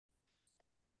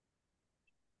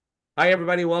Hi,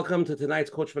 everybody. Welcome to tonight's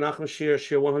Coach Menachem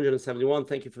Shir 171.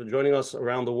 Thank you for joining us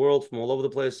around the world from all over the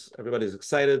place. Everybody's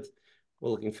excited.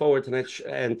 We're looking forward tonight.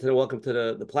 Welcome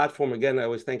to the platform. Again, I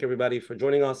always thank everybody for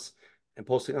joining us and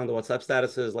posting on the WhatsApp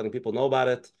statuses, letting people know about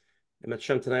it. And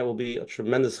Hashem tonight will be a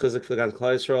tremendous chizuk for the guys in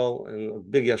Klal Yisrael and a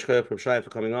big yashkoyah from Shai for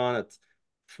coming on at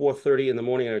 4:30 in the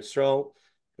morning at Yisrael.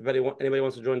 Anybody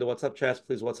wants to join the WhatsApp chat,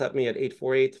 please WhatsApp me at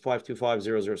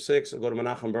 848-525-006 or go to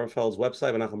Menachem Bernfeld's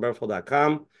website,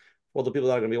 menachembernfeld.com. For all the people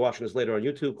that are going to be watching this later on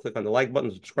YouTube, click on the like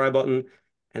button, subscribe button.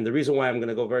 And the reason why I'm going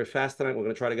to go very fast tonight, we're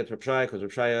going to try to get to Reb Shai because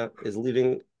Reb Shai is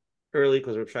leaving early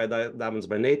because Reb Shai davens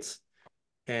by Nates.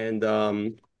 And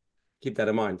keep that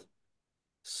in mind.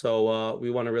 So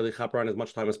we want to really hop around as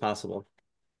much time as possible.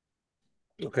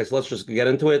 Okay, so let's just get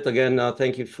into it. Again,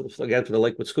 thank you for the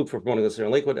Lakewood Scoop for promoting us here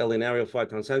in Lakewood, Ellie 5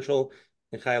 Town Central,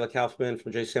 and Chayla Kaufman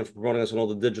from JCM for promoting us on all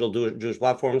the digital Jewish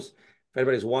platforms. If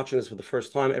anybody's watching this for the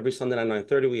first time, every Sunday night at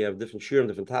 9:30, we have different shiurim,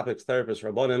 different topics, therapists,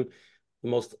 rabbanim, the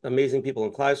most amazing people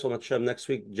in Klal Yisrael. Next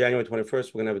week, January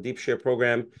 21st, we're going to have a deep share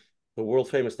program. The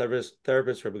world-famous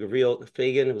therapist, Rabbi Gabriel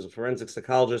Fagan, who's a forensic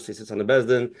psychologist. He sits on the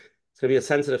Bezdin. It's going to be a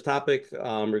sensitive topic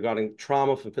regarding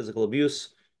trauma from physical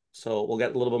abuse. So we'll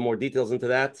get a little bit more details into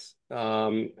that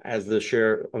as the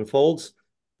share unfolds.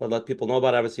 But let people know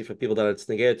about it. Obviously, for people that it's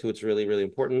negated to, it's really, really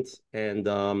important.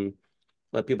 And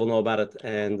let people know about it.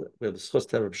 And we have the Schus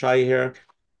to Reb Shai here.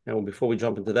 And before we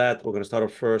jump into that, we're going to start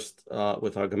off first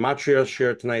with our Gematria.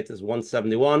 Share tonight is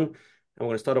 171. And we're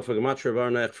going to start off with Gematria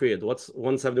Varna Fried. What's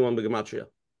 171 by Gematria?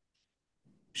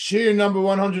 Shir number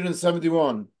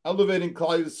 171, elevating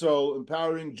Klal Yisrael,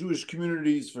 empowering Jewish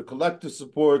communities for collective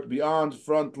support beyond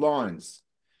front lines.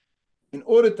 In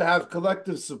order to have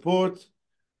collective support,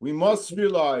 we must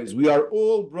realize we are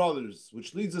all brothers,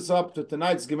 which leads us up to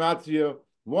tonight's Gematria.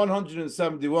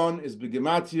 171 is the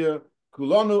Gematria,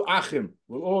 Kulanu Achim,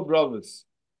 we're all brothers.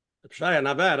 Shai,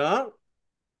 not bad, huh?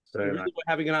 So we were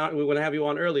going to have you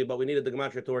on early, but we needed the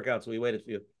Gematria to work out, so we waited for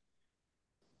you.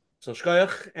 So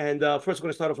shkoyach, and first we're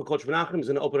going to start off with Coach Menachem. He's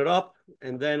going to open it up,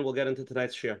 and then we'll get into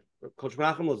tonight's share. Coach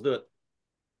Menachem, let's do it.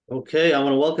 Okay, I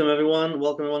want to welcome everyone.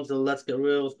 Welcome everyone to the Let's Get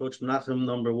Real with Coach Menachem,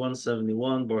 number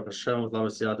 171, Baruch Hashem with Lamed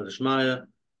Siyata D'Shmaya.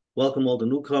 Welcome all the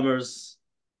newcomers.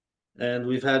 And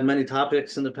we've had many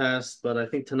topics in the past, but I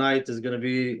think tonight is going to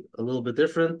be a little bit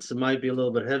different. It might be a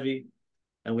little bit heavy.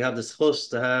 And we have this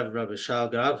host to have Rabbi Shai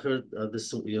Graucher.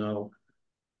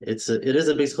 It is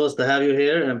a big host to have you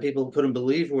here, and people couldn't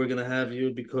believe we're going to have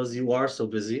you because you are so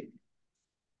busy.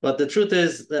 But the truth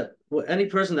is that any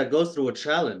person that goes through a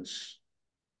challenge,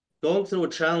 going through a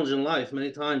challenge in life,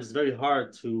 many times it's very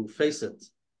hard to face it.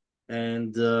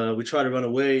 And we try to run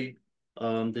away,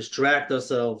 distract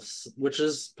ourselves, which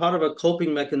is part of a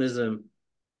coping mechanism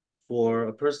for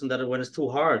a person that when it's too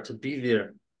hard to be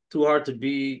there, too hard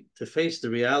to face the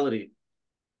reality.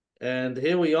 And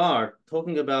here we are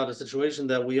talking about a situation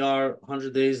that we are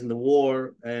 100 days in the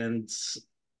war, and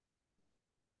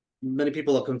many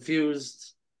people are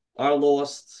confused, are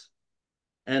lost.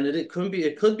 And it could be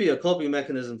a coping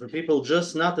mechanism for people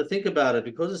just not to think about it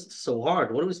because it's so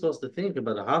hard. What are we supposed to think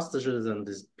about the hostages and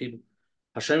these people?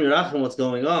 Hashem Yirachem, what's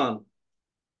going on?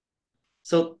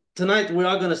 So tonight we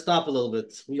are going to stop a little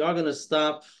bit. We are going to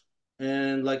stop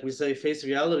and, like we say, face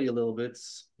reality a little bit.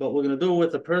 But we're going to do it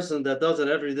with a person that does it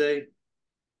every day.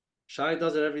 Shai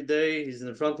does it every day. He's in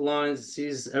the front lines,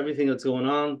 sees everything that's going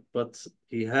on. But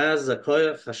he has a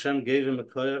koyach. Hashem gave him a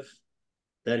koyach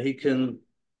that he can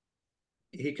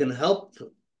help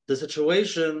the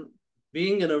situation,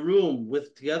 being in a room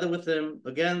together with him.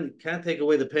 Again, can't take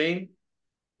away the pain,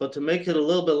 but to make it a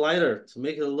little bit lighter, to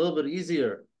make it a little bit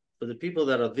easier for the people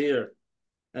that are there.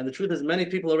 And the truth is, many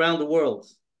people around the world,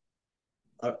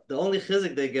 the only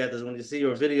chizik they get is when you see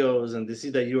your videos and they see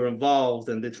that you're involved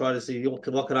and they try to see, what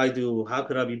could I do? How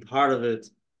could I be part of it?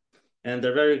 And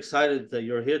they're very excited that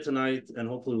you're here tonight, and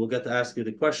hopefully we'll get to ask you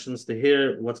the questions to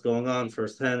hear what's going on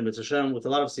firsthand. With Hashem, with a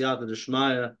lot of siyata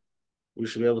d'shmaya, we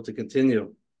should be able to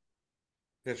continue.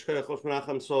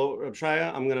 So, Reb Shai,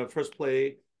 I'm going to first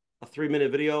play a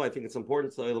 3-minute video. I think it's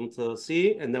important for them to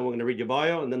see, and then we're going to read your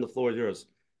bio, and then the floor is yours.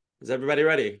 Is everybody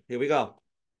ready? Here we go.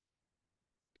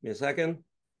 Give me a second.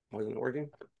 Why isn't it working?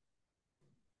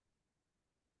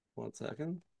 1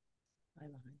 second.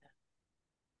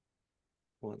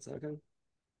 1 second.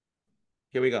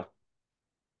 Here we go.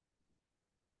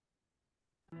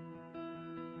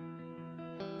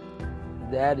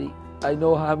 Daddy, I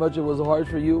know how much it was hard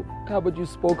for you, how much you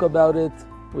spoke about it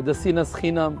with the sinas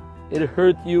chinam. It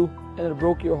hurt you and it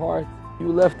broke your heart.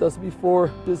 You left us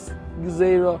before this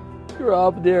gzeira. You're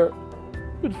up there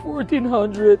with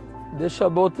 1,400 the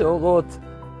Shabbat Teorot,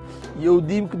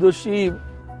 Yehudim Kedoshim,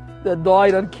 that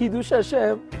died on Kiddush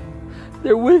Hashem.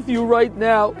 They're with you right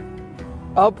now,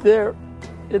 up there.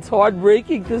 It's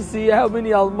heartbreaking to see how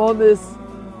many almonis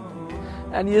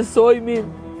and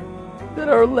Yesoimim that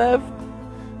are left.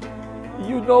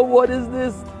 You know what is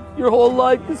this? Your whole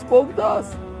life you spoke to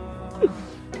us.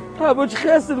 How much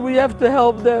chesed we have to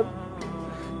help them.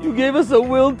 You gave us a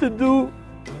will to do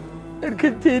and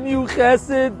continue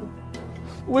chesed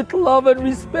with love and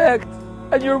respect.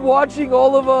 And you're watching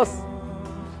all of us,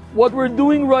 what we're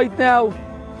doing right now.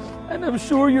 And I'm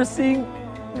sure you're seeing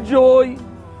joy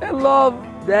and love.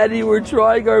 Daddy, we're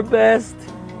trying our best.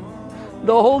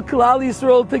 The whole Klal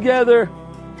Yisrael together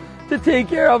to take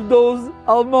care of those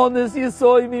Almonis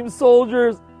Yesoimim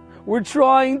soldiers. We're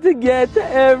trying to get to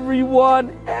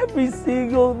everyone, every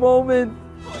single moment.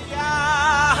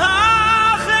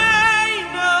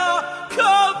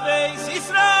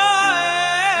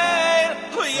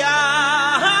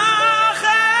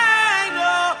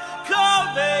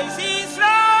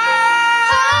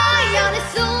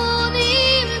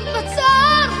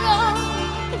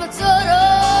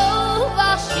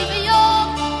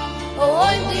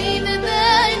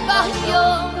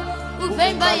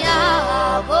 Vem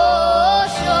banhar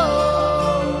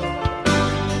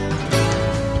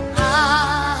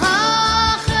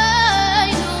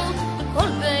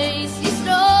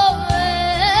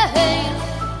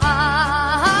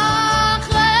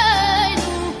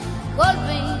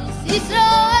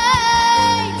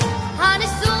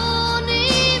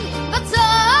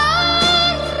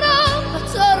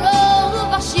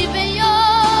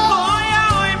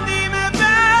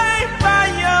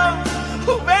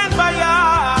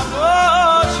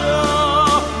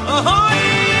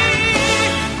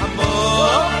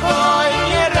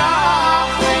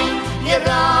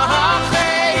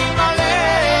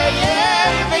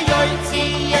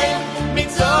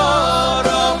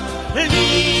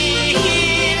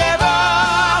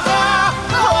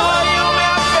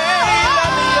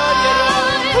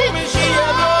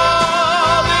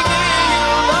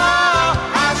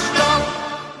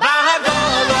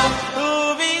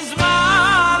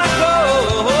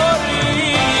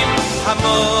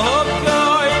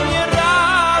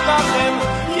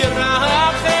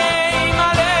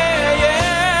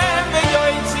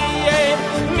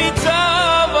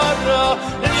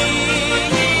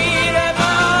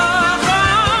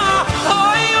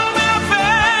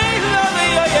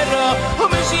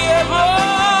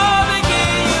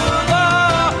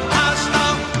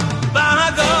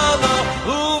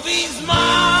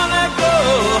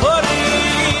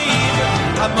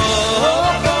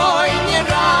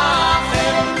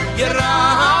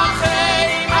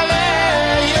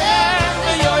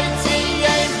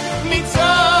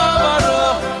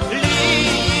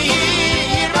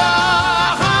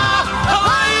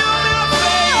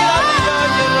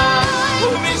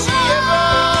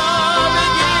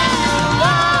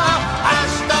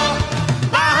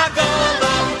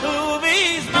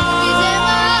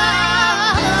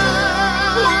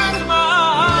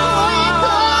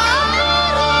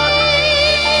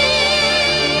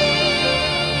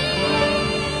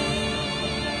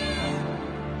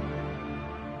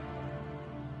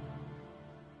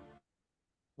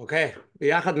Okay.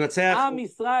 ביחד ננצח. עם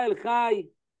ישראל חי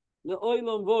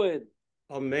לעולם ועד.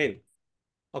 Amen.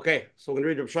 Okay, so we're going to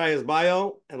read Reb Shai's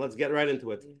bio, and let's get right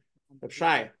into it. Reb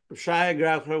Shai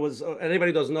Graucher was,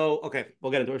 anybody doesn't know, okay,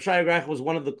 we'll get into it. Reb Shai Graucher was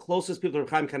one of the closest people to Reb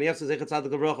Chaim Kanievsky, Zechat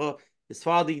Tzadik Livrocha. His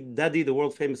father, Daddy, the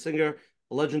world-famous singer,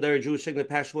 a legendary Jewish singer,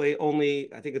 passed away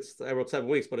only, I think I wrote 7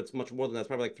 weeks, but it's much more than that. It's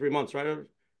probably like 3 months, right? It's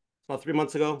about 3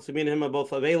 months ago. So me and him are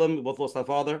both of Elam, we both lost our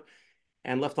father,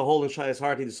 and left a hole in Shai's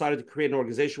heart. He decided to create an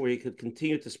organization where he could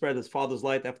continue to spread his father's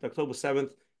light. After October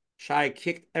 7th, Shai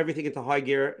kicked everything into high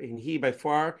gear, and he, by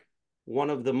far,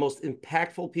 one of the most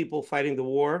impactful people fighting the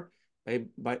war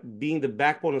by being the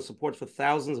backbone and support for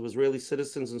thousands of Israeli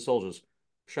citizens and soldiers.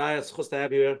 Shai, it's good to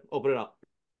have you here. Open it up.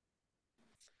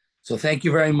 So thank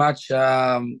you very much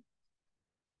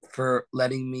for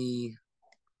letting me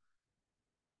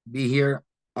be here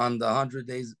on the 100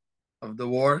 days of the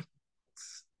war.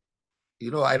 You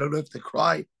know, I don't know if to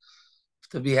cry,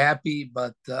 to be happy,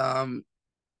 but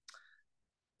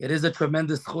it is a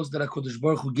tremendous chus that HaKadosh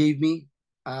Baruch Hu gave me.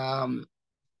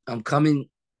 I'm coming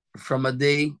from a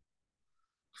day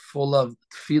full of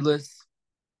tefillas.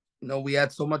 You know, we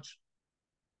had so much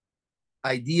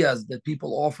ideas that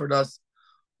people offered us.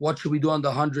 What should we do on the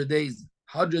 100 days?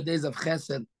 100 days of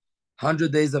chesed,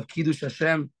 100 days of Kiddush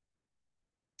Hashem.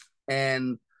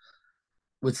 And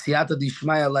with Siyata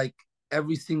Dishmaya, like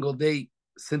every single day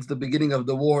since the beginning of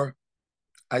the war,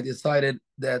 I decided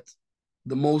that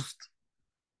the most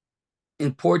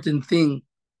important thing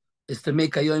is to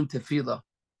make a Yom Tefillah.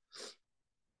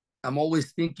 I'm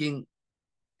always thinking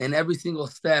in every single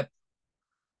step,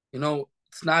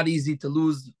 it's not easy to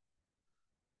lose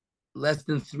less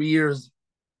than 3 years,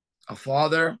 a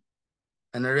father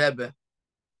and a Rebbe.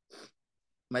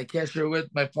 My kesher with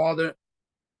my father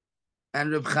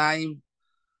and Reb Chaim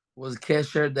was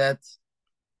kesher that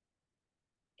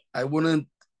I wouldn't,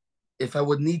 if I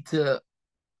would need to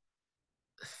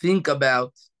think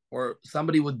about, or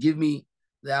somebody would give me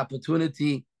the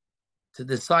opportunity to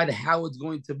decide how it's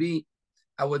going to be,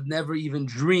 I would never even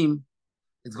dream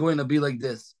it's going to be like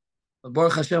this. But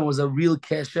Baruch Hashem was a real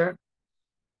kesher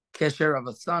of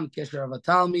a son, kesher of a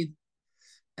Talmid,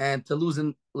 and to lose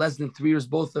in less than 3 years,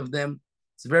 both of them,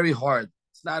 it's very hard.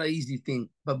 It's not an easy thing.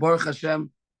 But Baruch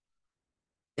Hashem,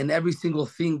 in every single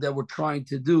thing that we're trying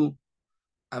to do,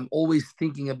 I'm always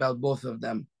thinking about both of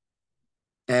them.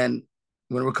 And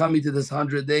when we're coming to this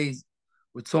 100 days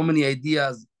with so many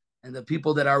ideas, and the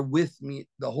people that are with me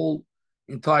the whole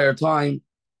entire time,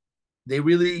 they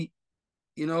really,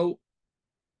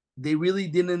 they really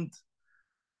didn't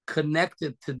connect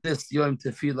it to this Yom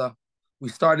Tefillah. We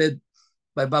started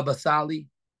by Baba Sali.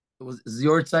 It was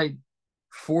Yortzeit,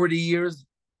 40 years.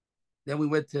 Then we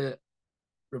went to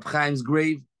Reb Chaim's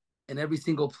grave. In every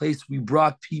single place, we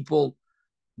brought people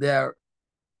there.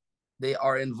 They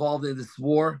are involved in this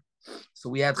war. So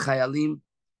we had Chayalim,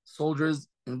 soldiers,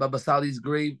 in Baba Sali's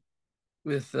grave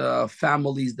with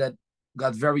families that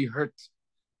got very hurt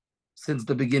since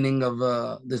the beginning of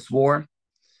this war.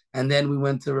 And then we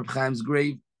went to Reb Chaim's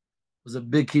grave. It was a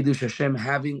big Kiddush Hashem,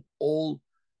 having all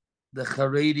the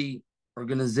Haredi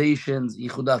organizations,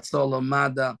 Yichud Hatzalah,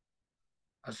 Mada,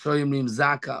 Ashoyim Rim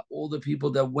Zaka, all the people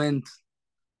that went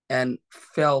and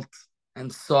felt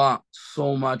and saw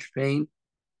so much pain.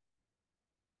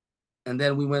 And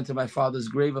then we went to my father's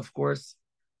grave, of course.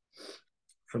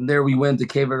 From there, we went to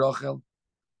Kever Rochel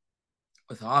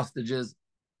with hostages,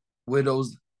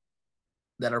 widows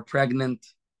that are pregnant,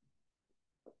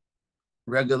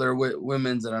 regular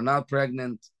women that are not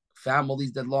pregnant,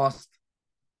 families that lost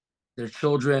their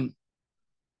children.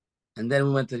 And then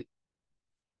we went to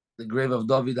the grave of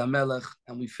David HaMelech,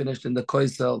 and we finished in the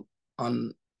Koisel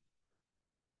on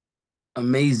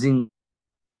amazing,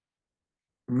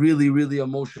 really, really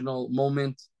emotional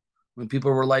moment when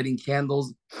people were lighting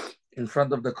candles in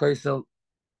front of the Koisel.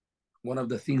 One of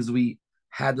the things we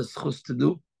had the schus to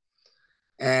do.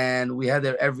 And we had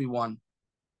there everyone.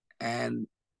 And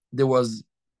there was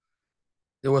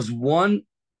one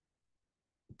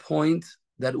point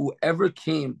that whoever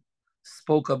came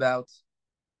spoke about,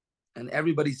 and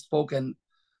everybody spoke. And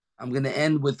I'm going to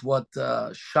end with what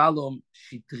Shalom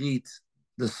Shitrit,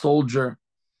 the soldier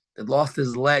that lost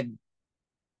his leg,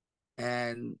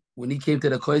 and when he came to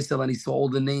the Koisel and he saw all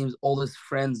the names, all his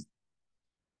friends,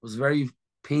 it was very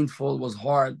painful, it was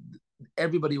hard.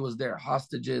 Everybody was there,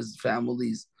 hostages,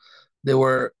 families. There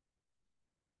were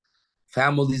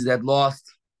families that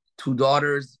lost 2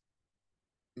 daughters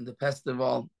in the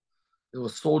festival. There were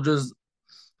soldiers,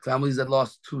 families that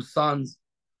lost 2 sons.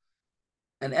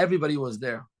 And everybody was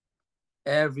there.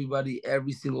 Everybody,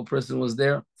 every single person was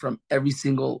there from every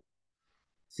single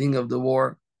thing of the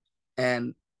war.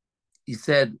 And he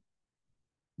said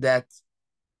that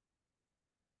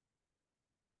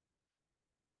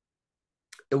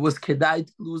it was kedai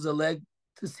to lose a leg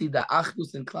to see the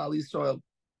Achdus in Klal Yisrael.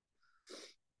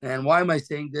 And why am I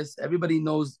saying this? Everybody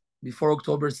knows before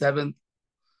October 7th,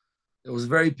 it was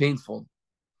very painful.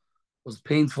 It was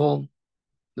painful.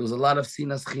 There was a lot of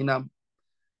sinas chinam.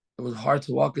 It was hard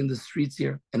to walk in the streets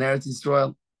here in Eretz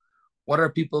Yisrael. What are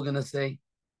people going to say?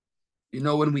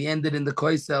 When we ended in the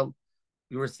Koisel,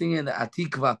 we were singing the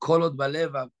Atikva, Kolot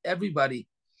Baleva, everybody.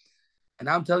 And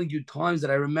I'm telling you times that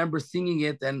I remember singing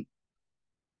it, and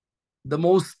the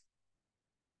most,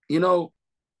 I don't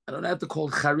have to call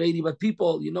it Haredi, but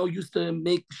people, used to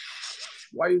make,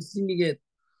 why are you singing it?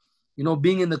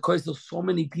 Being in the Koisel, so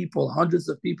many people, hundreds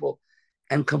of people,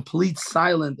 and complete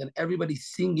silence, and everybody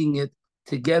singing it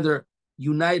together,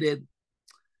 united,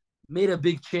 made a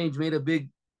big change, made a big,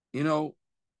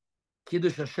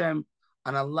 Kiddush Hashem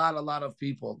on a lot of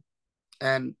people.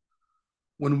 And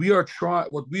when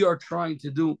what we are trying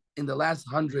to do in the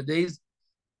last 100 days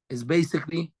is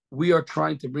basically, we are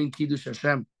trying to bring Kiddush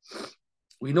Hashem.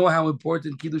 We know how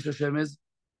important Kiddush Hashem is,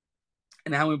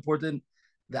 and how important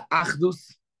the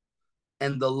Achdus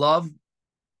and the love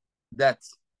that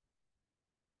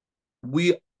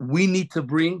we need to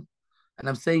bring. And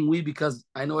I'm saying we because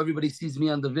I know everybody sees me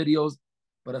on the videos,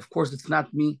 but of course it's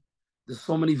not me. There's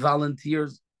so many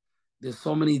volunteers, there's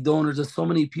so many donors, there's so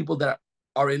many people that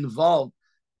are involved.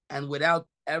 And without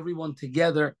everyone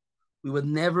together, we would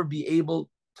never be able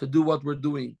to do what we're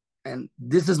doing. And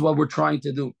this is what we're trying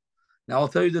to do. Now, I'll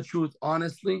tell you the truth,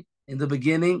 honestly, in the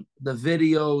beginning, the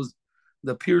videos,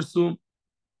 the pirsum,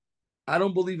 I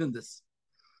don't believe in this.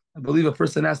 I believe a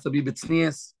person has to be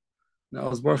b'tznius. Now,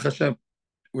 as Baruch Hashem,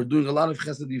 we're doing a lot of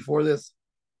chesed before this.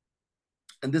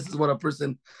 And this is what a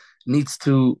person needs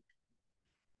to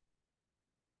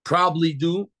probably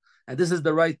do. And this is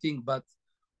the right thing. But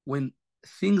when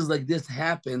things like this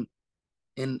happen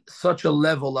in such a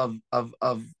level of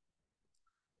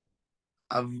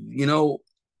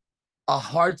a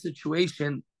hard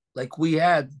situation like we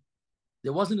had,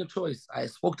 there wasn't a choice. I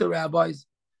spoke to rabbis,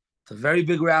 to very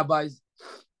big rabbis,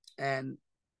 and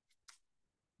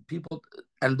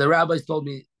the rabbis told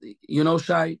me,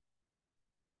 Shai,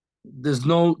 there's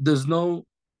nothing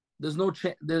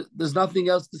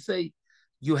else to say.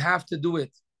 You have to do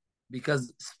it,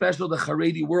 because especially the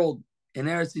Haredi world in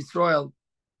Eretz Yisrael,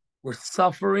 we're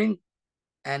suffering,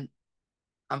 and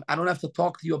I don't have to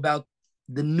talk to you about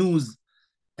the news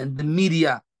and the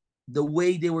media, the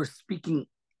way they were speaking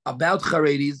about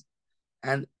Haredis,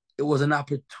 and it was an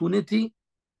opportunity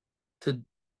to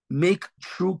make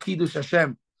true Kiddush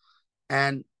Hashem.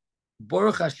 And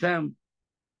Baruch Hashem,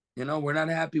 we're not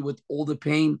happy with all the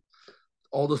pain,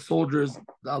 all the soldiers,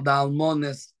 the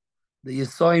Almones, the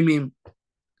Yisoimim,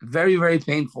 very, very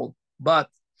painful. But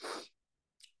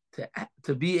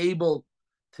to be able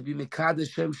to be Mekadesh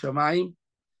Shem Shamayim,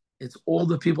 it's all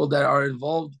the people that are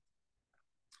involved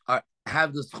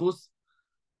have the schus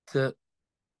to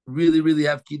really, really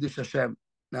have Kiddush Hashem.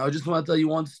 Now, I just want to tell you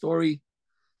one story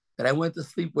that I went to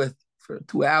sleep with for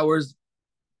 2 hours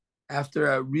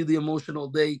after a really emotional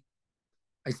day.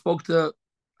 I spoke to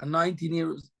a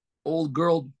 19-year-old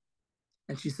girl,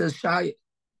 and she says, Shai,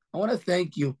 I want to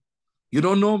thank you. You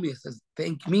don't know me. I says,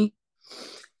 thank me.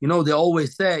 They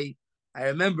always say, I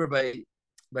remember by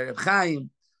Reb Chaim.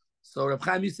 So Reb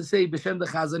Chaim used to say, B'Shem the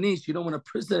Chazanish, when a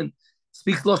person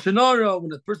speaks Lashon Hara,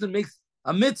 when a person makes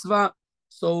a mitzvah.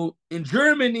 So in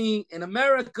Germany, in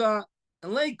America,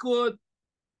 in Lakewood,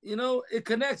 it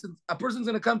connects. A person's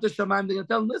going to come to Shamayim, they're going to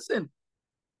tell him, listen,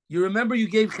 you remember you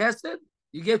gave chesed?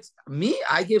 You gave me?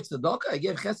 I gave tzedakah? I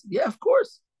gave chesed? Yeah, of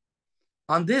course.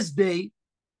 On this day,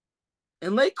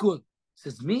 in Lakewood,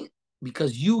 says me,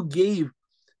 because you gave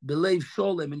B'Leiv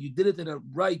Sholem and you did it in a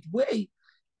right way,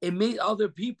 it made other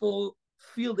people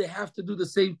feel they have to do the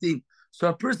same thing. So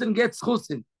a person gets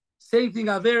chusin. Same thing,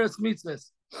 Averas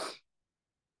Mitzvahs.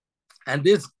 And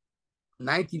this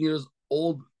 19 years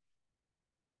old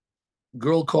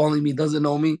girl calling me, doesn't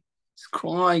know me, she's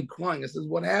crying. I says,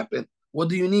 what happened? What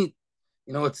do you need?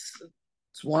 It's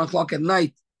 1 o'clock at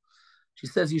night. She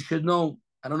says, you should know.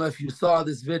 I don't know if you saw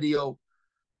this video,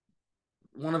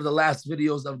 one of the last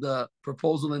videos of the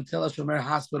proposal in Tel HaShomer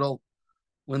Hospital,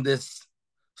 when this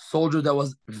soldier that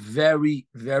was very,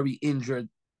 very injured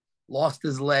lost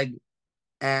his leg.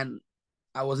 And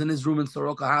I was in his room in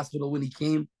Soroka Hospital when he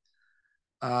came.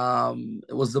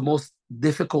 It was the most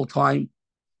difficult time.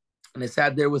 And I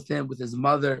sat there with him, with his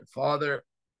mother, father.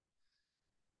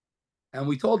 And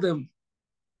we told him,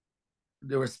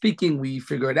 they were speaking, we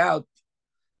figured out,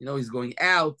 he's going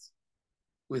out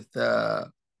with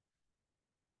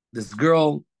this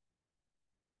girl.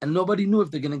 And nobody knew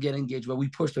if they're going to get engaged. But we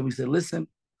pushed them. We said, listen,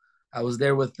 I was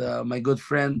there with my good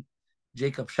friend,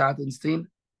 Jacob Schottenstein,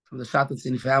 from the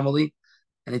Schottenstein family.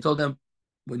 And he told them,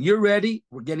 when you're ready,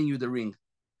 we're getting you the ring.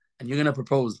 And you're going to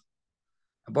propose.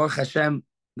 And Baruch Hashem,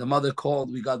 the mother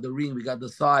called. We got the ring. We got the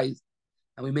size.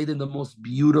 And we made him the most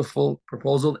beautiful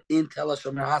proposal in Tel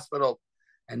HaShomer Hospital.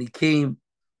 And he came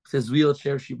with his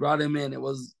wheelchair. She brought him in. It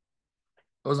was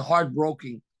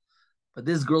heartbreaking. But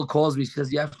this girl calls me. She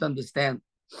says, you have to understand,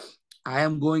 I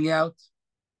am going out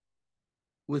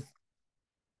with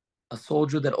a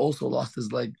soldier that also lost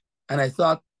his leg. And I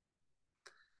thought,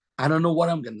 I don't know what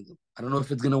I'm going to do. I don't know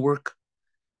if it's going to work.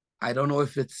 I don't know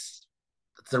if it's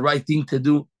the right thing to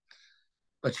do.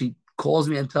 But she calls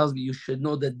me and tells me, you should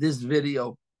know that this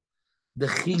video, the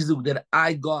chizuk that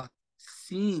I got,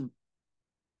 seeing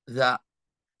the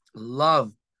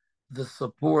love, the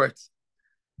support,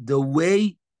 the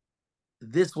way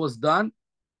this was done,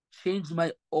 changed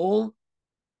my whole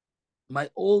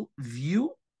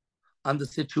view on the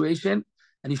situation.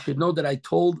 And you should know that I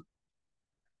told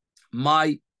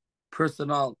my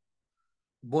personal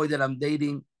boy that I'm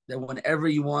dating that whenever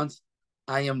he wants,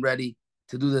 I am ready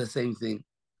to do the same thing.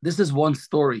 This is one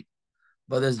story,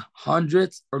 but there's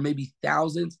hundreds or maybe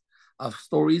thousands of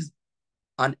stories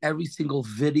on every single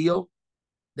video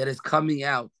that is coming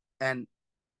out. And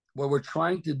what we're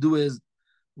trying to do is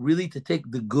really to take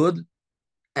the good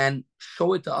and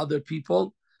show it to other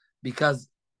people, because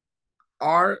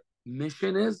our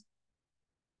mission is,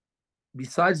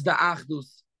 besides the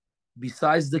Achdus,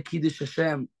 besides the Kiddush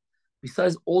Hashem,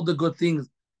 besides all the good things,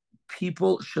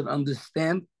 people should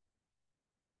understand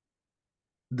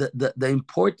the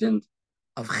importance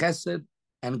of chesed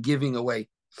and giving away.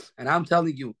 And I'm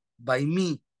telling you, by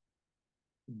me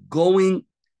going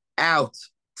out,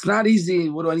 it's not easy.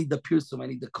 What do I need? The Pirsum, I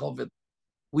need the COVID.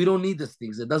 We don't need these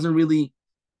things. It doesn't really,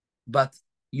 but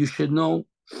you should know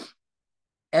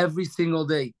every single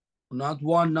day, not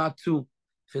one, not two.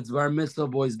 If it's bar mitzvah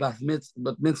boys, bat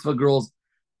mitzvah girls,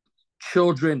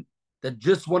 children that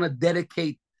just want to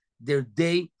dedicate their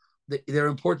day, their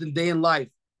important day in life,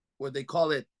 where they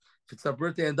call it, if it's a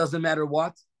birthday, and it doesn't matter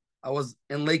what. I was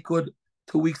in Lakewood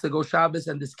 2 weeks ago, Shabbos,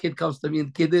 and this kid comes to me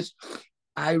in Kiddush.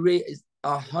 I raised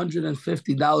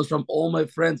 $150 from all my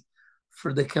friends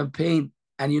for the campaign.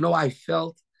 And I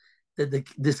felt that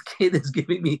this kid is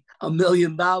giving me $1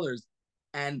 million.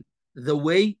 And the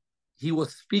way he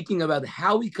was speaking about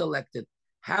how he collected,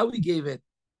 how he gave it.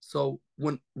 So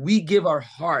when we give our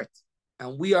heart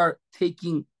and we are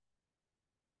taking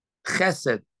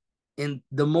chesed in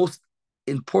the most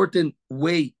important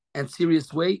way and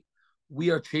serious way, we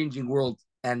are changing world.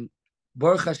 And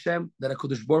Baruch Hashem, that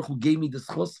HaKadosh Baruch Hu gave me the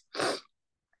schus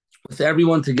with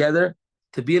everyone together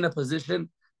to be in a position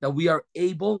that we are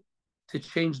able to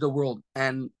change the world.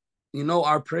 And,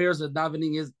 our prayers at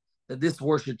davening is that this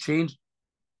war should change.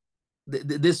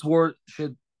 This war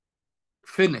should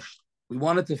finish. We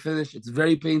want it to finish. It's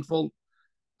very painful.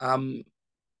 I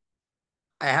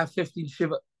have 15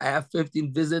 shiva. I have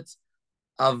 15 visits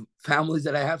of families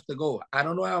that I have to go. I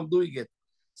don't know how I'm doing it.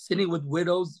 Sitting with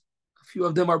widows. A few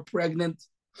of them are pregnant.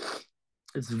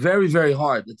 It's very, very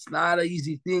hard. It's not an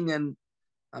easy thing. And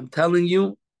I'm telling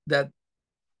you that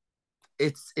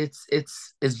it's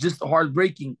just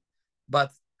heartbreaking.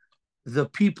 But the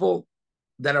people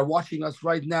that are watching us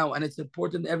right now, and it's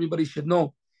important everybody should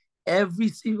know, every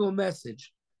single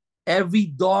message, every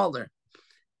dollar,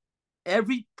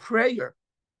 every prayer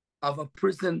of a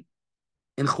person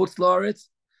in Chutz La'aretz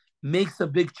makes a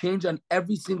big change on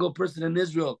every single person in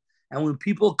Israel. And when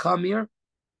people come here,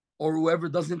 or whoever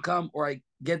doesn't come, or I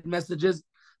get messages,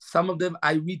 some of them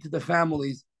I read to the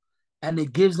families, and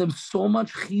it gives them so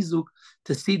much chizuk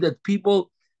to see that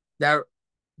people that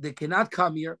they cannot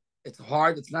come here. It's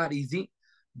hard, it's not easy,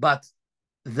 but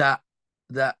the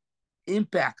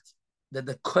impact that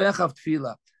the koyach of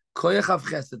tefillah, koyach of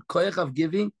chesed, koyach of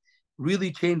giving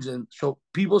really changes. So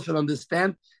people should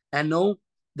understand and know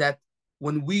that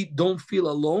when we don't feel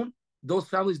alone, those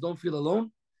families don't feel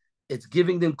alone, it's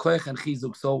giving them koyach and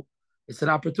chizuk. So it's an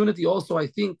opportunity also, I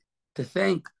think, to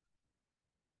thank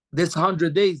this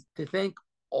 100 days, to thank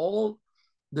all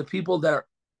the people that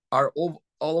are all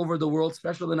over the world,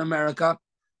 especially in America,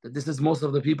 that this is most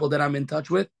of the people that I'm in touch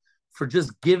with, for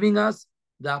just giving us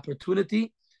the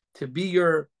opportunity to be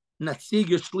your natsig,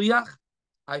 your shliach.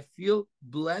 I feel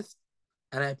blessed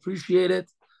and I appreciate it.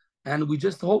 And we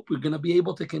just hope we're going to be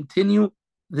able to continue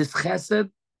this chesed,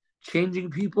 changing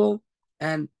people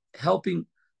and helping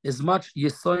as much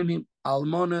Yesoimim,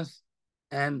 Almonas,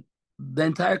 and the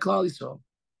entire Klal Yisrael.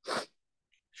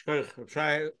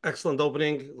 Shai, excellent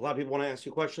opening. A lot of people want to ask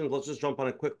you questions. Let's just jump on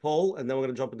a quick poll, and then we're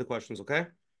going to jump into questions, okay?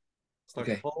 Start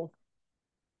the poll.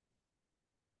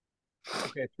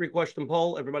 Okay, 3-question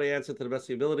poll. Everybody answer to the best of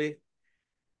your ability.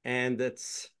 And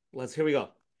here we go.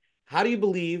 How do you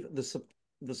believe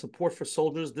the support for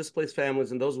soldiers, displaced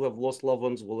families, and those who have lost loved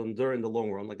ones will endure in the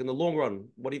long run? Like in the long run,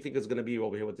 what do you think is going to be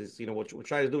over here with this, what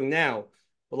Shai is doing now,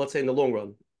 but let's say in the long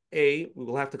run? A, we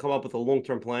will have to come up with a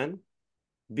long-term plan.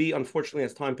 B, unfortunately,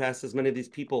 as time passes, many of these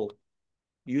people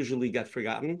usually get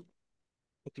forgotten.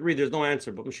 3, there's no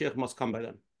answer, but Mashiach must come by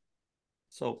then.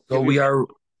 So we are...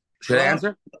 Should I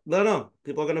answer? No.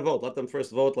 People are going to vote. Let them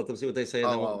first vote. Let them see what they say,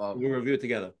 and then we'll review it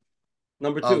together.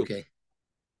 Number 2. Okay.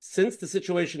 Since the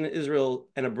situation in Israel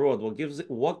and abroad,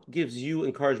 what gives you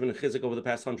encouragement and chizuk over the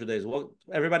past 100 days?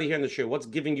 Everybody here in the shir, what's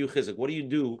giving you chizuk? What do you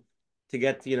do to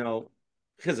get,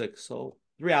 chizuk? So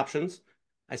 3 options.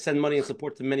 I send money and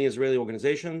support to many Israeli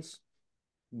organizations.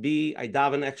 B, I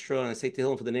daven extra and I say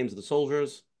tehillim for the names of the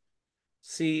soldiers.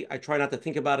 C, I try not to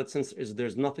think about it since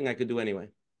there's nothing I could do anyway.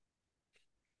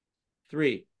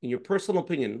 3, in your personal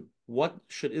opinion, what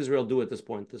should Israel do at this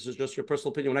point? This is just your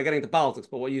personal opinion. We're not getting into politics,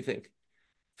 but what do you think?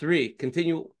 3,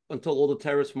 continue until all the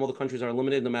terrorists from all the countries are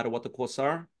eliminated, no matter what the costs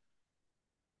are.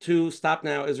 2, stop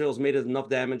now. Israel's made enough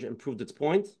damage and proved its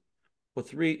point. Or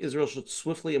 3, Israel should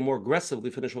swiftly and more aggressively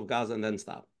finish with Gaza and then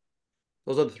stop.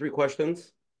 Those are the 3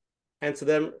 questions. Answer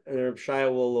them, and Shai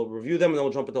will review them, and then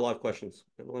we'll jump into live questions.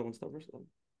 Everyone wants to start first?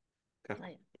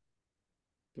 Okay.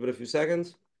 Give it a few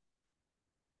seconds.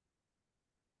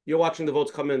 You're watching the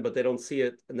votes come in, but they don't see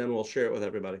it, and then we'll share it with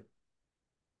everybody.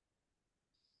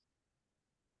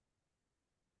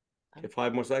 Okay,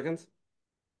 5 more seconds.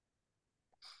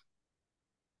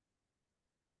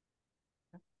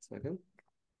 Second.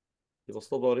 People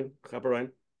still voting. Chaperein.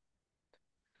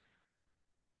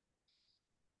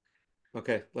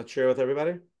 Okay, let's share with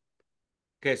everybody.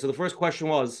 Okay, so the first question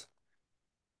was,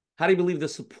 how do you believe the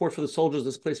support for the soldiers,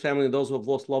 displaced family, and those who have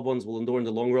lost loved ones will endure in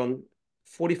the long run?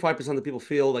 45% of people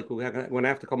feel like we're going to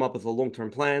have to come up with a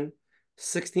long-term plan.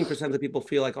 16% of people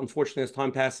feel like, unfortunately, as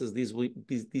time passes,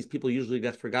 these people usually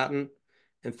get forgotten.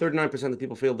 And 39% of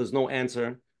people feel there's no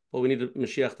answer, but we need a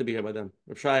Mashiach to be here by then.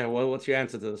 Rav Shai, what's your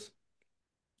answer to this?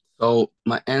 So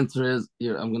my answer is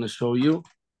here. I'm going to show you.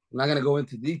 I'm not going to go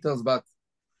into details, but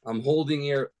I'm holding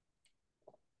here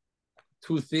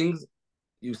two things.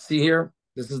 You see here,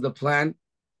 this is the plan,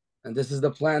 and this is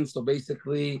the plan. So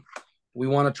basically, we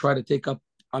want to try to take up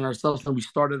on ourselves, and we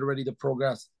started already the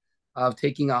progress of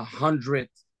taking 100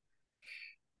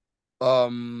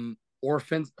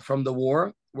 orphans from the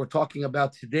war. We're talking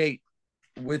about today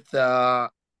with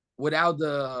without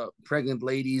the pregnant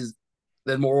ladies,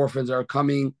 then more orphans are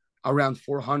coming, around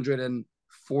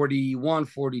 441,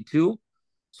 42.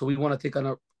 So we want to take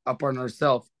up on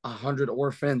ourselves 100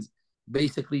 orphans.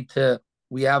 Basically,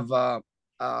 we have a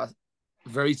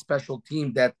very special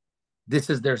team that this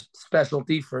is their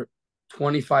specialty for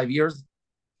 25 years.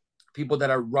 People that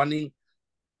are running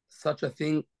such a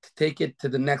thing to take it to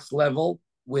the next level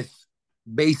with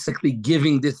basically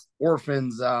giving these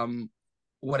orphans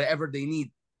whatever they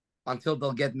need until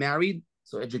they'll get married.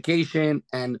 So education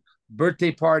and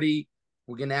birthday party.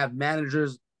 We're going to have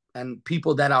managers and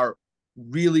people that are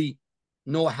really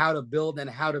know how to build and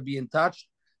how to be in touch.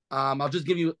 I'll just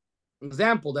give you an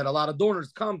example that a lot of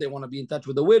donors come, they want to be in touch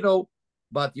with the widow,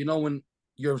 but when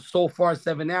you're so far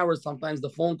 7 hours, sometimes the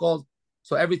phone calls.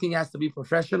 So everything has to be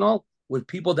professional with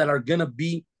people that are going to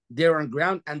be there on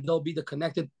ground, and they'll be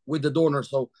connected with the donor.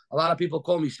 So a lot of people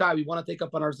call me, Shai, we want to take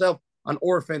up on ourselves an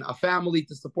orphan, a family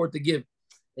to support the give.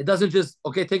 It doesn't just,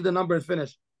 okay, take the number and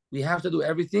finish. We have to do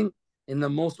everything in the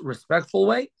most respectful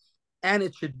way, and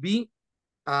it should be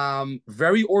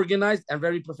very organized and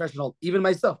very professional. Even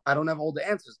myself, I don't have all the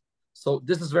answers. So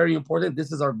this is very important.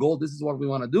 This is our goal. This is what we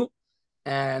want to do.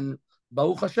 And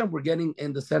Baruch Hashem, we're getting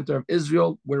in the center of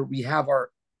Israel where we have our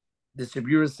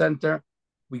distribution center.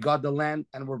 We got the land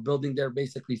and we're building there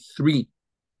basically 3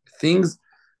 things.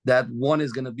 That one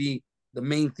is going to be the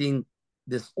main thing,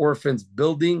 this orphans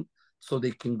building, so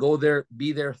they can go there,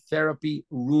 be there, therapy,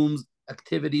 rooms,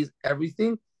 activities,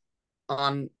 everything.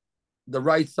 On the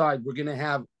right side, we're going to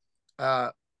have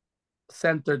a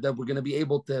center that we're going to be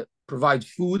able to provide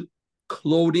food,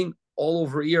 clothing all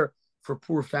over here for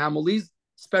poor families,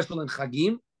 special in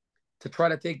Chagim, to try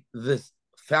to take this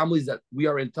families that we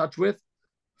are in touch with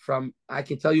from, I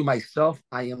can tell you myself,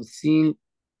 I am seeing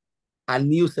a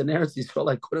new scenario. So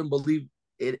I couldn't believe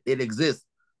it exists.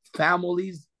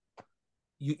 Families,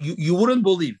 you wouldn't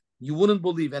believe. You wouldn't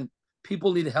believe. And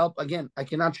people need help. Again, I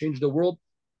cannot change the world.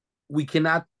 We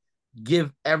cannot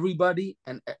give everybody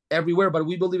and everywhere, but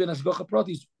we believe in Hashgacha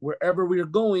Pratis. Wherever we are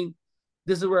going,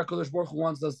 this is where HaKadosh Baruch Hu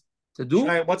wants us to do.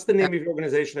 Shai, what's the name of your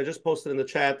organization? I just posted in the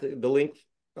chat the link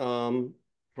from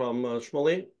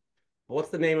Shmuley. What's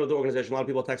the name of the organization? A lot of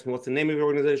people text me, what's the name of your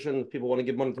organization? People want to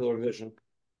give money to the organization.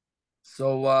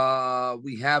 So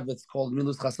we have, it's called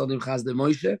Milus Chasadim Chaz de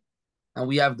Moshe, and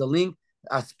we have the link,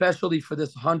 especially for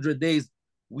this 100 days.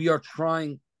 We are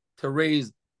trying to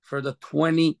raise for the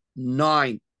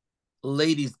 29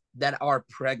 ladies that are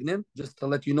pregnant, just to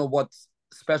let you know what's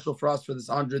special for us for this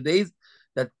 100 days,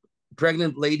 that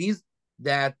pregnant ladies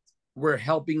that we're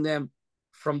helping them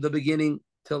from the beginning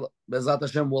till Bezat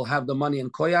Hashem will have the money in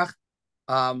Koyach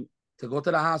to go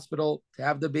to the hospital, to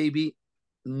have the baby.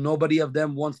 Nobody of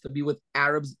them wants to be with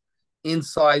Arabs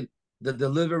inside the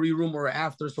delivery room or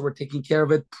after, so we're taking care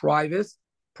of it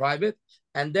private.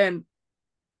 And then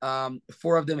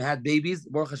 4 of them had babies.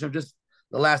 Baruch Hashem, just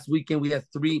the last weekend we had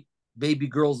 3 baby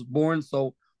girls born,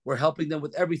 so we're helping them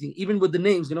with everything, even with the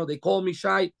names. They call me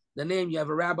Shai, the name, you have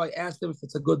a rabbi, ask them if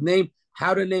it's a good name,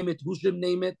 how to name it, who should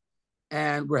name it,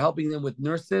 and we're helping them with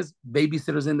nurses,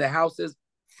 babysitters in the houses,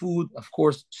 food, of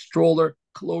course, stroller,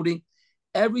 clothing,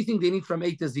 everything they need from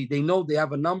A to Z. They know they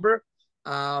have a number.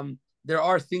 There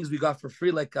are things we got for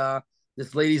free, like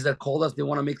this ladies that called us, they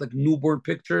want to make like newborn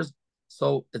pictures,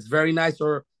 so it's very nice.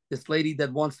 Or this lady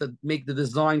that wants to make the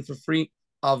design for free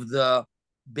of the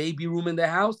baby room in the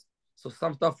house. So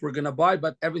some stuff we're gonna buy,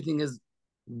 but everything is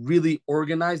really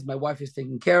organized. My wife is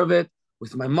taking care of it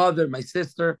with my mother, my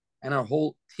sister, and our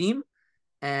whole team.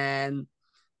 And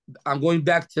I'm going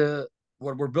back to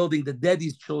what we're building, the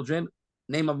Daddy's children.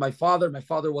 Name of my father. My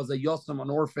father was a Yosem, an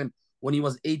orphan. When he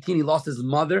was 18, he lost his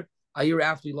mother. A year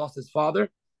after, he lost his father.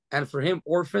 And for him,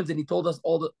 orphans, and he told us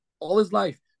all his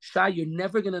life, Shai, you're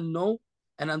never gonna know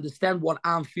and understand what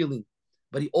I'm feeling.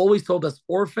 But he always told us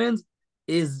orphans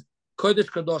is Kodesh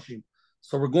Kadoshim.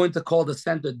 So we're going to call the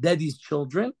center Daddy's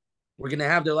Children. We're gonna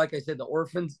have there, like I said, the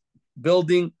orphans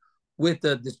building with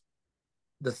the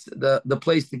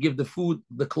place to give the food,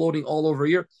 the clothing all over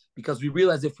here, because we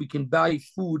realize if we can buy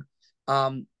food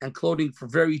and clothing for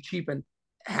very cheap and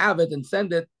have it and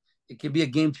send it, it can be a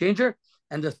game changer.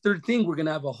 And the third thing, we're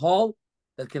gonna have a hall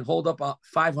that can hold up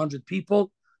 500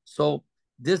 people. So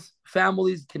this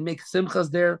families can make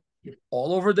simchas there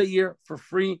all over the year for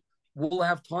free. We'll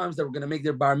have times that we're gonna make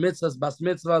their bar mitzvahs, bas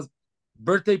mitzvahs,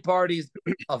 birthday parties,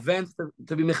 events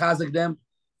to be mechazik them.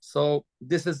 So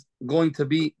this is going to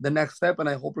be the next step, and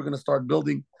I hope we're going to start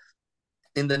building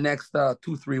in the next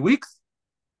 2-3 weeks.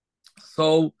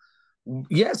 So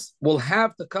yes, we'll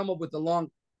have to come up with a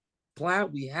long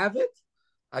plan. We have it.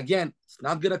 Again, it's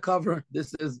not going to cover.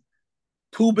 This is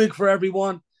too big for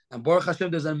everyone. And Baruch Hashem,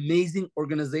 there's amazing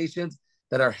organizations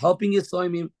that are helping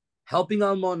Yisoimim, helping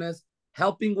Almones,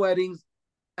 helping weddings,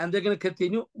 and they're going to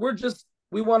continue.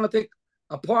 We want to take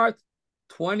a part,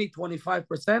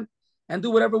 20-25%, and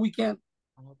do whatever we can.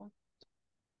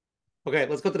 Okay,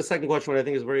 let's go to the second question, what I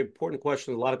think is a very important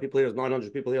question. A lot of people here, there's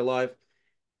 900 people here live.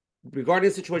 Regarding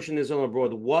the situation in Israel and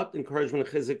abroad, what encouragement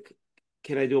and chizik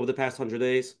can I do over the past 100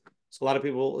 days? So a lot of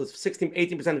people,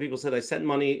 18% of people said I sent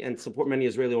money and support many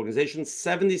Israeli organizations.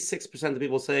 76% of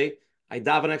people say I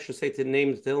daven extra say to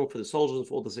name the Tehillim for the soldiers and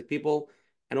for all the sick people.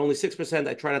 And only 6%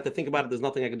 I try not to think about it. There's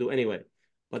nothing I can do anyway.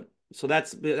 But so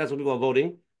that's what people are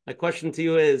voting. My question to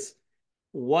you is,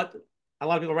 what a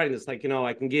lot of people are writing this, like,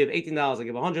 I can give $18, I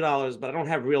give $100, but I don't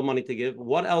have real money to give.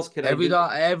 What else can I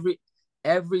do?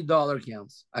 Every dollar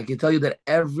counts. I can tell you that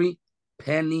every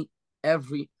penny,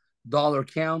 every dollar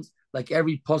counts. Like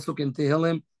every pasuk in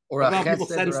Tehillim or what a about people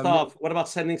chesed send or stuff? What about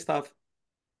sending stuff?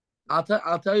 I'll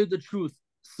tell you the truth.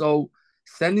 So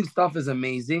sending stuff is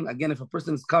amazing. Again, if a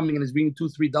person is coming and is bringing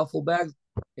 2-3 duffel bags,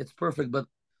 it's perfect. But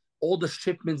all the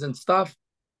shipments and stuff,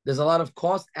 there's a lot of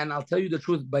cost. And I'll tell you the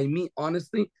truth, by me,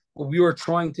 honestly, what we were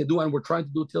trying to do, and we're trying to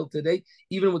do till today,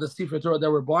 even with the Sefer Torah that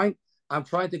we're buying, I'm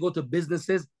trying to go to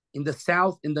businesses in the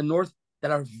south, in the north,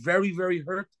 that are very, very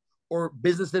hurt, or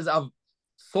businesses of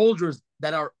soldiers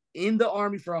that are in the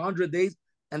army for 100 days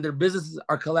and their businesses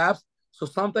are collapsed. So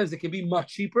sometimes it can be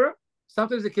much cheaper.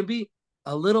 Sometimes it can be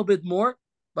a little bit more,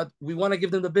 but we want to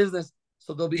give them the business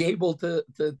so they'll be able to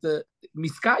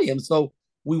miskayim. So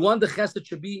we want the chesed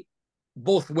to be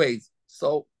both ways.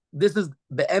 So this is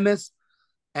the MS.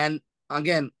 And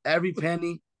again, every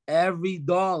penny, every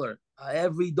dollar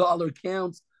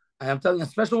counts. I am telling you,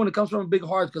 especially when it comes from a big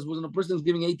heart, because when a person is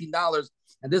giving $18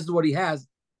 and this is what he has,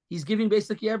 he's giving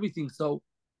basically everything. So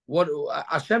what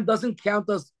Hashem doesn't count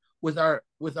us with our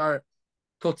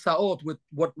totzaot, with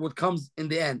what comes in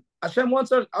the end. Hashem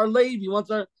wants our leiv, he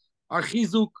wants our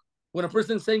chizuk. When a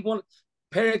person is saying one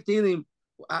perek Tehillim,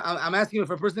 I'm asking if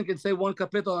a person can say one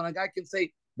kapitel and a guy can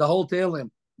say the whole Tehillim.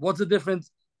 What's the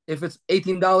difference if it's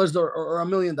 $18 or $1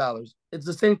 million? It's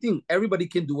the same thing. Everybody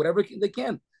can do whatever they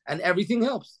can, and everything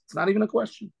helps. It's not even a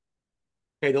question.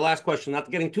 Okay, the last question,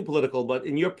 not getting too political, but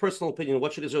in your personal opinion,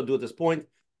 what should Israel do at this point?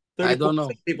 I don't know.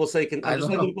 People say,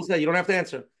 people say, you don't have to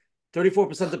answer.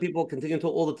 34% of people continue until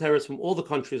all the terrorists from all the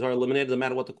countries are eliminated, no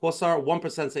matter what the costs are.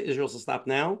 1% say Israel should stop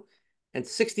now. And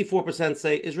 64%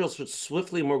 say Israel should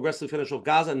swiftly, more aggressively finish off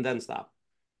Gaza and then stop.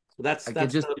 So that's the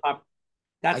top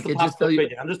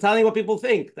opinion. I'm just telling you what people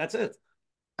think. That's it.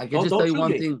 I can just tell you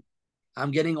one thing.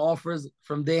 I'm getting offers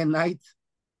from day and night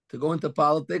to go into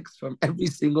politics from every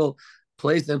single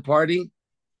place and party,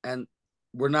 and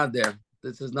we're not there.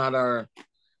 This is not our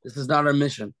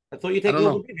mission. I thought you take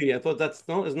over media. I thought that's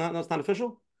not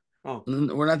official. Oh,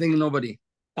 we're not taking nobody.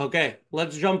 Okay,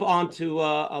 let's jump on to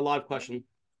a live question.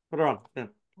 Put her on. Yeah.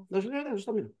 Just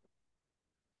let me know.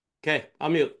 Okay,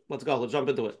 I'm mute. Let's go. Let's jump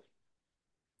into it.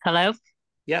 Hello.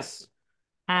 Yes.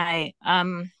 Hi.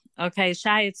 Okay,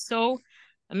 Shai, it's so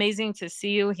amazing to see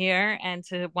you here and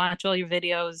to watch all your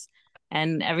videos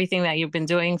and everything that you've been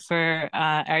doing for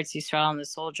Eretz Yisrael and the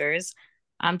soldiers.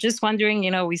 I'm just wondering,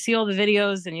 we see all the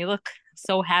videos and you look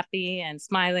so happy and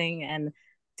smiling and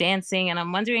dancing, and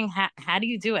I'm wondering how do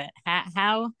you do it?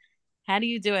 How do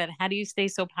you do it? How do you stay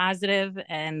so positive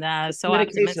and so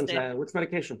optimistic? Which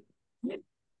medication?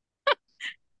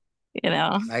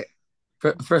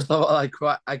 First of all,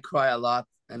 I cry a lot,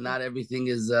 and not everything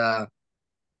is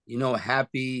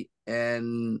happy,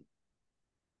 and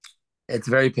it's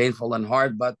very painful and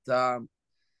hard. But to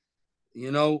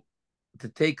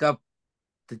take a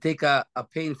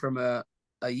pain from a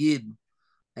yid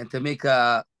and to make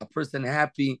a person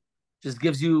happy just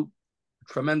gives you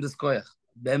tremendous koyach.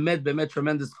 Bemet,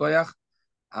 tremendous koyach.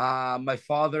 My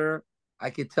father, I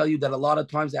could tell you that a lot of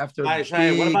times after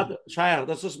Shai, what about Shai?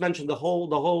 Let's just mention the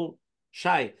whole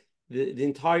Shai, the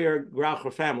entire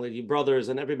Graucher family, your brothers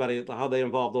and everybody, how they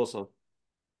involved also.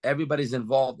 Everybody's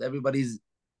involved. Everybody's,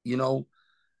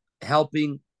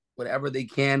 helping whatever they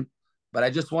can. But I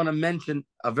just want to mention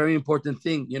a very important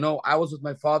thing. I was with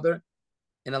my father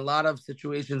in a lot of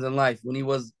situations in life when he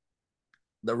was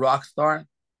the rock star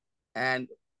and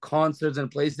concerts and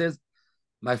places.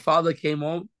 My father came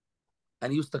home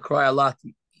and he used to cry a lot.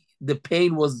 The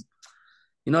pain was,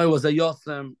 it was a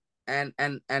yosem, and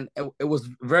it was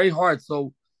very hard.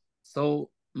 So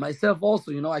myself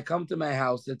also, I come to my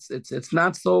house. It's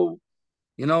not so,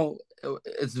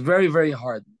 it's very, very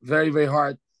hard, very, very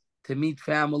hard to meet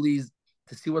families,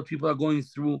 to see what people are going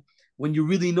through when you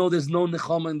really know there's no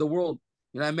nechama in the world.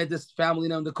 I met this family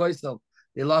now in the Koisel.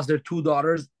 They lost their 2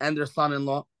 daughters and their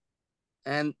son-in-law,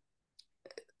 and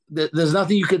there's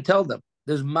nothing you can tell them.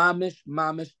 There's mamish,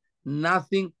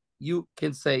 nothing you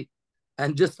can say,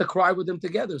 and just to cry with them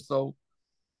together. So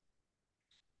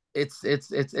it's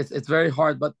very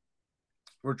hard, but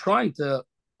we're trying to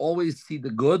always see the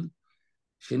good.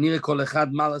 We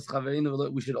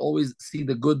should always see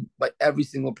the good by every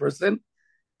single person,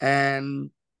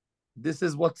 and this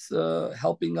is what's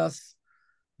helping us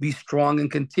be strong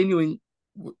and continuing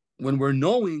when we're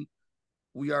knowing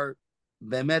we are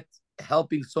bemet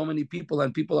helping so many people,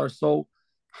 and people are so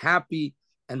happy,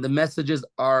 and the messages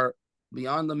are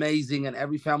beyond amazing, and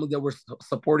every family that we're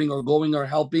supporting or going or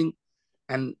helping,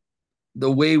 and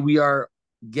the way we are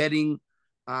getting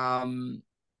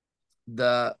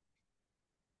the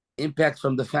impacts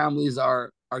from the families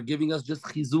are giving us just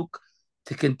chizuk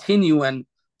to continue, and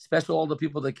especially all the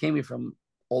people that came here from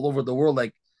all over the world.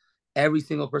 Like every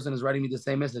single person is writing me the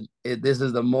same message. This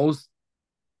is the most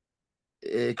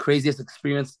craziest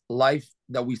experience life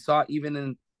that we saw,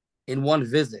 even in one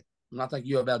visit. Not like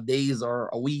you about days or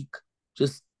a week,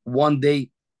 just one day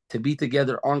to be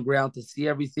together on ground to see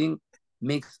everything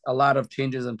makes a lot of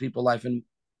changes in people's life. And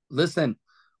listen,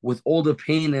 with all the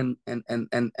pain and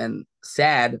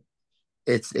sad,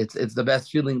 it's the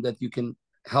best feeling that you can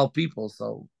help people.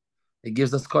 So it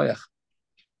gives us koyach.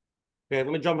 Okay, let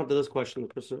me jump into this question.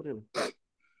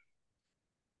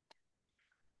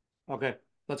 Okay,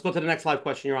 let's go to the next live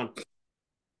question. You're on.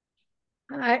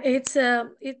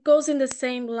 It goes in the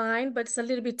same line, but it's a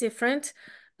little bit different.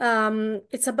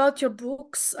 It's about your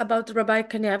books about Rabbi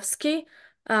Kanievsky.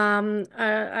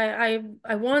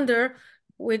 I wonder,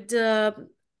 with the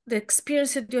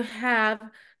experience that you have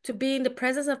to be in the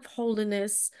presence of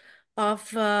holiness,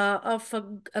 of a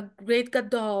great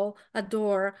gadol,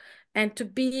 adore, and to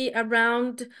be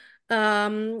around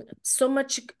so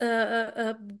much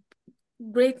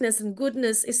greatness and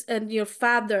goodness is, and your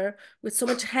father with so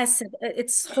much hesed,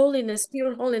 it's holiness,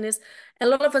 pure holiness,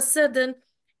 and all of a sudden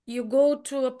you go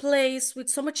to a place with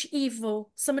so much evil,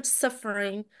 so much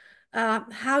suffering.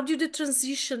 How do you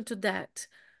transition to that?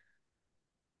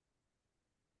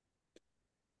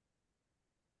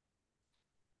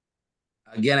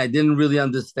 Again, I didn't really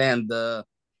understand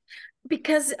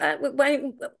because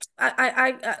when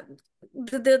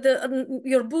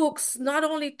your books not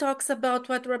only talks about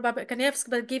what Rabbi Kanevsky,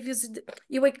 but gives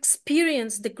you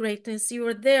experience the greatness. You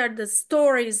were there, the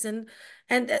stories and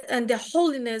the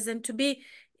holiness, and to be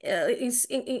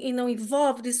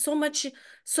involved is so much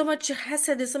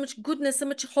hesed, so much goodness, so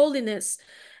much holiness,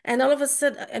 and all of a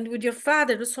sudden, and with your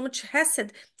father, there's so much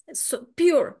hesed, so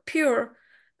pure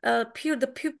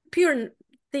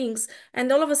things,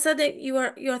 and all of a sudden you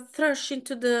are thrust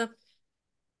into the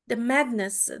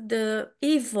madness, the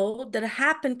evil that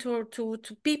happened to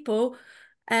people.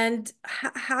 And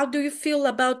how do you feel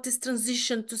about this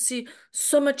transition to see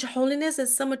so much holiness and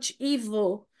so much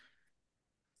evil?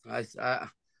 I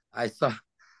saw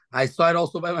it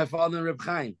also by my father and Reb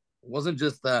Chaim. It wasn't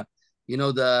just the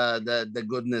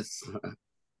goodness.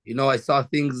 I saw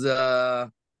things.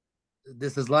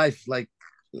 This is life. Like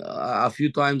a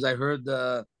few times I heard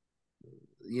when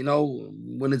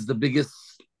it's the biggest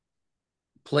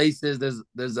places,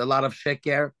 there's a lot of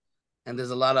sheker, and there's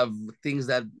a lot of things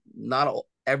that not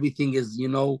everything is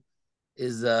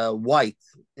white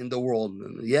in the world.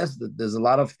 Yes, there's a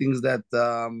lot of things that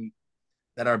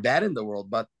are bad in the world,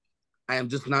 but I am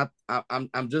just not.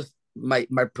 I'm just my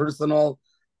personal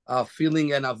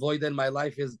feeling and avoid in my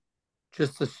life is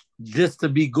just to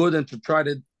be good and to try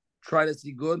to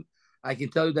see good. I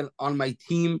can tell you that on my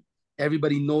team,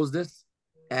 everybody knows this,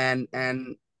 and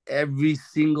every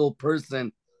single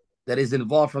person that is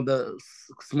involved, from the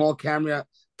small camera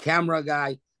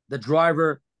guy, the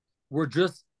driver, we're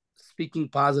just speaking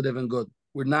positive and good.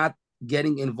 We're not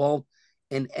getting involved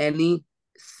in any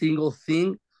single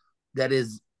thing that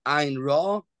is ayn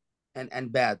raw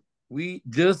and bad. We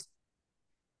just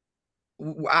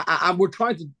we're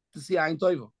trying to see ayn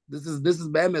tova. This is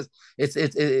behemoth. It's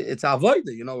avoida,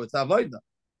 it's avoida.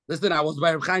 Listen, I was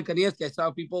by Reb Chaim Kanievsky. I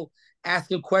saw people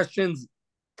asking questions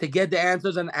to get the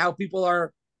answers, and how people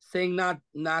are saying not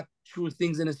true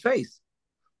things in his face.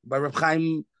 But Reb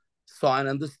Chaim saw and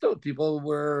understood. People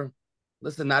were,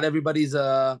 listen, not everybody's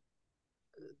but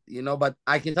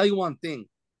I can tell you one thing.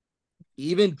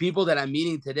 Even people that I'm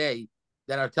meeting today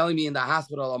that are telling me in the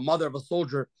hospital, a mother of a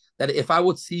soldier, that if I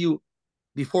would see you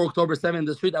before October 7th in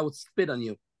the street, I would spit on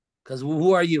you. Because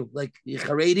who are you? Like, you're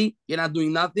Haredi? You're not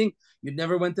doing nothing? You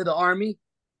never went to the army?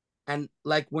 And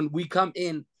like when we come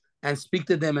in and speak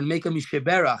to them and make them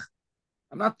misheberach,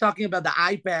 I'm not talking about the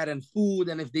iPad and food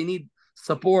and if they need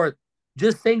support.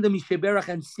 Just saying the misheberach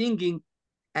and singing,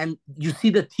 and you see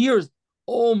the tears.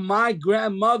 Oh, my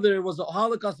grandmother was a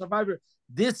Holocaust survivor.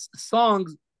 This song,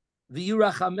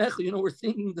 V'yirachamecha, we're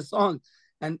singing the song,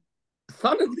 and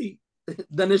suddenly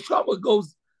the neshama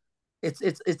goes.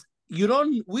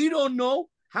 We don't know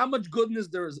how much goodness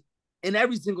there is in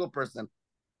every single person.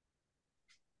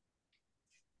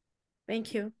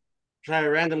 Thank you. Try a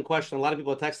random question. A lot of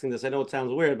people are texting this. I know it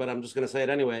sounds weird, but I'm just going to say it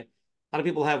anyway. A lot of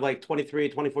people have like 23,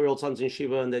 24-year-old sons in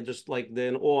yeshiva, and they're just like, they're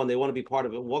in awe and they want to be part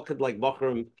of it. What could like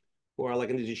Bachram who are like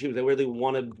in these yeshivas, they really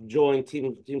want to join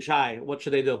Team Shai, what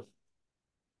should they do?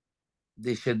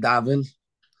 They should daven.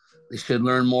 They should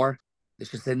learn more. They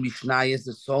should send mishnayos.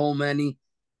 There's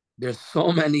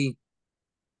so many.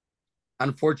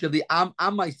 Unfortunately,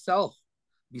 I'm myself,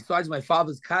 besides my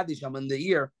father's Kaddish, I'm in the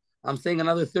ear. I'm saying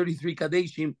another 33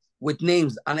 Kaddishim with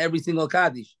names on every single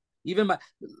Kaddish.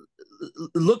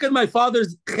 Look at my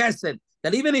father's chesed,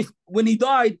 that even if when he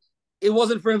died, it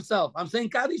wasn't for himself. I'm saying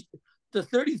Kaddish to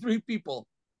 33 people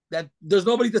that there's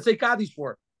nobody to say Kaddish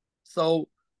for. So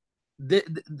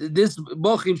this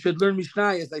Bochim should learn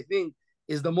Mishnayos, I think,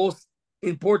 is the most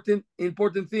important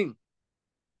thing.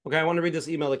 Okay, I want to read this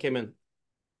email that came in.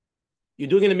 You're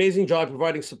doing an amazing job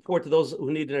providing support to those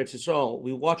who need it in Eretz Yisrael.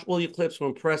 We watch all your clips. We're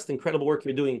impressed. Incredible work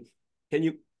you're doing. Can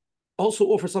you also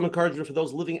offer some encouragement for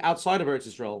those living outside of Eretz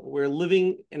Yisrael? We're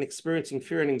living and experiencing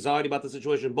fear and anxiety about the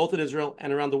situation, both in Israel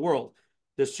and around the world.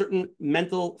 There's certain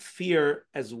mental fear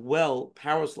as well.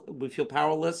 We feel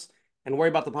powerless and worry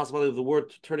about the possibility of the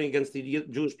world turning against the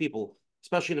Jewish people,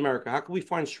 especially in America. How can we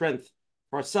find strength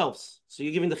for ourselves? So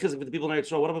you're giving the chizuk for the people in Eretz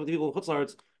Yisrael. What about the people in Chutz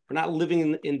La'aretz? We're not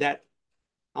living in that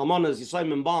almanas,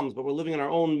 Yisraelim, and bombs, but we're living in our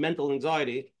own mental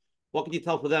anxiety. What can you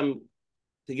tell for them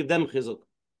to give them chizuk?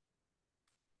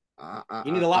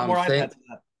 You need a lot more iPads for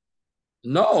that.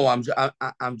 No,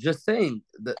 I'm just saying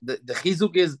the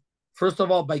chizuk is, first of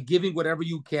all, by giving whatever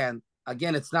you can.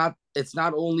 Again, it's not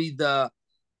only the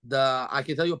I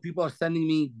can tell you, people are sending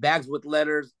me bags with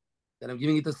letters that I'm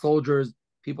giving it to soldiers.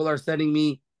 People are sending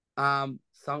me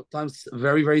sometimes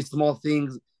very, very small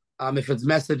things. If it's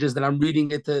messages, that I'm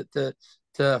reading it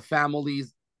to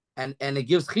families, and it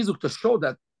gives chizuk to show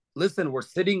that, listen, we're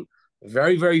sitting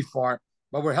very, very far,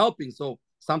 but we're helping. So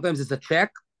sometimes it's a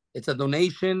check, it's a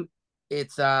donation,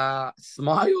 it's a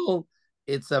smile,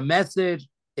 it's a message,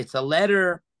 it's a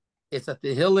letter, it's a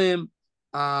tehillim.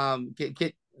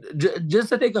 Just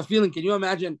to take a feeling, can you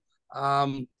imagine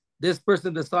this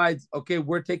person decides, okay,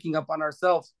 we're taking up on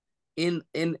ourselves in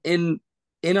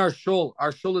our shul.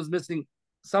 Our shul is missing.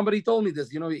 Somebody told me this,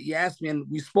 he asked me and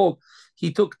we spoke.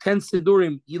 He took 10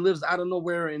 Sidurim. He lives, I don't know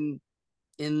where in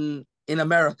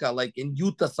America, like in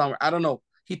Utah somewhere. I don't know.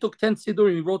 He took 10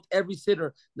 Sidurim. He wrote every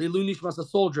Siddur, Leilu Nishmas, a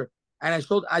soldier. And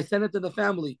I sent it to the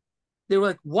family. They were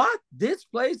like, what? This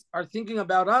place are thinking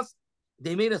about us?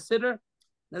 They made a Siddur?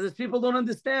 Now, these people don't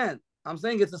understand. I'm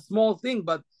saying it's a small thing,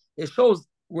 but it shows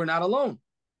we're not alone.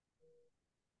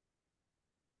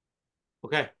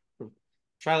 Okay.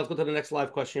 Shai, let's go to the next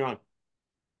live question you're on.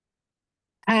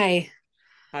 Hi.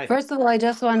 Hi. First of all, I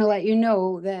just want to let you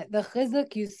know that the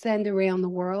chizuk you send around the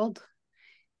world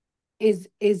is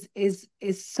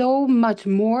so much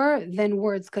more than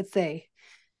words could say.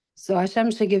 So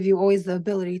Hashem should give you always the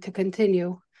ability to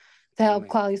continue to help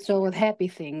Klal Yisrael with happy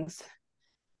things.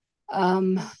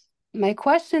 My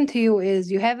question to you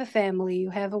is, you have a family, you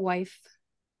have a wife,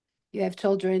 you have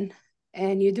children,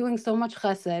 and you're doing so much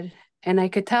chesed, and I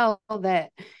could tell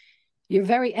that you're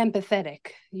very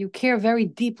empathetic. You care very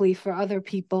deeply for other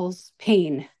people's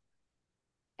pain.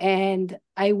 And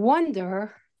I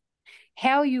wonder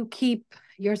how you keep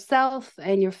yourself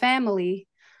and your family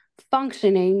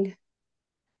functioning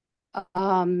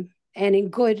and in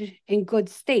good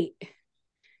state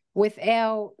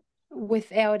without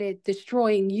it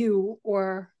destroying you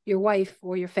or your wife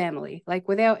or your family, like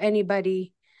without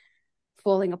anybody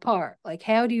falling apart. Like,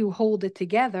 how do you hold it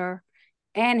together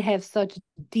and have such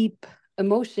deep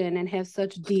emotion and have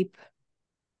such deep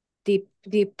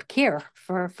care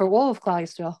for all of Klal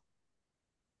Yisrael?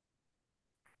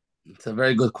 It's a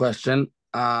very good question.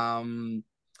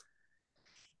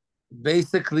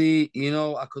 Basically,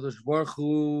 HaKadosh Baruch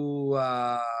Hu,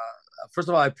 first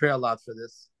of all, I pray a lot for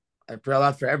this. I pray a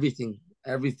lot for everything.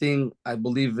 Everything. I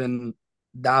believe in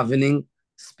davening,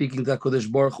 speaking to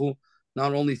HaKadosh Baruch Hu,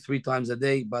 not only 3 times a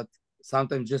day, but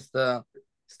sometimes just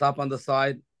stop on the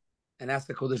side and ask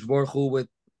HaKadosh Baruch Hu with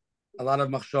a lot of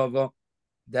machshava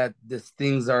that these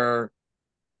things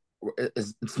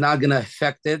it's not going to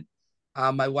affect it.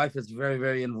 My wife is very,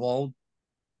 very involved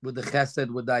with the chesed,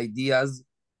 with the ideas,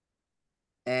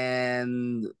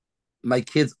 and my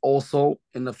kids also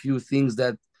in a few things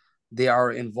that they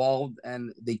are involved,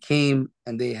 and they came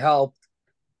and they helped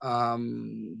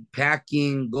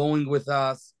packing, going with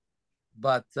us.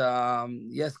 But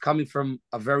yes, coming from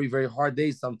a very, very hard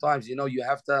day, sometimes, you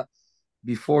have to,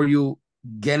 before you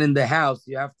get in the house,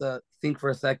 you have to think for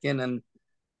a second and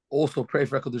also pray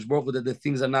for HaKadosh Baruch Hu that the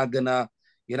things are not gonna,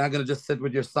 you're not gonna just sit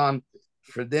with your son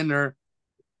for dinner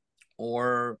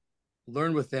or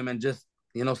learn with him and just,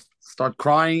 start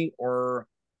crying or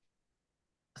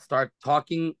start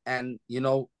talking. And,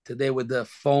 today with the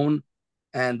phone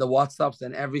and the WhatsApps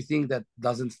and everything, that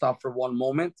doesn't stop for one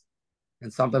moment.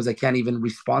 And sometimes I can't even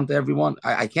respond to everyone.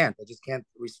 I can't. I just can't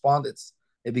respond.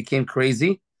 It became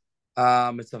crazy.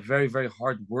 It's a very, very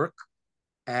hard work.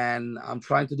 And I'm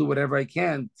trying to do whatever I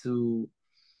can to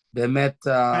Bemet.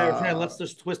 Let's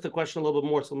just twist the question a little bit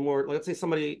more. Some more. Let's say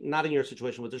somebody not in your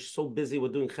situation, but they're so busy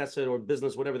with doing chesed or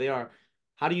business, whatever they are.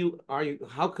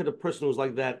 How could a person who's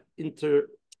like that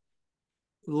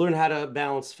learn how to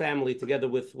balance family together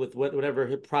with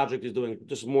whatever project is doing?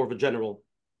 Just more of a general.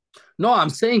 No, I'm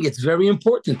saying it's very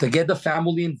important to get the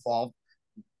family involved,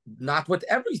 not with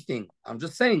everything. I'm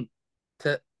just saying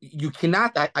you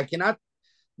cannot. I cannot.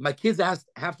 My kids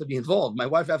have to be involved. My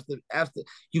wife have to.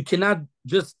 You cannot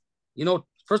just,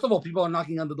 first of all, people are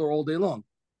knocking on the door all day long.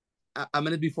 A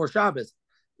minute before Shabbos.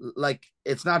 Like,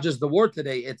 it's not just the word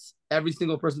today. It's every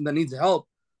single person that needs help,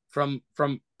 from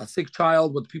a sick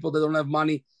child, with people that don't have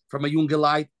money, from a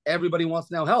Jungelite. Everybody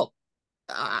wants now help.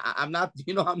 I'm not,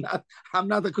 I'm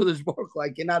not the Kodesh Baruch Hu. I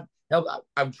cannot help.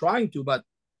 I'm trying to, but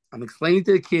I'm explaining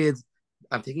to the kids.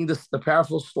 I'm taking the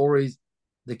powerful stories.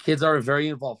 The kids are very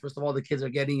involved. First of all, the kids are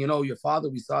getting, your father,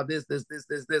 we saw this.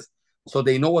 So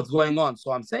they know what's going on.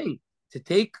 So I'm saying to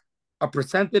take a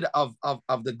percentage of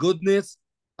the goodness,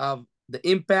 of the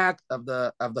impact, of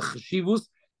the cheshivus.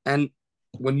 And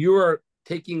when you are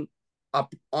taking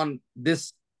up on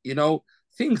this,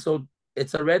 thing, so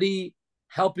it's already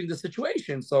helping the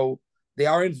situation. So they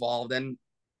are involved and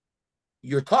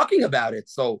you're talking about it.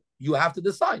 So you have to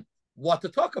decide what to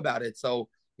talk about it. So,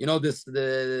 this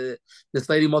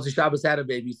lady Motzi Shabbos had a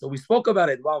baby. So we spoke about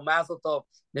it. Wow, Mazel Tov.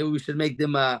 Maybe we should make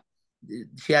them,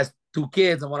 she has 2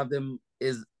 kids and one of them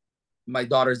is my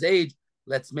daughter's age.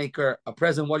 Let's make her a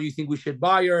present. What do you think we should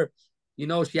buy her?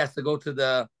 She has to go to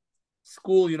the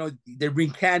school. They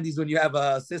bring candies when you have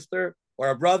a sister or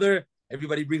a brother.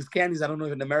 Everybody brings candies. I don't know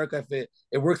if in America if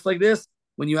it works like this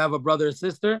when you have a brother or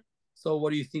sister. So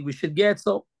what do you think we should get?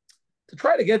 So to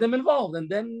try to get them involved, and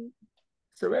then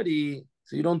it's already,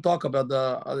 so you don't talk about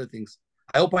the other things.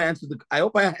 I hope I answered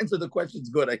the questions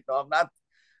good.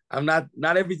 I'm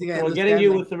not everything I understand. We're getting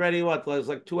you with already what? It's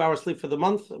like 2 hours sleep for the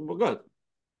month. We're good.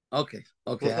 Okay.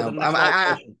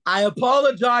 I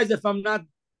apologize if I'm not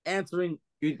answering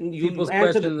people's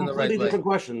questions in the right way. Completely different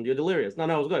question. You're delirious. No,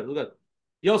 it was good. It was good.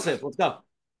 Yosef, let's go.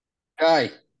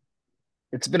 Hi.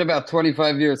 It's been about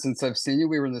 25 years since I've seen you.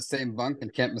 We were in the same bunk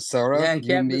in Camp Masora. Yeah, in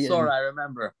Camp Masora, I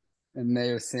remember. And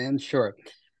Mayor Sand, sure.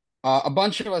 A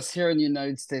bunch of us here in the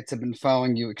United States have been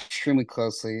following you extremely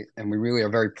closely, and we really are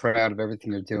very proud of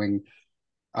everything you're doing.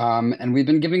 And we've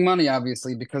been giving money,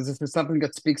 obviously, because this is something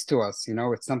that speaks to us.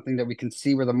 It's something that we can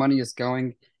see where the money is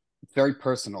going. It's very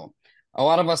personal. A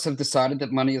lot of us have decided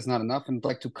that money is not enough and would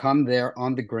like to come there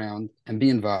on the ground and be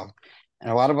involved. And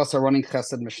a lot of us are running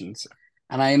chesed missions.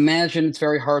 And I imagine it's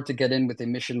very hard to get in with a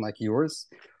mission like yours.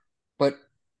 But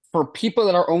for people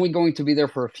that are only going to be there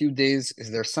for a few days,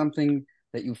 is there something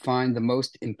that you find the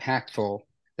most impactful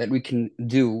that we can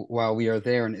do while we are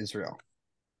there in Israel?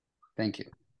 Thank you.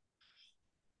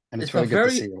 And it's very good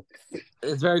to see you.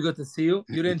 It's very good to see you.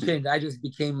 You didn't change. I just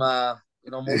became, more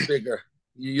bigger.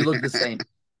 You look the same.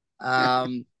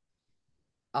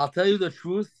 I'll tell you the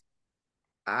truth.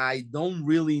 I don't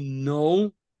really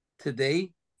know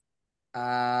today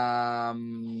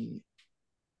the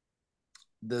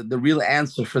the real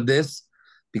answer for this,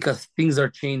 because things are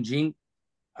changing.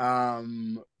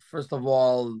 First of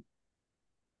all,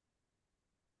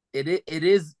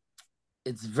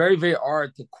 it's very, very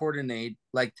hard to coordinate.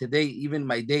 Like today, even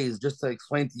my days, just to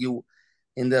explain to you,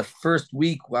 in the first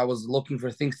week I was looking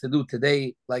for things to do.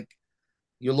 Today, like,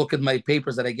 you look at my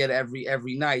papers that I get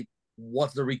every night,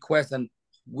 what's the request and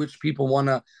which people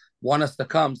want us to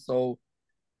come. So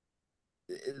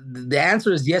the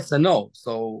answer is yes and no.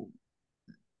 So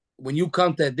when you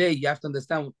come to a day, you have to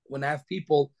understand, when I have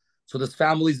people, so there's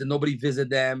families that nobody visit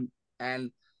them,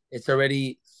 and it's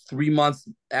already 3 months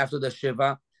after the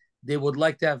Shiva. They would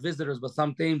like to have visitors, but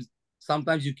sometimes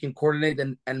you can coordinate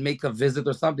and make a visit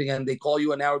or something, and they call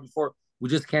you an hour before. We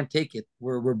just can't take it.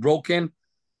 We're broken.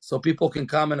 So people can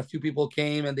come, and a few people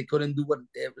came and they couldn't do what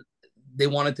they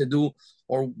wanted to do,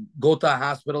 or go to a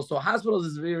hospital. So hospitals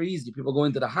is very easy. People go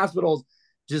into the hospitals,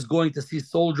 just going to see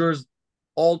soldiers.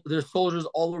 There's soldiers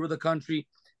all over the country,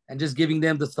 and just giving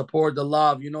them the support, the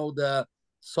love, the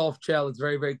soft shell. It's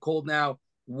very, very cold now.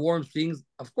 Warm things.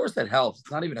 Of course that helps. It's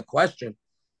not even a question.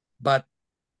 But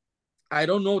I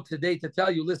don't know today to tell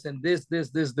you, listen, this.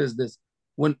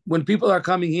 When people are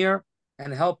coming here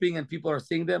and helping, and people are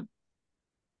seeing them,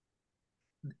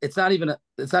 it's not even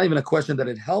a question that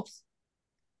it helps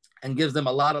and gives them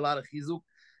a lot of chizuk.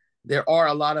 There are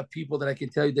a lot of people that I can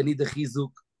tell you that need the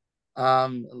chizuk.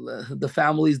 The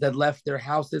families that left their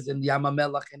houses in Yam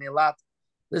HaMelech and Eilat.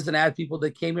 Listen, I had people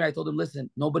that came here. I told them, listen,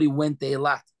 nobody went to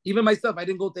Eilat. Even myself, I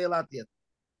didn't go to Eilat yet.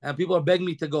 And people are begging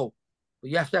me to go.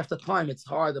 But you have to have the time. It's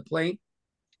hard, the plane.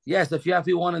 Yes, if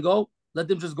you want to go, let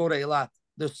them just go to Eilat.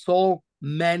 There's so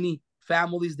many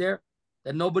families there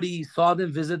that nobody saw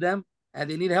them, visit them, and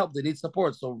they need help. They need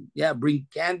support. So yeah, bring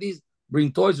candies,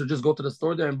 bring toys, or just go to the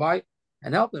store there and buy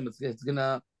and help them. It's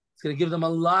gonna give them a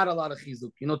lot of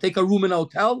chizuk. Take a room in a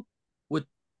hotel with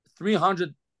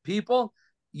 300 people.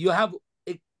 You have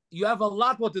a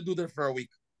lot what to do there for a week.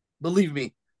 Believe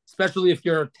me, especially if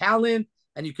you're a talent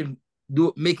and you can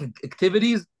make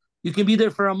activities. You can be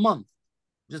there for a month,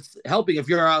 just helping. If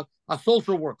you're a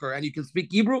social worker and you can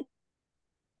speak Hebrew,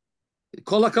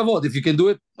 kol hakavod. If you can do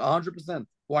it 100%,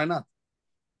 why not?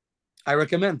 I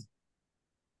recommend.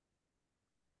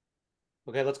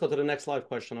 Okay, let's go to the next live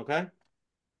question, okay?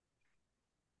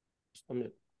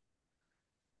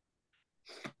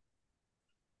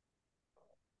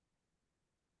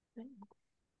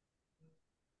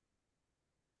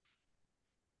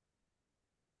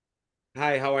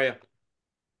 Hi, how are you?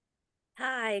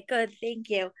 Hi, good, thank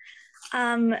you.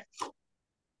 Can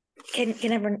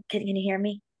you hear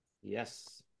me?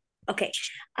 Yes. Okay.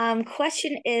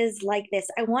 Question is like this.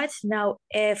 I wanted to know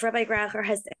if Rabbi Graucher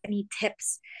has any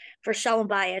tips for Shalom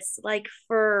Bayis, like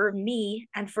for me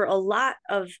and for a lot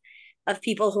of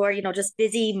people who are, just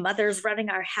busy mothers running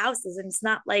our houses, and it's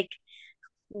not like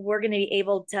we're going to be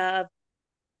able to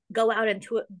go out and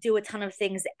do a ton of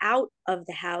things out of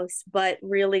the house, but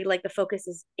really like the focus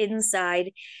is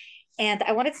inside. And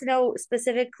I wanted to know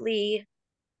specifically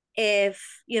if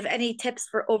you have any tips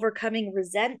for overcoming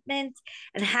resentment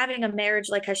and having a marriage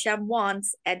like Hashem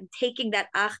wants, and taking that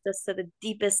achdus to the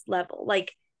deepest level.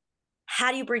 Like,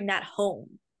 how do you bring that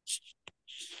home?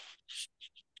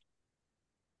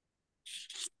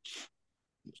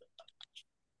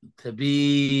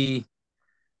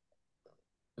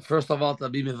 First of all, to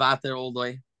be mevater all the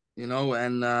way,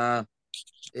 and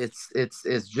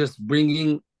it's just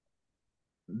bringing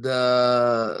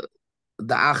the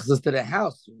access to the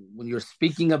house when you're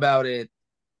speaking about it,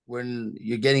 when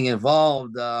you're getting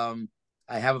involved. I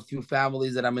have a few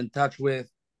families that I'm in touch with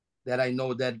that I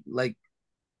know that, like,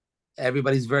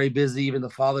 everybody's very busy. Even the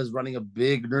father is running a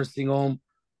big nursing home,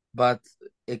 but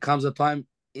it comes a time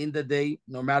in the day,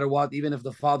 no matter what, even if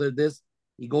the father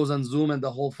he goes on Zoom and the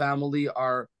whole family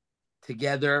are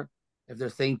together. If they're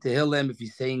saying Tehillim, if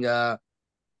he's saying a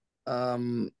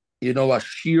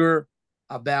shir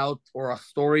about, or a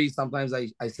story. Sometimes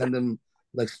I send them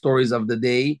like stories of the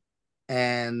day,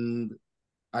 and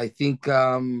I think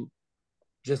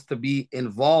just to be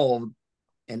involved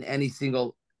in any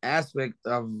single aspect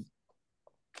of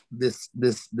this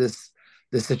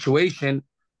situation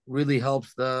really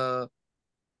helps the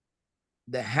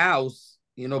house,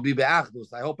 be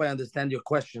be'achdus. I hope I understand your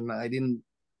question. I didn't.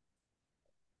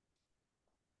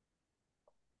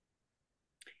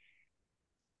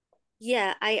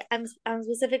 Yeah, I'm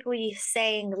specifically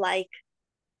saying, like,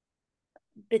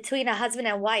 between a husband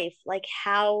and wife, like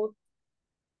how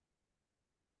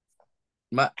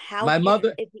my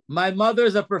mother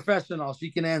is a professional.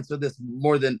 She can answer this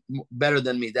better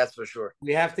than me. That's for sure.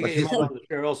 We have to get your mother on the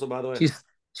chair also, by the way.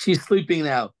 She's sleeping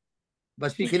now,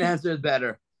 but she can answer it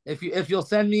better. If you'll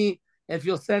send me If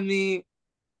you'll send me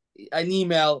an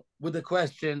email with a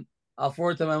question, I'll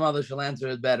forward to my mother. She'll answer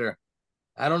it better.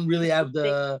 I don't really have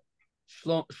the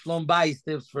shlom bayis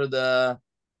tips for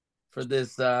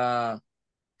this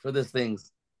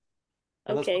things.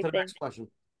 Let's go Okay, to the thank next question.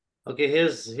 Okay,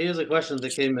 here's a question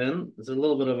that came in. It's a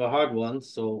little bit of a hard one,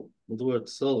 so we'll do it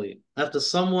slowly. After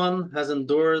someone has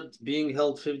endured being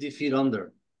held 50 feet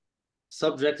under,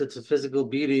 subjected to physical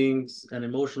beatings and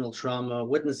emotional trauma,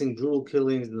 witnessing brutal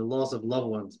killings and the loss of loved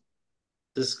ones,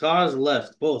 the scars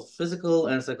left, both physical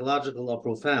and psychological, are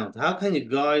profound. How can you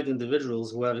guide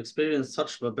individuals who have experienced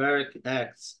such barbaric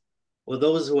acts, or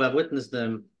those who have witnessed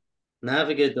them,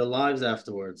 navigate their lives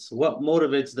afterwards? What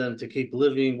motivates them to keep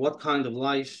living? What kind of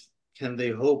life can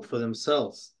they hope for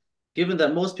themselves? Given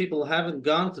that most people haven't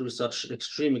gone through such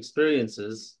extreme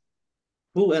experiences,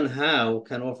 who and how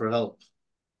can offer help?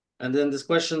 And then this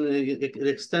question, it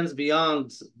extends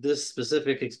beyond this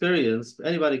specific experience.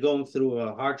 Anybody going through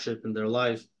a hardship in their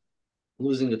life,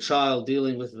 losing a child,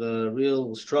 dealing with the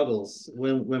real struggles,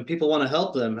 when people want to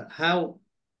help them, how,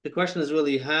 the question is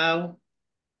really how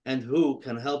and who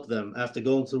can help them after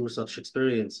going through such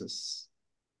experiences.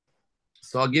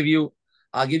 So I'll give you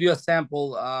a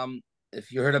sample.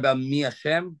 If you heard about Mi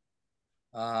Hashem,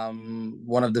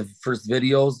 one of the first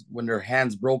videos when their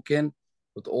hands broken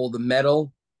with all the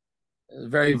metal,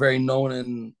 very, very known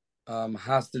in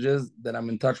hostages that I'm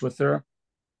in touch with her.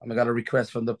 I got a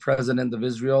request from the president of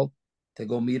Israel to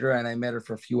go meet her, and I met her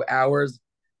for a few hours.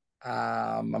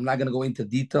 I'm not going to go into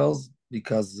details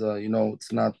because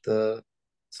it's not the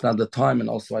time, and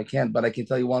also I can't. But I can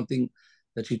tell you one thing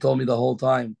that she told me the whole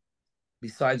time.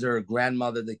 Besides her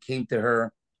grandmother that came to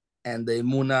her and the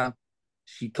Emunah,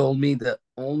 she told me the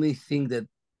only thing that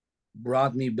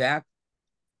brought me back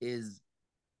is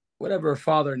whatever her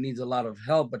father needs a lot of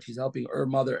help, but she's helping her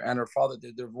mother and her father,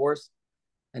 they're divorced.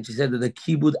 And she said that the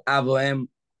kibud avoem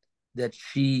that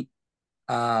she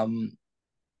did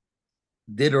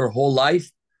her whole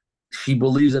life, she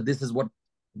believes that this is what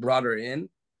brought her in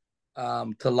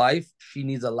to life. She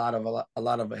needs a lot of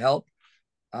help.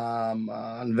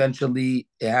 Eventually,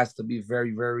 it has to be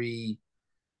very, very,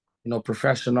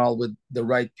 professional with the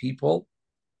right people.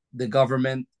 The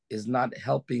government is not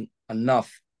helping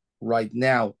enough right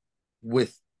now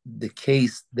with the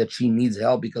case that she needs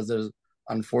help because there's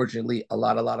unfortunately a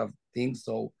lot of things.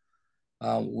 So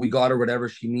we got her whatever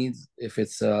she needs, if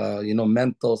it's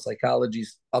mental, psychology,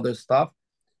 other stuff,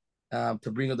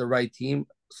 to bring her the right team.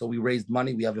 So we raised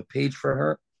money. We have a page for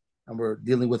her, and we're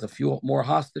dealing with a few more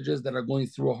hostages that are going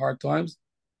through hard times.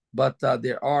 But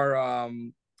there are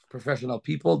professional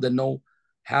people that know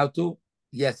how to.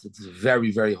 Yes, it's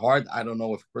very, very hard. I don't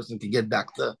know if a person can get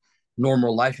back to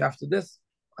normal life after this.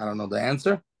 I don't know the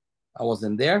answer. I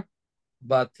wasn't there,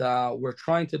 but we're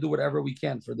trying to do whatever we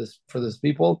can for this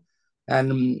people,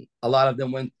 and a lot of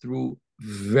them went through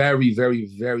very, very,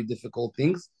 very difficult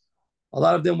things. A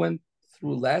lot of them went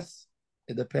through less.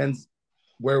 It depends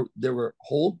where they were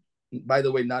hold. By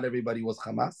the way, not everybody was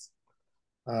Hamas.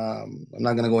 I'm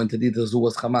not going to go into details who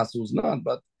was Hamas, who's not,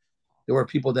 but there were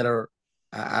people that are,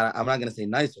 I'm not going to say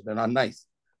nicer, they're not nice,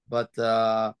 but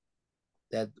that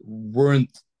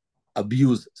weren't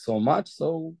abused so much.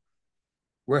 So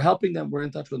we're helping them. We're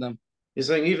in touch with them. You're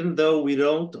saying even though we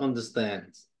don't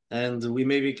understand and we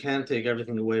maybe can't take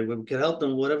everything away, we can help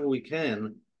them whatever we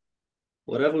can.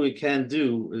 Whatever we can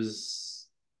do is,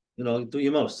 do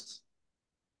your most.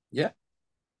 Yeah.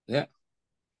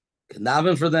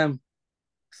 Daven for them.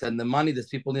 Send them money. These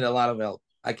people need a lot of help.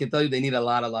 I can tell you they need a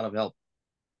lot of help.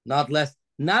 Not less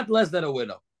than a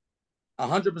widow.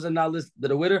 100% not less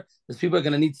than a widow. These people are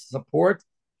going to need support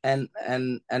and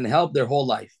help their whole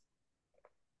life.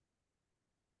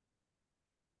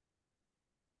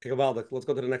 Let's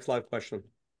go to the next live question.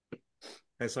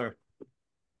 Hey, sir.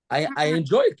 I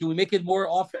enjoy it. Can we make it more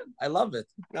often? I love it.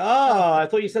 Oh, I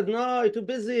thought you said, no, you're too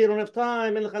busy. You don't have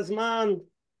time.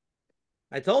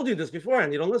 I told you this before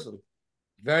and you don't listen.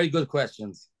 Very good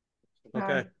questions.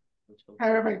 Okay.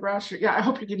 Hi, Rabbi Graucher. Yeah, I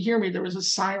hope you can hear me. There was a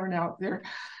siren out there.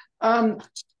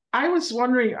 I was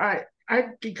wondering,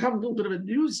 I've become a little bit of a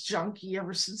news junkie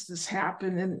ever since this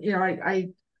happened.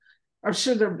 And, I'm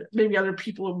sure there may be other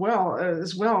people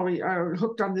as well. We are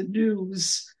hooked on the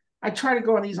news. I try to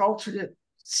go on these alternate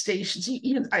stations,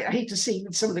 even I hate to say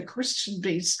even some of the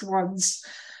Christian-based ones,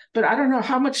 but I don't know,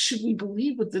 how much should we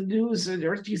believe with the news,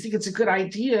 or do you think it's a good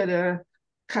idea to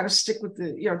kind of stick with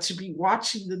to be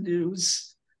watching the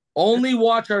news? Only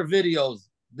watch our videos.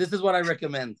 This is what I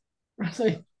recommend.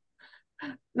 Really?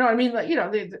 No, I mean,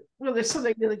 there's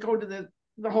something they go to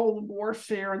the whole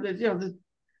warfare,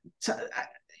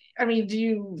 I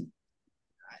mean,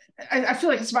 I feel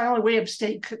like it's my only way of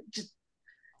staying.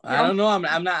 I don't know.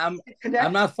 I'm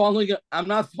not following. I'm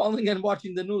not following and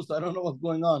watching the news, so I don't know what's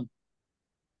going on.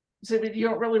 So you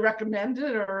don't really recommend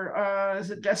it, or is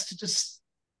it best to just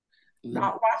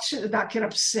not watch it, not get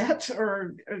upset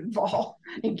or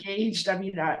engaged? I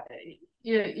mean,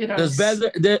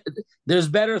 there's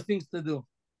better things to do.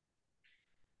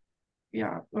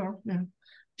 Yeah. Well, yeah.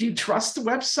 Do you trust the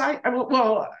website?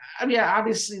 I mean,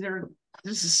 obviously there's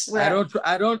a slap.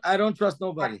 I don't trust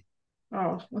nobody.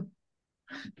 Oh,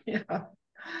 yeah.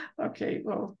 Okay.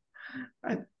 Well,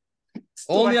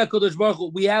 only HaKadosh Baruch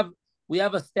Hu. We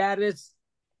have a status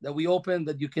that we open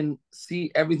that you can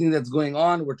see everything that's going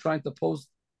on. We're trying to post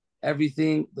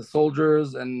everything, the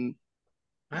soldiers, and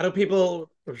how do people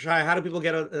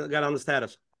get on the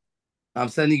status? I'm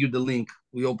sending you the link.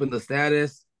 We open the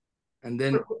status, and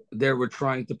then there we're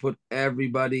trying to put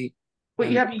everybody.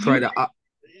 But you have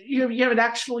you have an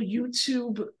actual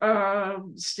YouTube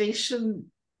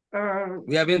station.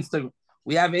 We have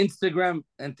Instagram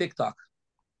and TikTok.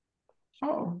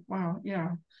 Oh wow, yeah.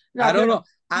 No, I don't know.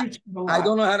 I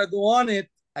don't know how to go on it.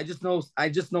 I just know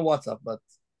WhatsApp, but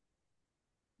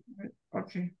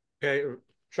okay. Okay,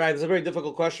 Shai, this is a very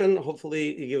difficult question.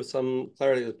 Hopefully you give some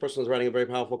clarity. This person is writing a very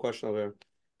powerful question over here.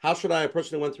 How should I, a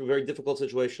person who went through very difficult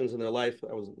situations in their life,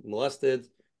 I was molested,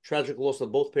 tragic loss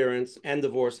of both parents, and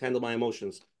divorce, handle my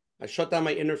emotions? I shut down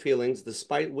my inner feelings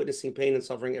despite witnessing pain and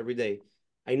suffering every day.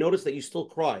 I notice that you still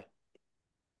cry.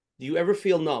 Do you ever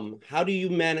feel numb? How do you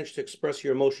manage to express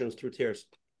your emotions through tears?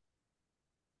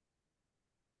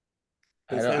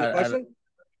 Understand the question?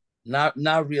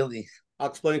 Not really. I'll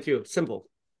explain it to you. Simple.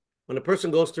 When a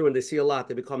person goes through and they see a lot,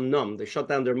 they become numb. They shut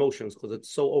down their emotions because it's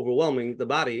so overwhelming. The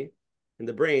body and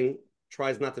the brain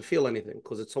tries not to feel anything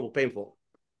because it's so painful.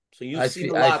 So you see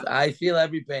a lot. I feel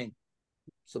every pain.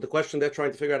 So the question they're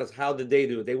trying to figure out is how did they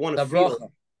do it? They want to feel.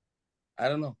 Bracha. I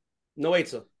don't know. No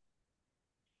Eitzah.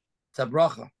 It's a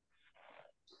bracha.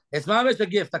 It's mamish a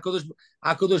gift.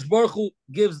 HaKadosh Baruch Hu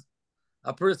gives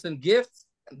a person gifts.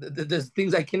 There's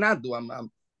things I cannot do. I'm not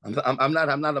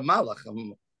a malach.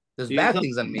 There's bad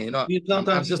things in me. Do you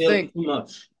sometimes feel too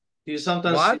much? Do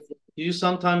you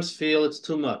sometimes feel it's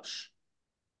too much?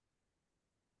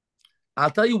 I'll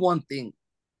tell you one thing.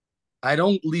 I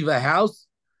don't leave a house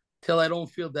till I don't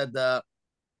feel that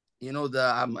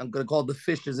I'm gonna call the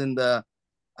fish is in the.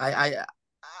 I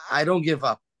don't give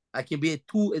up. I can be at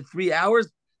 2 and 3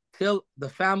 hours till the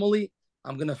family.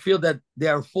 I'm gonna feel that they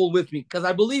are full with me because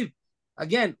I believe,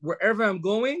 again, wherever I'm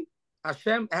going,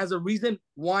 Hashem has a reason.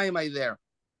 Why am I there?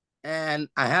 And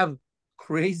I have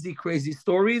crazy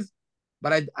stories,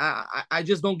 but I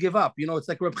just don't give up. It's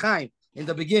like Reb Chaim in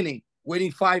the beginning,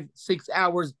 waiting 5-6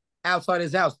 hours outside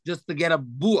his house just to get a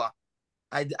bua.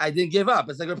 I didn't give up.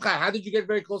 It's like, Reb Chaim, how did you get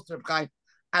very close to Reb Chaim?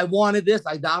 I wanted this.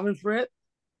 I davened for it,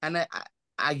 and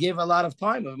I gave a lot of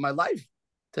time of my life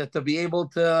to be able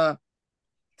to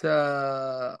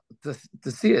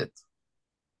see it.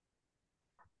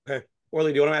 Okay,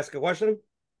 Orly, do you want to ask a question?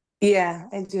 Yeah,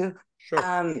 I do.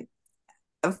 Sure.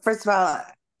 First of all,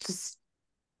 just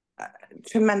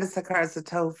tremendous hakar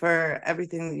satov for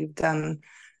everything that you've done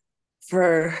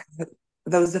for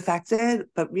those affected,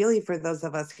 but really for those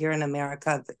of us here in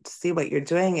America, to see what you're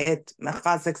doing, it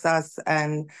mechaziks us,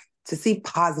 and to see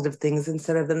positive things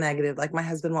instead of the negative. Like my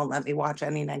husband won't let me watch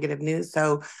any negative news,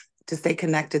 so to stay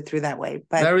connected through that way.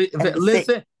 But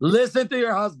listen to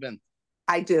your husband.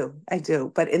 I do.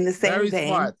 But in the same vein,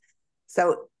 smart.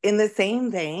 So in the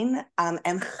same vein, and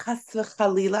chas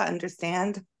v'chalila,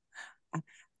 understand,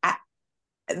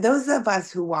 those of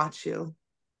us who watch you,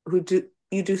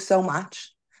 you do so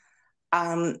much.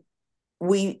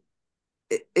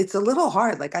 It's a little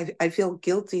hard. Like I feel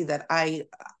guilty that I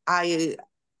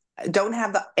don't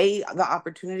have the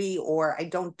opportunity, or I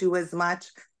don't do as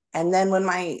much. And then when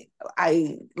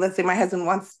let's say my husband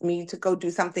wants me to go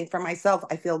do something for myself,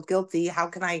 I feel guilty. How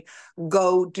can I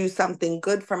go do something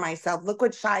good for myself? Look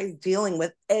what Shai is dealing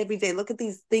with every day. Look at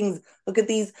these things. Look at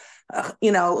these,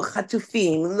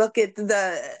 chatufim. Look at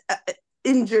the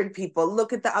injured people.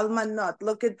 Look at the almanot.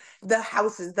 Look at the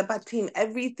houses, the batim,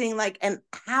 everything. And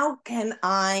how can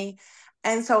I?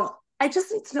 And so I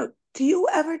just need to know, do you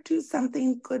ever do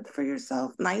something good for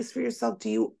yourself, nice for yourself? Do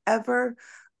you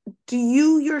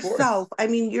yourself, I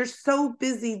mean, you're so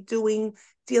busy dealing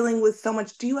with so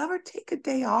much. Do you ever take a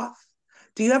day off?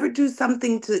 Do you ever do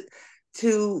something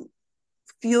to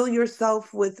feel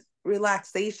yourself with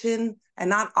relaxation and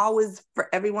not always for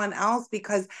everyone else?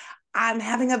 Because I'm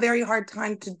having a very hard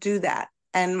time to do that.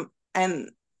 And I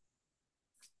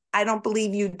don't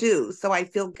believe you do. So I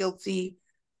feel guilty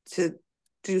to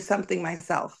do something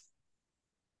myself.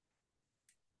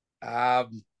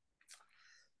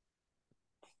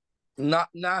 not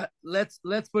let's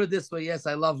put it this way. Yes,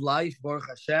 I love life, Baruch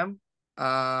Hashem.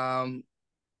 I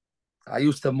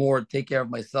used to more take care of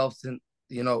myself since,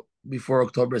 before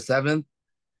October 7th.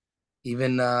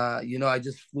 Even I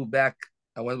just flew back.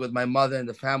 I went with my mother and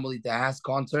the family to Haas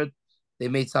concert. They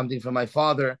made something for my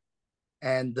father,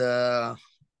 and I'm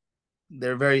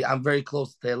very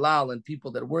close to Elal and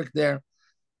people that work there.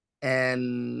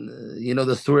 And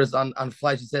the stewardess on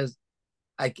flight, she says,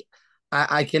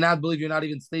 I cannot believe you're not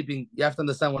even sleeping. You have to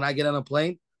understand, when I get on a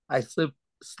plane, I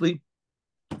sleep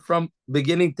from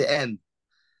beginning to end.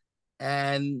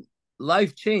 And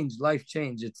life changed.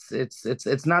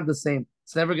 It's not the same.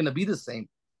 It's never gonna be the same.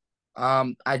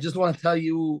 I just want to tell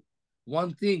you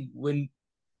one thing.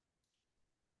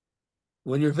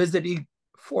 When you're visiting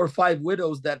 4 or 5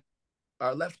 widows that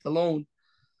are left alone,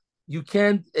 you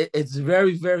can't, it's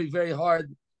very, very, very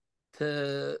hard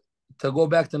to go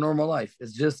back to normal life.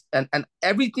 It's just, and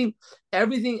everything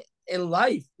in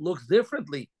life looks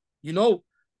differently.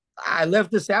 I left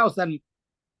this house and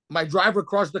my driver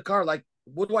crushed the car. Like,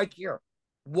 what do I care?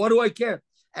 What do I care?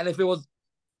 And if it was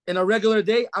in a regular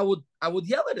day, I would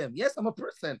yell at him. Yes, I'm a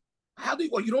person. How do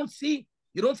you don't see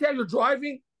how you're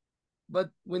driving? But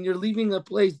when you're leaving a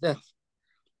place that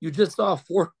you just saw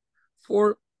four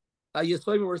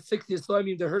Yesoimim or 6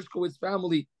 Yesoimim, the Hershkowitz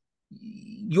family,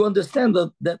 you understand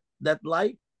that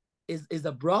life is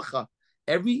a bracha.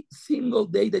 Every single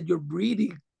day that you're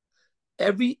breathing,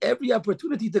 every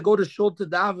opportunity to go to shul to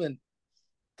daven,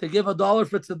 to give $1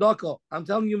 for tzedakah. I'm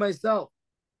telling you myself,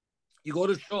 you go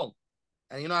to shul,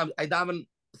 and I daven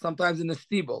sometimes in the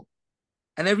shtibel,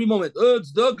 and every moment,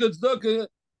 it's tzedakah.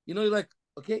 You're like,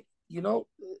 okay,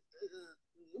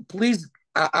 please,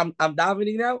 I'm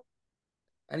davening now,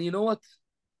 and you know what?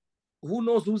 Who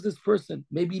knows who's this person?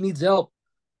 Maybe he needs help.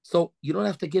 So you don't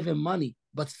have to give him money,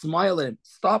 but smile at him.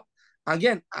 Stop.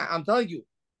 Again, I'm telling you,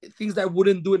 things I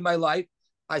wouldn't do in my life.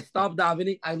 I stop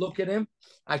davening. I look at him.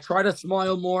 I try to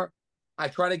smile more. I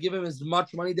try to give him as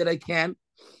much money that I can.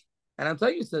 And I'm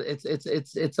telling you,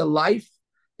 it's a life.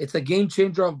 It's a game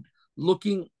changer of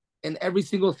looking in every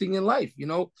single thing in life.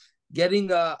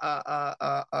 Getting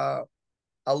a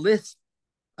list.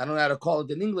 I don't know how to call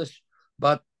it in English,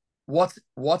 but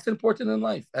what's important in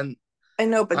life. And I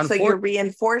know, but so you're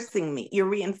reinforcing me. You're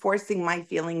reinforcing my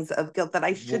feelings of guilt that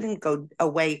I shouldn't go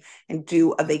away and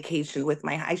do a vacation with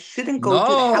I shouldn't go do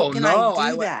that. How can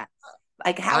I do that?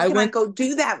 Like, how can I go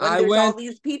do that when there's all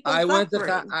these people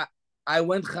suffering? I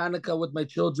went Hanukkah with my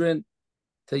children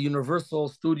to Universal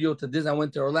Studio, to Disney. I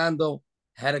went to Orlando,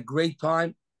 had a great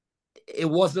time. It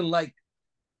wasn't like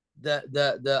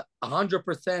the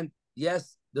 100%.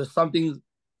 Yes, there's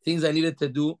things I needed to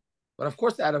do, but of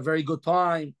course I had a very good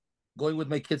time going with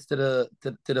my kids to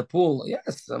the pool.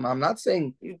 Yes, I'm not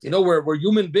saying we're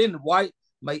human beings. Why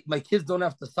my kids don't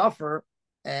have to suffer,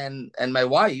 and my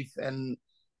wife, and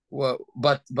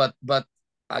but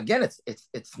again,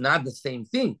 it's not the same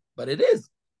thing, but it is.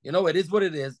 It is what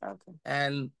it is. Okay.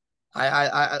 And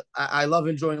I love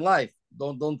enjoying life.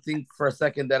 Don't think for a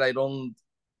second that I don't.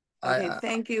 Okay,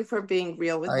 thank you for being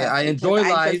real with us. I enjoy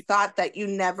life. I just thought that you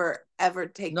never ever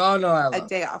take a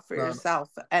day off for yourself,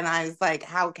 and I was like,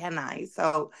 how can I?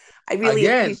 So I really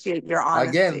appreciate your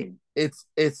honesty. Again, it's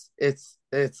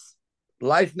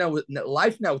life now.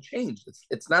 Life now changed.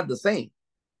 It's not the same.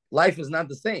 Life is not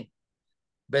the same.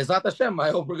 Be'ezrat Hashem,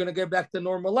 I hope we're gonna get back to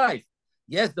normal life.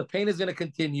 Yes, the pain is gonna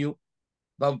continue,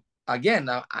 but again,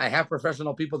 I have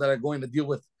professional people that are going to deal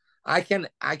with. I can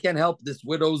help these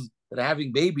widows that are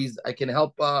having babies. I can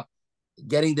help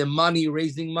getting them money,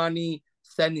 raising money,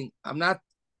 sending. I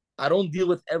don't deal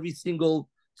with every single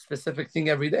specific thing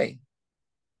every day.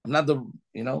 I'm not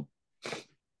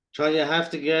Try, you have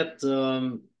to get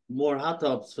more hot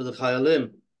tubs for the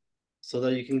chayalim, so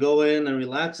that you can go in and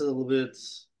relax a little bit,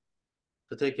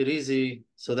 to take it easy,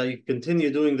 so that you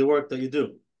continue doing the work that you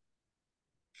do.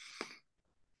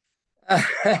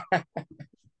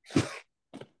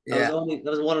 Yeah. That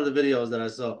was one of the videos that I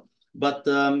saw. But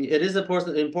it is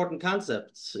an important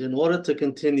concept. In order to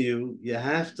continue, you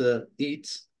have to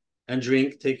eat and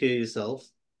drink, take care of yourself.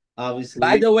 Obviously.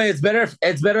 By the way, it's better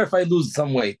if I lose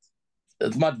some weight.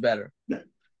 It's much better.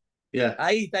 Yeah.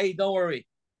 I eat. Don't worry.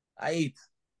 I eat.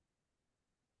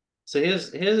 So here's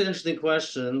an interesting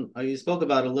question. You spoke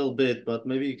about it a little bit, but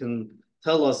maybe you can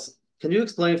tell us. Can you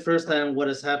explain firsthand what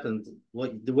has happened,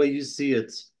 the way you see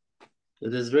it,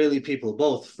 the Israeli people,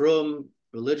 both from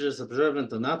religious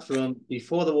observant and not from,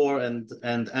 before the war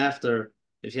and after?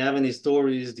 If you have any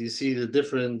stories, do you see the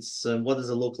difference, and what does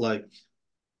it look like?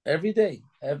 Every day.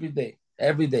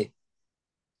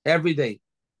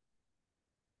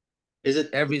 Is it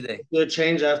every day? Will it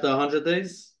change after 100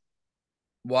 days?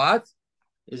 What?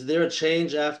 Is there a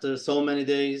change after so many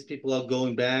days? People are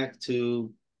going back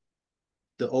to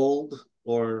the old,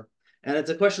 or and it's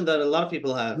a question that a lot of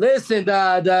people have. Listen,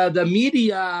 the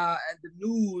media and the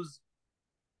news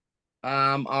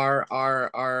are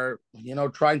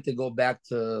trying to go back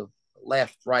to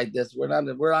left, right. This we're not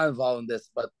involved in this,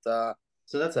 but so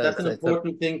that's an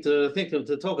important thing to think of,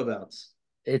 to talk about.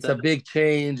 It's a big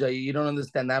change. You don't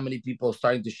understand how many people are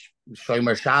starting to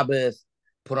Shomer Shabbos,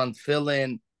 put on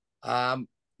tefillin.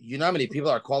 You know how many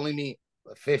people are calling me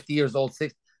 50 years old,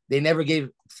 60. They never gave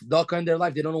tzedakah in their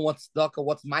life. They don't know what's tzedakah,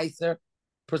 what's meiser.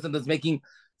 Person that's making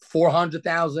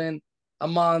 400,000 a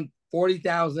month,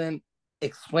 40,000,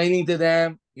 explaining to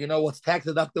them, what's tax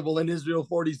deductible in Israel,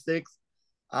 46.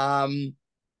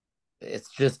 It's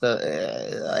just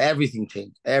everything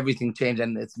changed. Everything changed,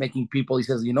 and it's making people. He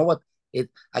says, you know what?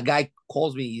 A guy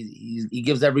calls me. He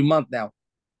gives every month now.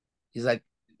 He's like,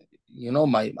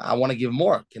 I want to give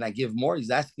more. Can I give more? He's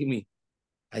asking me.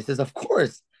 I says, of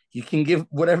course, you can give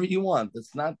whatever you want.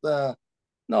 It's not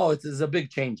no, it's a big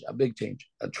change,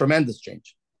 a tremendous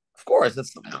change. Of course,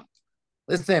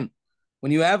 listen,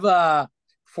 when you have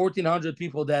 1,400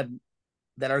 people that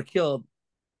are killed,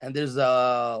 and there's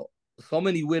so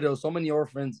many widows, so many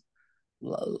orphans,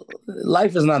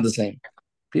 life is not the same.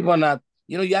 People are not.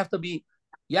 You have to be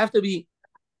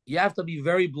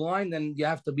very blind, and you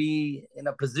have to be in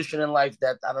a position in life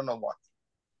that I don't know what.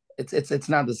 It's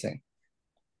not the same.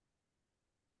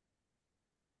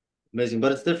 Amazing,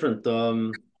 but it's different.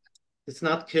 It's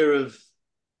not kiruv,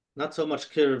 not so much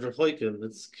kiruv rechoikim.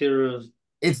 It's kiruv.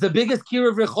 It's the biggest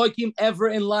kiruv rechoikim ever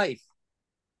in life.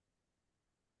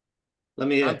 Let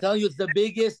me hear. I'm telling you, it's the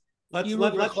biggest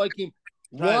kiruv rechoikim.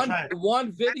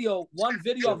 One video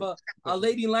of a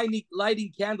lady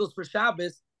lighting candles for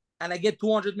Shabbos, and I get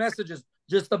 200 messages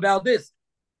just about this.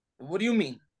 What do you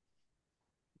mean?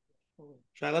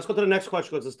 Shai, let's go to the next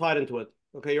question because it's tied into it.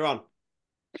 Okay, you're on.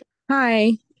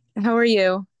 Hi, how are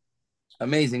you?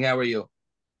 Amazing. How are you?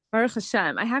 Baruch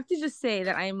Hashem. I have to just say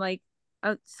that I'm like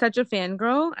such a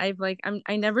fangirl.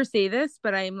 I never say this,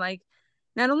 but I'm like,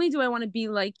 not only do I want to be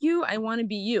like you, I want to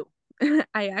be you.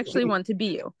 I actually want to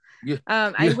be you.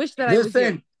 I wish that I was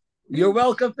you. You're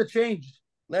welcome to change.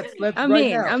 Let's Amen,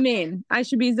 right now. Amen. I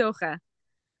should be Zocha.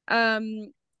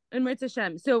 And Mirz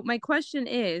Hashem. So my question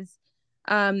is,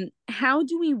 how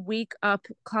do we wake up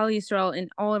Klal Yisrael in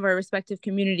all of our respective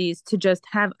communities to just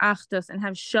have achdus and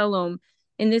have shalom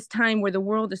in this time where the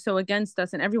world is so against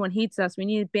us and everyone hates us? We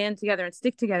need to band together and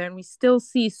stick together, and we still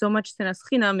see so much sinas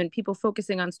chinam and people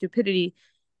focusing on stupidity.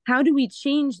 How do we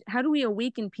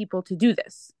awaken people to do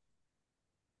this?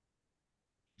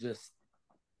 Just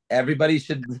everybody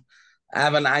should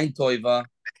have an ein toiva,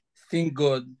 think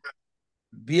good,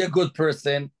 be a good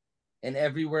person, and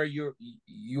everywhere you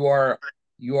are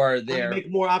there. Make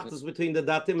more actors between the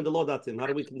datim and the lo datim. How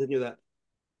do we continue that?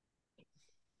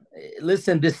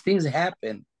 Listen, these things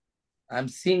happen. I'm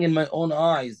seeing in my own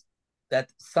eyes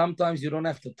that sometimes you don't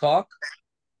have to talk,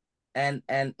 and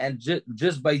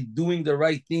just by doing the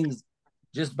right things,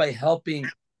 just by helping,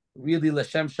 really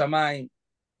l'shem shamayim,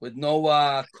 with no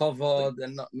kavod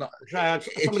and no.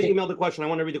 Somebody emailed the question. I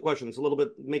want to read the question. It's a little bit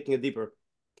making it deeper.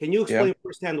 Can you explain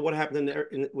firsthand what happened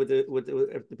with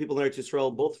the people in Eretz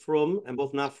Yisrael, both from and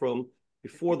both not from,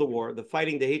 before the war? The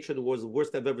fighting, the hatred was the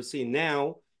worst I've ever seen.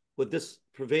 Now, with this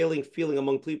prevailing feeling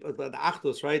among people, the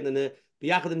achdus, right, and the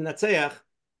biyachad and natzeach,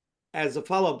 as a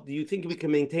follow-up, do you think we can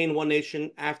maintain one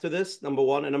nation after this, number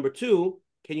one? And number two,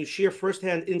 can you share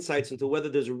firsthand insights into whether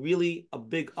there's really a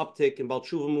big uptick in Baal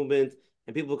Tshuva movement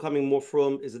and people becoming more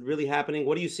from? Is it really happening?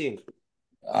 What are you seeing?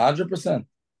 100%.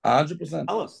 100%.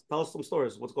 Tell us some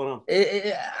stories. What's going on?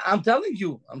 I'm telling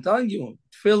you.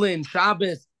 Tefillin,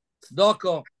 Shabbos,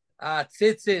 tzedakah,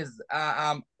 tzitzis,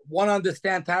 want to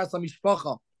understand Taras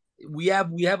HaMishpacha. We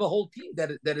have a whole team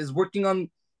that is working on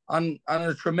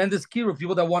a tremendous kiruv.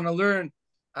 People that want to learn,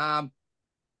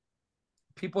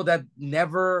 people that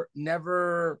never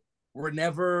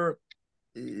were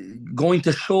going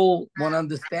to shul, want to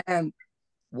understand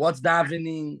what's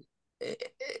davening.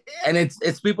 And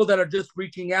it's people that are just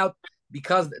reaching out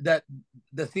because that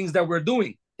the things that we're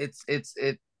doing. It's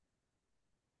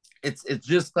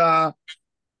just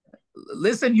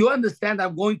listen, you understand,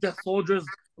 I'm going to a soldier's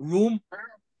room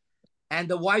and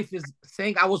the wife is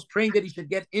saying, I was praying that he should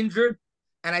get injured,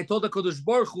 and I told the Kodesh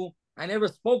Baruch Hu, I never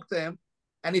spoke to him,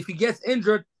 and if he gets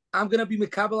injured, I'm gonna be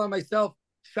mekabel on myself,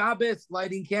 Shabbos,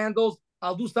 lighting candles,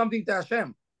 I'll do something to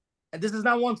Hashem. And this is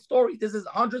not one story, this is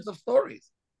hundreds of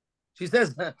stories. She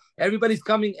says, everybody's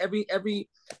coming, every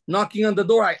knocking on the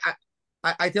door.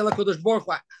 I tell a Kodesh Baruch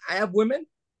Hu, I have women,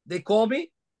 they call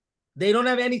me, they don't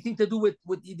have anything to do with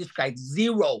Yiddishkeit,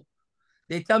 zero.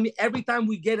 They tell me every time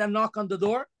we get a knock on the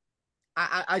door,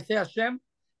 I say, Hashem,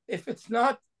 if it's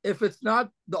not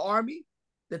the army,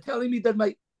 they're telling me that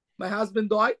my husband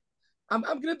died, I'm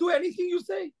gonna do anything you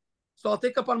say. So I'll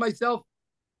take upon myself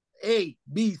A,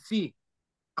 B, C,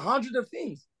 100 of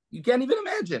things. You can't even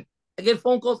imagine. I get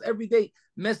phone calls every day,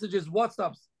 messages,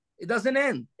 WhatsApps. It doesn't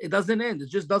end. It doesn't end. It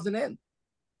just doesn't end.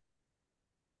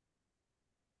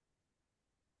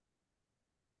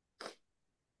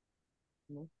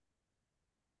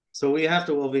 So we have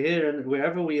to, over here and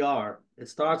wherever we are, it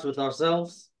starts with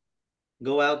ourselves.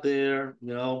 Go out there,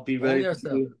 be ready.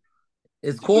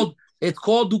 It's called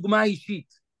dugma ishit.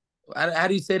 How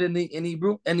do you say it in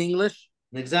Hebrew, in English?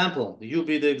 An example. You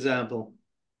be the example.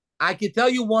 I can tell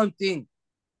you one thing.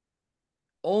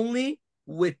 Only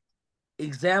with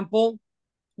example,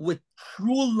 with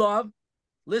true love.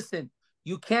 Listen,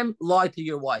 you can't lie to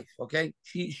your wife, okay?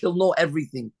 She'll know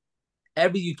everything.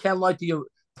 You can't lie to your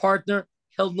partner.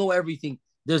 He'll know everything.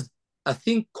 There's a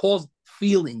thing called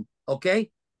feeling,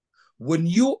 okay? When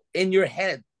you in your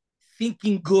head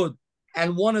thinking good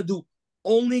and want to do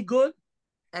only good,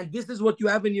 and this is what you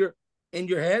have in your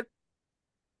head,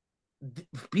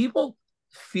 people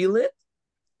feel it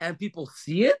and people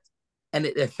see it and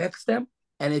it affects them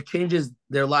and it changes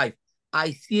their life.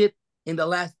 I see it in the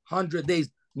last 100 days.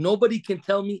 Nobody can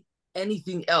tell me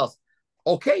anything else.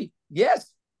 Okay,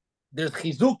 yes, there's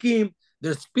chizukim,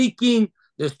 there's speaking,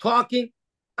 there's talking.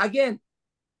 Again,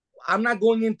 I'm not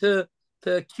going into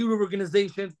cute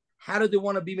organizations. How do they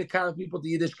want to be Mekara people to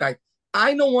Yiddishkeit?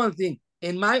 I know one thing.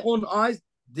 In my own eyes,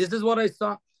 this is what I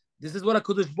saw. This is what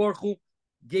HaKadosh Baruch Hu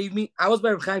gave me. I was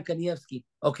by Reb Chaim Kanievsky,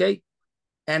 okay?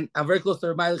 And I'm very close to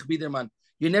Reb Meilich Biderman.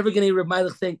 You're never going to hear Reb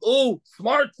Meilich saying, oh,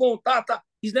 smartphone, tata.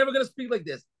 He's never going to speak like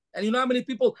this. And you know how many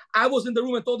people, I was in the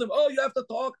room and told them, oh, you have to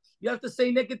talk. You have to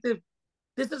say negative.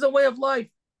 This is a way of life.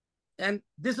 And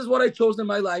this is what I chose in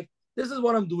my life. This is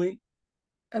what I'm doing.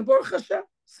 And Baruch Hashem,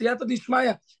 Siyata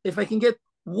Dishmaya, if I can get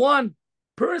one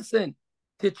person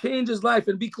to change his life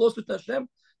and be closer to Hashem,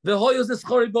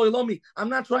 I'm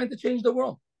not trying to change the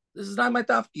world. This is not my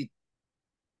tafkid.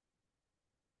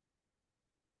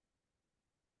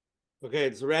 Okay,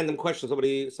 it's a random question.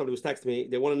 Somebody was texting me.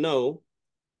 They want to know,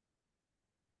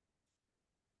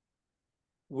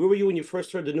 where were you when you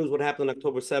first heard the news? What happened on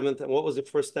October 7th? And what was the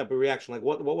first step of reaction? Like,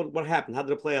 what happened? How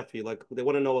did it play out for you? Like, they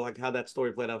want to know, like, how that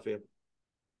story played out for you.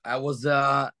 I was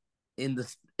in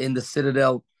the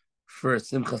Citadel for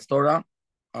Simchas Torah.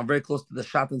 I'm very close to the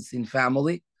Schattenstein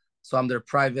family, so I'm their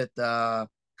private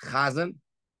chazan.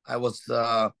 I was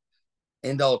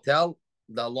in the hotel.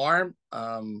 The alarm.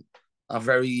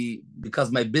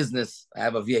 Because my business, I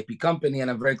have a VIP company, and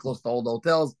I'm very close to all the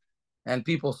hotels and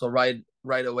people. So right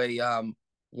away,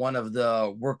 one of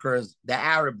the workers, the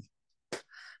Arab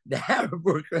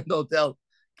worker in the hotel,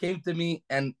 came to me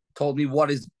and told me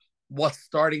what's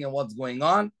starting and what's going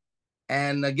on.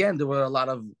 And again, there were a lot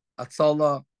of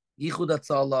Atzala, Yichud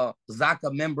Atzala,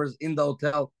 Zaka members in the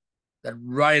hotel that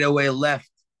right away left.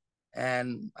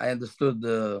 And I understood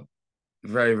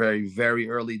very, very, very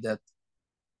early that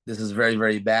this is very,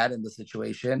 very bad in the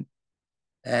situation.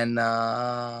 And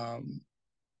I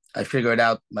figured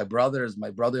out my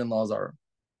brother-in-laws are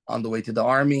on the way to the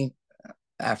army.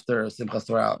 After Simchas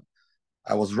Torah,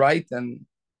 I was right, and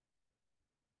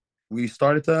we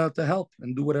started to help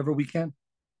and do whatever we can.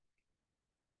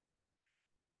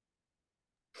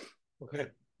 Okay,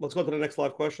 let's go to the next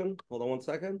live question. Hold on one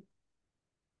second.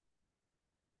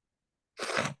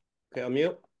 Okay,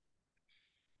 unmute.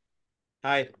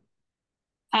 Hi.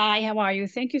 Hi, how are you?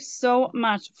 Thank you so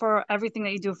much for everything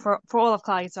that you do for all of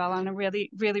Klal Yisrael, and it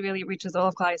really, really, really reaches all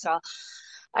of Klal Yisrael.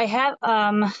 I have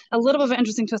a little bit of an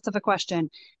interesting twist of a question.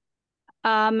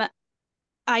 I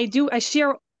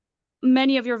share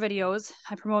many of your videos.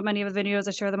 I promote many of the videos.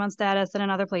 I share them on status and in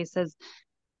other places.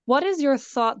 What is your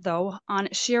thought, though, on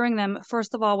sharing them,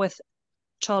 first of all, with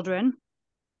children,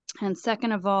 and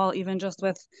second of all, even just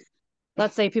with,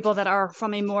 let's say, people that are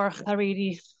from a more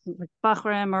Haredi, like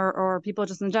Bachrim, or people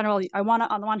just in general? I want to,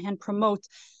 on the one hand, promote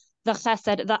the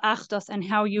chesed, the achdus, and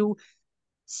how you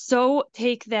so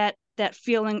take that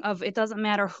feeling of it doesn't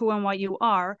matter who and what you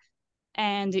are,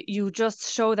 and you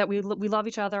just show that we love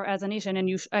each other as a nation, and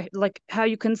you like how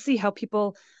you can see how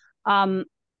people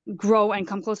grow and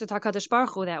come closer to HaKadosh Baruch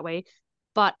Hu that way.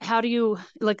 But how do you,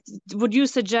 like, would you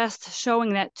suggest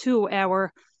showing that to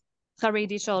our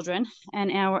Haredi children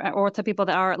and or to people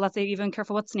that are, let's say, even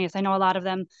careful with tznius? I know a lot of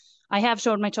them, I have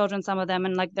showed my children some of them,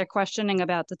 and like they're questioning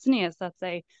about the tznius, let's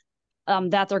say,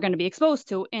 that they're going to be exposed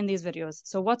to in these videos.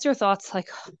 So what's your thoughts, like,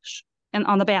 and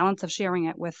on the balance of sharing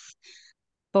it with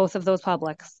both of those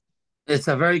publics? It's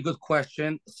a very good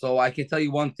question. So I can tell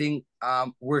you one thing.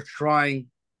 We're trying.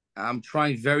 I'm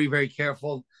trying very, very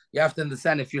careful. You have to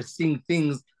understand if you're seeing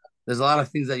things, there's a lot of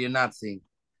things that you're not seeing.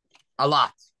 A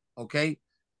lot. Okay.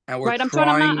 And we're Right. I'm sure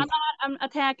I'm not. trying. I'm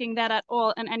attacking that at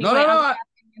all in any No, way. no, I'm no. just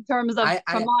asking in terms of I,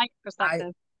 from I, my I,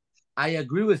 perspective. I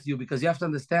agree with you because you have to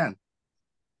understand.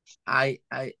 I,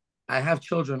 I, I have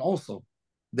children also.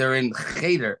 They're in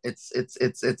cheder. It's.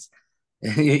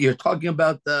 You're talking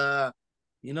about the,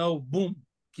 boom,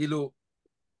 kilo.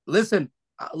 Listen,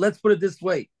 let's put it this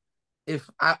way. If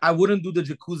I wouldn't do the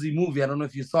jacuzzi movie, I don't know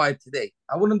if you saw it today.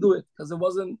 I wouldn't do it because it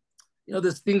wasn't,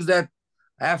 there's things that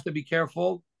I have to be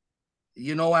careful.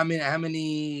 I mean, how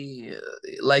many,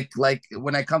 like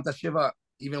when I come to Shiva,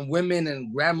 even women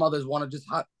and grandmothers want to just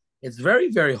hot. It's very,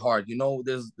 very hard.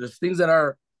 There's things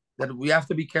that we have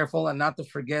to be careful and not to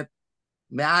forget.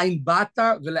 "Me'ain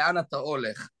bata v'le'ana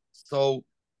ta'olech." So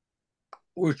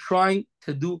we're trying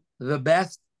to do the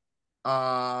best,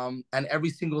 and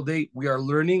every single day we are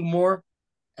learning more.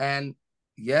 And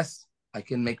yes, I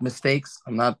can make mistakes.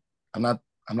 I'm not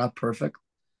perfect,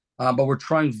 but we're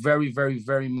trying very, very,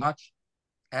 very much.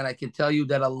 And I can tell you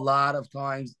that a lot of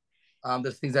times,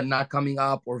 there's things that are not coming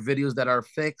up or videos that are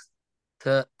fixed,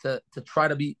 to try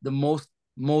to be the most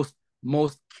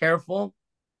careful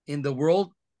in the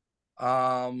world.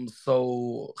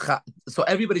 So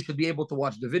everybody should be able to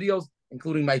watch the videos,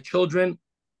 including my children,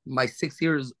 my 6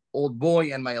 years old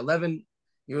boy and my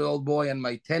 11-year-old boy and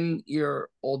my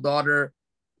 10-year-old daughter,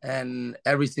 and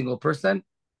every single person.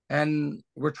 And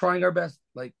we're trying our best.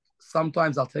 Like,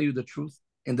 sometimes I'll tell you the truth.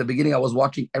 In the beginning, I was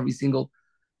watching every single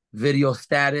video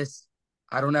status.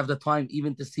 I don't have the time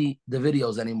even to see the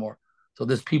videos anymore. So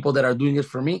there's people that are doing it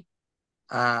for me.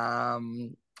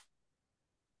 Um,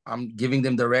 I'm giving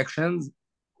them directions.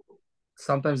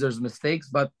 Sometimes there's mistakes,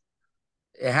 but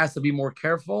it has to be more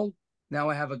careful. Now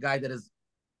I have a guy that is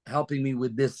helping me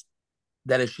with this,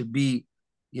 that it should be,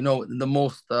 the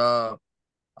most, I'm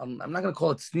not going to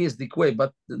call it sneezdik way,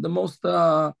 but the most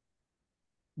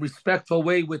respectful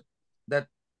way, with that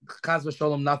chas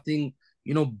v'sholom, nothing,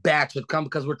 bad should come,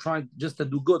 because we're trying just to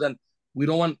do good, and we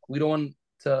don't want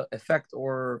to affect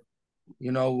or,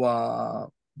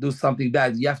 do something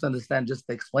bad. You have to understand, just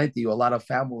to explain to you, a lot of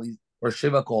families or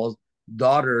Shiva calls,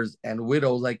 daughters and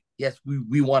widows, like, yes,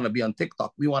 we want to be on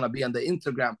TikTok. We want to be on the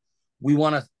Instagram. We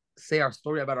want to say our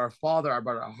story about our father,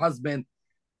 about our husband.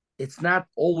 It's not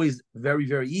always very,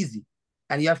 very easy.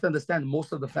 And you have to understand,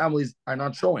 most of the families are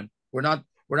not showing. We're not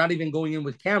even going in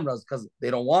with cameras because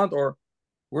they don't want, or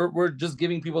we're just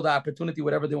giving people the opportunity,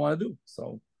 whatever they want to do.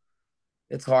 So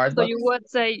it's hard, So but you would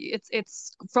say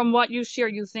it's from what you share,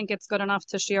 you think it's good enough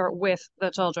to share with the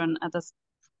children at this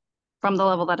from the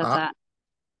level that it's uh, at.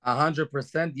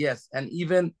 100%, yes. And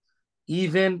even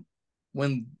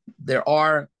when there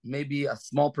are maybe a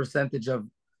small percentage of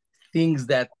things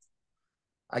that,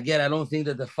 again, I don't think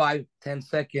that the 5-10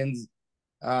 seconds,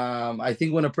 I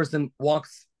think when a person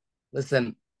walks,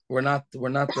 listen, we're not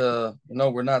when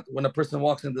a person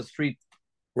walks in the street,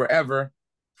 wherever,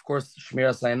 of course,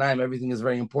 shmira saynaim, everything is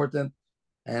very important,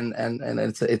 and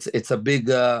it's a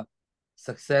big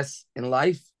success in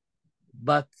life.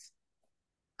 But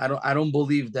I don't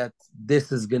believe that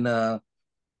this is gonna,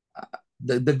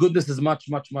 the goodness is much,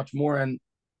 much, much more, and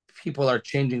people are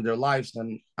changing their lives.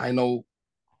 And I know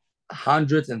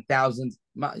hundreds and thousands.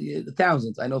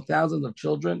 I know thousands of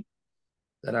children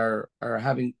that are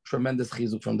having tremendous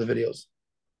chizuk from the videos.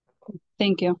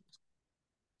 Thank you.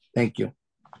 Thank you.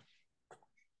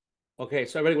 Okay,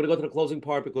 so everybody, we're going to go to the closing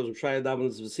part because Rav Shai Davan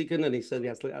is Vasikin, and he said he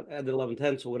has to end at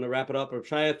 11:10, so we're going to wrap it up. Rav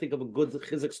Shai, think of a good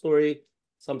chizik story,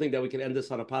 something that we can end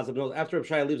this on a positive note. After Rav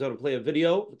Shai leaves, I'm going to play a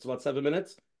video. It's about 7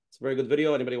 minutes. It's a very good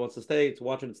video. Anybody wants to stay to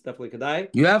watch it, it's definitely Kedai.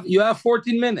 You have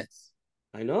 14 minutes.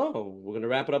 I know. We're going to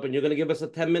wrap it up, and you're going to give us a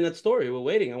 10-minute story. We're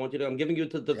waiting. I'm giving you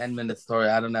the 10-minute story.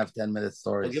 I don't have 10-minute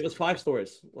stories. Well, give us 5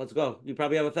 stories. Let's go. You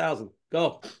probably have 1,000.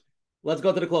 Go. Let's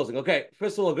go to the closing. Okay.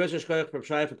 First of all, Graucher Rav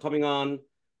Shai for coming on.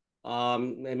 I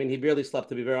mean, he barely slept,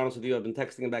 to be very honest with you. I've been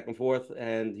texting him back and forth,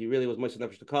 and he really was much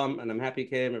enough to come, and I'm happy he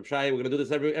came. Rav Shai, we're going to do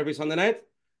this every Sunday night.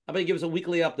 How about you give us a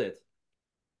weekly update?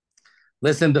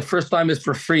 Listen, the first time is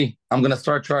for free. I'm going to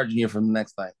start charging you from the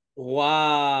next time.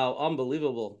 Wow,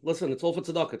 unbelievable. Listen, it's all for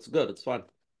tzedakah. It's good. It's fun.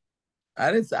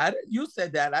 You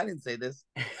said that. I didn't say this.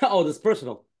 Oh, this is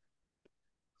personal.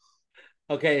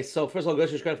 Okay, so first of all,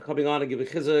 Graucher for coming on and giving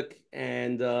chizuk,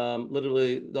 and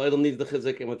literally the idol needs the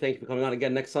chizuk, and we thank you for coming on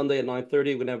again next Sunday at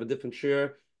 9:30. We're gonna have a different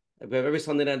shir. We have every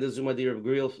Sunday night the Zoom idea of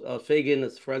Griel Fagin,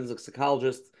 is forensic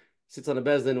psychologist, sits on a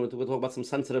bezdin. We'll talk about some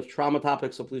sensitive trauma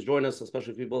topics. So please join us,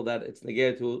 especially people that it's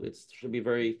negated to. It should be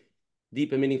very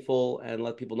deep and meaningful, and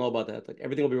let people know about that. Like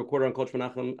everything will be recorded on Coach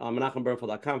Menachem,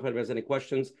 menachembernfeld.com. If anybody has any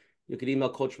questions, you can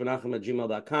email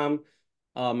coachmenachem@gmail.com.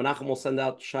 Menachem will send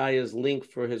out Shai's link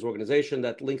for his organization.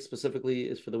 That link specifically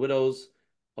is for the widows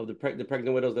of the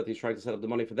pregnant widows that he's trying to set up the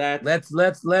money for that.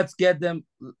 Let's get them.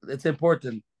 It's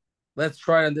important. Let's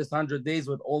try on this 100 days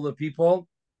with all the people.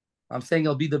 I'm saying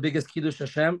it'll be the biggest Kiddush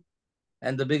Hashem,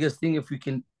 and the biggest thing if we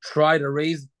can try to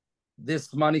raise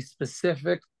this money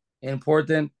specific,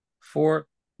 important for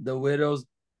the widows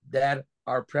that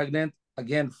are pregnant.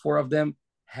 Again, 4 of them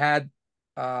had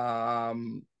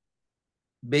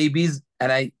babies,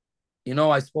 and I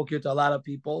spoke here to a lot of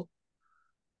people.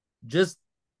 Just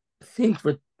think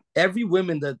for every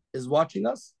woman that is watching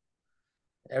us,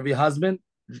 every husband,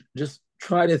 just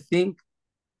try to think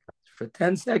for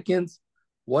 10 seconds,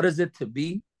 what is it to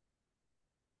be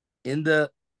in the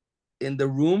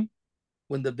room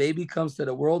when the baby comes to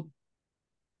the world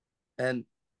and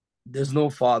there's no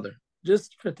father?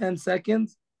 Just for 10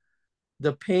 seconds,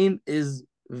 the pain is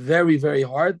very, very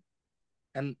hard.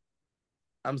 And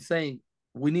I'm saying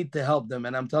we need to help them.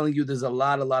 And I'm telling you, there's a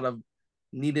lot of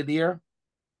needed here.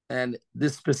 And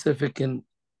this specific can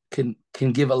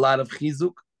give a lot of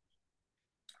chizuk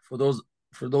for those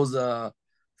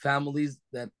families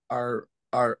that are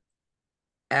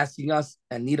asking us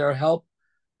and need our help.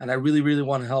 And I really, really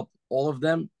want to help all of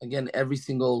them. Again, every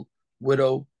single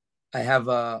widow, I have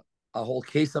a whole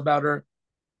case about her,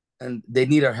 and they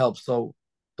need our help. So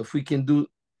if we can do,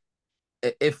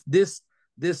 if this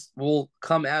will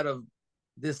come out of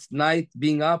this night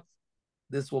being up,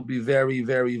 this will be very,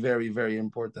 very, very, very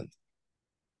important.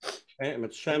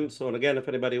 So, and again, if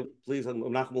anybody, please,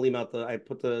 Menachem will email I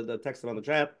put the text on the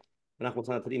chat. Menachem will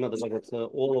send out the email to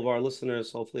all of our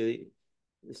listeners. Hopefully,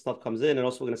 this stuff comes in. And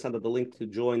also, we're going to send out the link to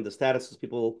join the statuses.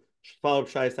 People should follow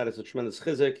Shai status. It's a tremendous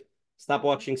chizuk. Stop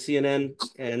watching CNN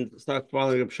and start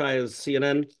following Shai's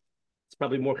CNN. It's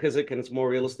probably more chizuk and it's more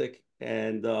realistic.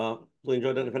 And really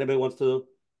enjoy that. If anybody wants to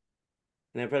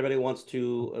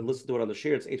listen to it on the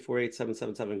share, it's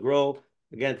 848-777-GROW.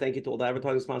 Again, thank you to all the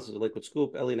advertising sponsors, Liquid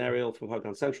Scoop, Ellie and Ariel from Hog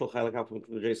Central, Chaylik from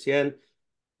the JCN.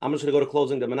 I'm just going to go to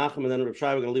closing the Menachem, and then Reb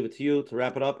Shai, we're going to leave it to you to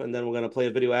wrap it up, and then we're going to play a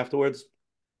video afterwards.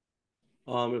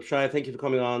 Reb Shai, thank you for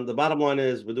coming on. The bottom line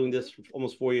is we're doing this for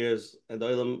almost 4 years, and the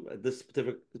Olam at this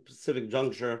specific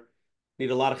juncture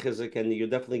need a lot of chizuk, and you're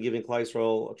definitely giving Klal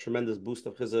Yisrael a tremendous boost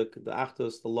of chizuk. The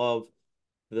achdus, the love,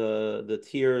 the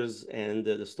tears, and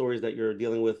the stories that you're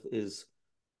dealing with is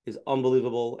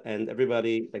unbelievable, and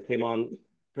everybody that came on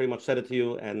pretty much said it to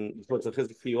you, and it's a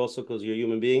chizuk for you also because you're a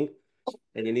human being,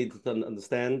 and you need to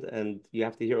understand, and you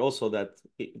have to hear also that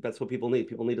that's what people need.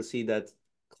 People need to see that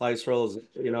Klal Yisrael is,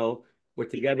 we're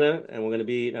together, and we're going to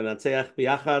be nanatzeach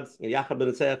biyachad, yachad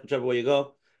b'natzeach, whichever way you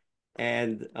go,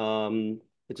 and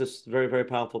it's just very, very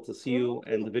powerful to see you,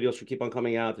 and the videos should keep on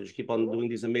coming out, and you should keep on doing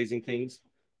these amazing things,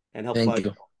 and help. Thank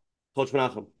you, Coach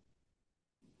Menachem.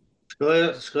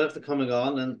 Shkoyach for coming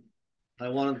on, and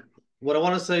what I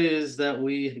want to say is that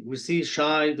we see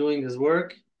Shai doing his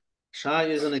work. Shai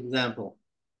is an example.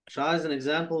 Shai is an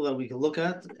example that we can look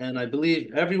at, and I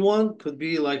believe everyone could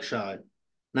be like Shai.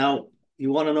 Now,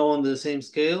 you want to know on the same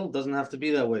scale, doesn't have to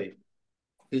be that way.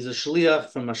 He's a shliach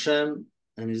from Hashem,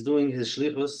 and he's doing his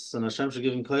shlichus, and Hashem should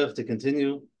give him koyach to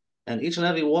continue. And each and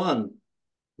every one,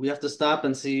 we have to stop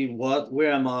and see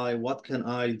where am I? What can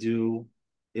I do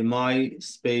in my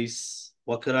space?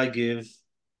 What could I give?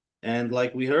 And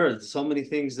like we heard, so many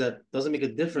things that doesn't make a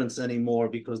difference anymore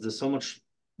because there's so much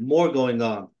more going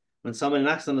on. When somebody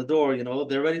knocks on the door,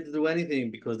 they're ready to do anything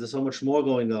because there's so much more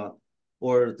going on.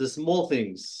 Or the small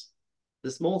things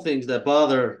that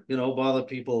bother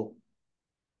people,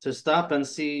 to stop and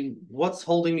see what's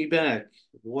holding me back,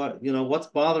 what's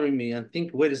bothering me, and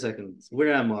think, wait a second,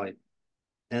 where am I?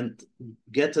 And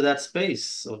get to that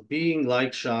space of being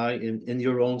like Shai in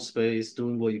your own space,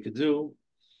 doing what you could do.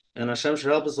 And Hashem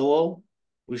should help us all.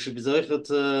 We should be zeicher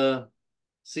to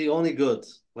see only good.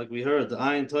 Like we heard, the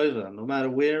Ayin Tova, no matter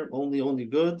where, only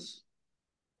good.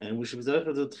 And we should be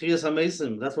zeicher to Tchias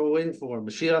HaMeisim. That's what we're waiting for.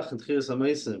 Mashiach and Tchias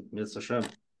HaMeisim. Mitzvah Hashem.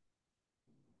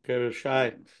 Okay,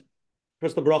 Shai.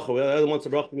 First, the bracha. Whoever wants a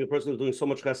bracha from you, a person who's doing so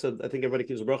much chesed, I think everybody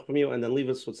keeps a bracha from you, and then leave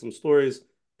us with some stories,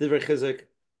 divrei chizuk,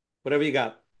 whatever you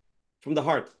got, from the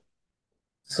heart.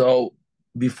 So,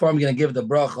 before I'm going to give the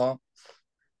bracha,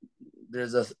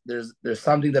 there's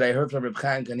something that I heard from Reb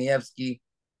Chaim Kanievsky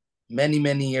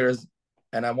many years,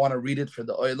 and I want to read it for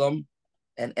the Olam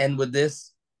and end with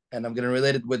this, and I'm going to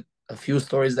relate it with a few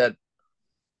stories that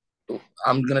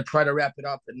I'm going to try to wrap it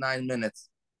up in 9 minutes.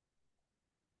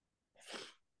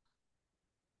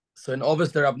 So in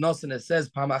Ovis the Rab Nosson it says,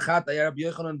 Pamachat Rabbi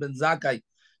Yochanan ben Zakkai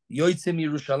Yoitzim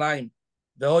Yerushalayim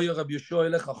Ve'hoyo Rabbi Yeshua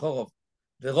elech achorov.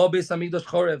 Ve'ro Beis Hamikdash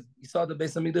chorev. He saw the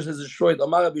Beis Hamikdash is destroyed.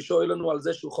 Omar Rabbi Yeshua elenu al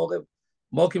zeh shu chorev.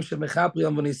 Mokim shemechapri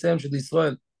v'nisem shel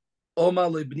Yisrael. Omar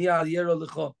lo ibni al yero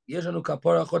lecho. Yesh lanu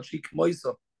kapara achot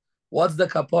shikmoiso. What's the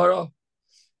kapara?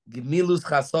 Gemilus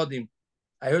chasodim.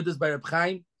 I heard this by Reb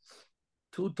Chaim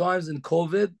 2 times in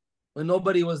COVID when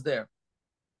nobody was there.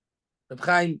 Reb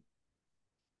Chaim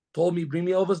told me, bring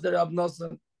me over to the Rab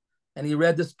Nosson. And he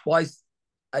read this twice.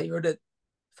 I heard it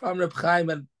from Reb Chaim.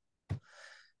 And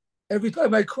every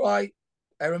time I cry,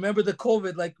 I remember the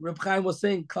COVID, like Reb Chaim was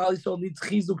saying, Klal Yisrael needs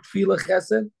chizuk, tefillah,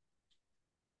 chesed.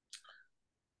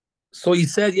 So he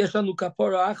said, Yesh lanu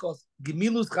kapara achos,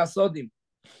 gemilus chasodim,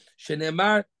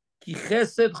 shenemar, ki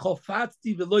chesed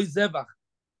chofatzti v'lo zevach.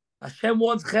 Hashem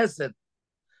wants chesed.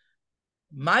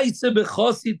 Ma'ase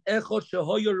bechosid echot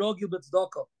shehoyo rogil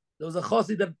b'tzedakah. There was a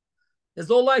chosid that his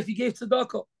whole life he gave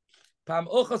tzedakah. Pam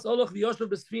ochas oloch v'yoshev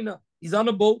b'sfina. He's on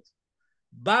a boat.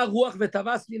 Ba ruach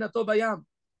v'tavas minato bayam.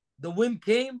 The wind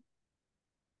came,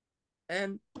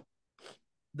 and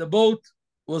the boat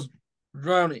was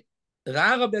drowning.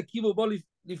 Rabbi Akiva bo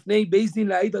lifnei beis din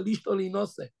la'id al ishto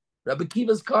li'nose. Rabbi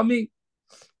Akiva is coming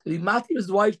to be married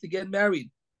his wife to get married.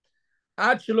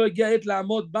 Ad shelo הגיע עת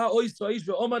לעמוד בה אוי סויש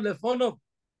ואומר לפונו.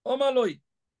 אומר לו,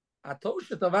 אתה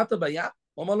שטבעת בים?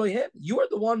 אומר לו, you are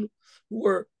the one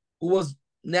who was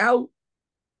now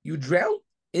you drowned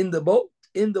in the boat,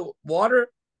 in the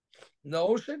water, in the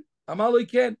ocean? אמר לו,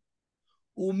 כן.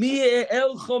 ומי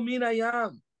העלך מן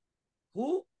הים?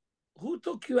 Who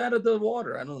took you out of the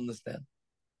water? I don't understand.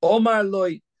 אומר לו,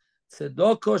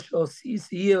 צדוקו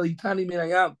שעשיתי איתני מן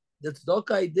הים. The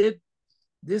tzedakah I did,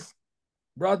 this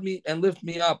brought me and lifted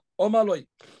me up. Omar loy,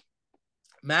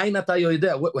 how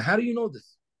do you know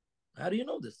this? How do you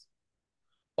know this?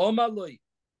 Omar loy,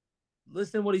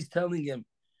 listen what he's telling him.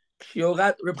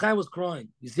 Reb Chaim was crying.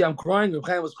 You see, I'm crying. Reb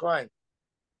Chaim was crying.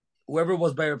 Whoever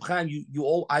was by Reb Chaim,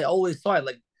 I always saw it.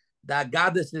 Like the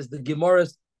goddesses, the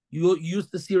Gemaras. You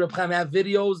used to see Reb Chaim have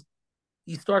videos.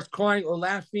 He starts crying or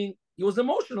laughing. He was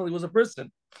emotional. He was a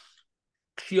person.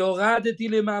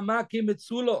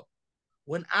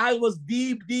 When I was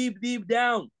deep, deep, deep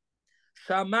down,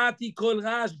 Shamati kol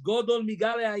rash godol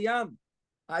migale hayam.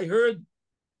 I heard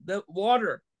the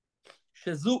water.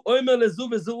 Shezu oimer lezu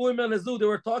vezu oimer lezu. They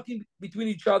were talking between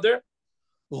each other.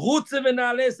 Rutze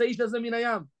v'nale seish hazeh min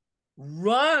hayam.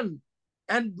 Run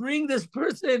and bring this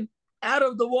person out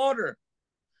of the water.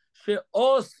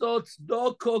 She'oso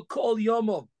tzedakah kol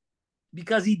yomov.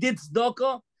 Because he did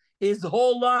tzedakah his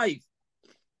whole life.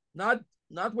 Not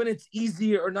when it's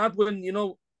easier or not when,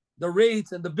 the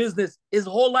rates and the business. His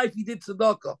whole life he did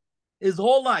tzedakah. His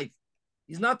whole life.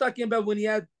 He's not talking about when he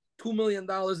had $2 million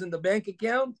in the bank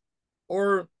account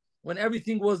or when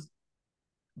everything was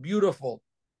beautiful.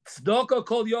 Tzedakah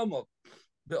kol yomov.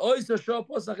 Be'oisa shor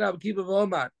posach Rabbi Akiva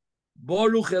v'omar.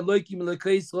 Baruch Elokim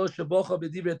Elokei Yisrael shebocha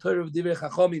b'divrei Torah v'divrei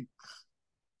chachomim.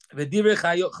 V'divrei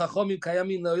chachomim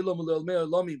kayamim la'olam u'le'olmei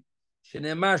olamim.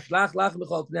 Shenemar shlach lach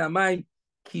b'chol pnei hamayim.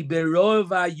 Ki berov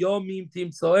hayomim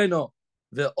timtzoeno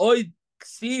ve'oid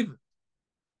ksiv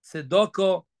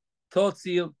tzedoko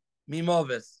totzil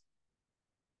mimoves.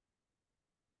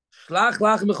 Shlach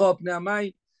lach b'chol pnei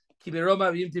hamayim ki berov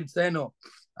hayomim timtzoeno.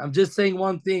 I'm just saying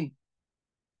one thing.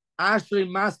 Ashrei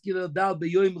maskil dal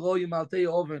beyoim royim al tei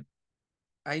oven.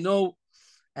 I know,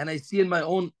 and I see in my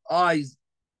own eyes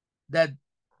that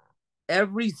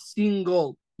every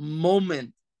single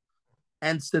moment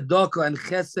and tzedakah and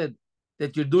chesed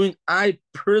that you're doing, I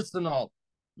personal,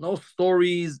 no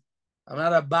stories. I'm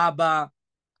not a baba.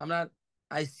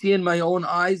 I see in my own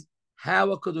eyes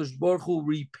how a Kadosh Baruch Hu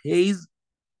repays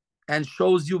and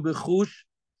shows you b'chush,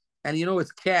 and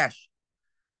it's cash.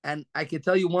 And I can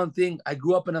tell you one thing. I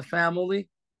grew up in a family.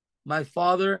 My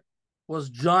father was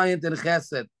giant in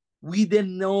chesed. We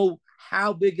didn't know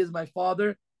how big is my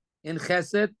father in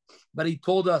chesed, but he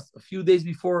told us a few days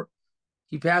before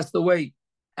he passed away,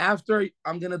 after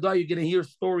I'm going to die, you're going to hear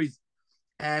stories.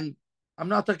 And I'm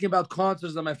not talking about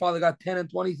concerts that my father got $10,000 and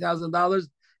 $20,000,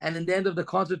 and in the end of the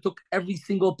concert took every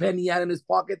single penny he had in his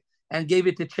pocket and gave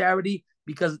it to charity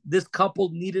because this couple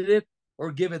needed it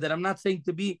or give it. That I'm not saying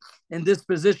to be in this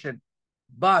position,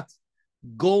 but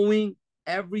going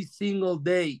every single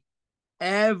day,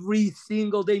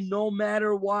 no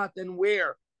matter what and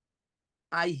where,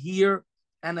 I hear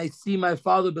and I see my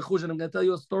father b'chush. And I'm going to tell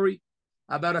you a story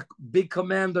about a big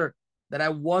commander that I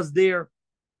was there,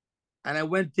 and I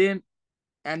went in,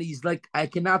 and he's like, I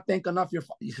cannot thank enough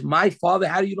my father.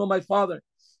 How do you know my father?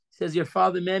 He says, your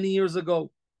father many years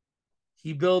ago,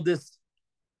 he built this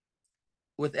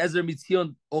with Ezer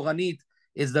Mitzion Oranit,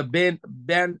 is the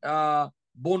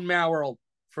bone marrow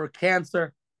for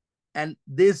cancer. And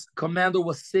this commander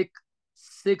was sick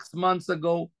 6 months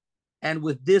ago. And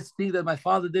with this thing that my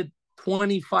father did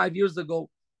 25 years ago,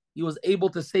 he was able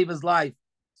to save his life.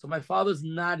 So my father's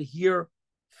not here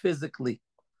physically,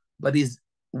 but he's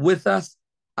with us.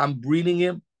 I'm breathing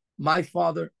him, my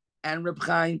father and Reb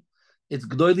Chaim. It's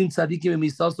Gdoilim Tzadikim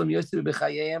Misasom Yosef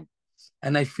B'Chayim.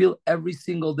 And I feel every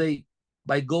single day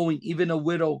by going, even a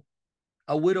widow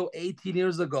 18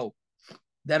 years ago,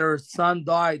 that her son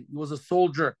died. He was a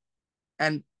soldier,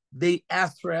 and they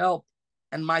asked for help.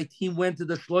 And my team went to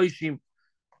the Shloishim,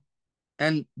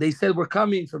 and they said, we're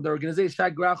coming from the organization. Shai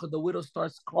Graucher, the widow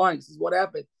starts crying. This is what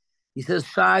happened. He says,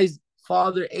 Shai's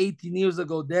father, 18 years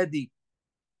ago, Daddy,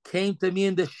 came to me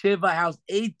in the Shiva house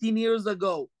 18 years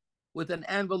ago with an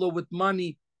envelope with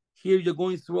money. Here you're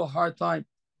going through a hard time.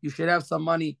 You should have some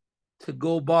money to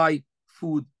go buy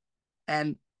food.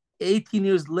 And 18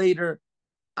 years later,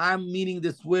 I'm meeting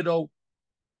this widow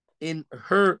in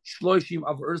her shloishim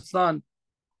of her son,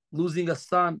 losing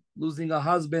a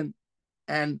husband.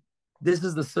 And this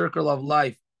is the circle of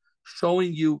life,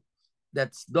 showing you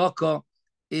that tzedakah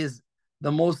is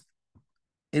the most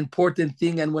important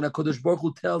thing. And when a Kodesh Baruch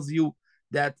Hu tells you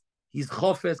that he's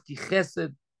chofes ki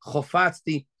chesed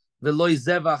chofatzti veloy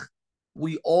zevach,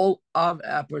 we all have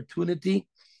an opportunity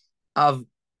of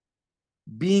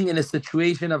being in a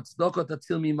situation of tzedakah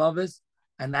tatzil mimavis.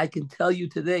 And I can tell you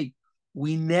today,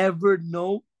 we never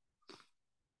know,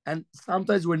 and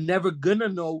sometimes we're never gonna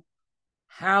know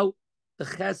how the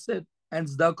chesed and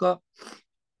tzedakah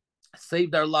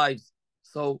saved our lives.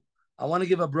 So I want to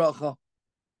give a bracha,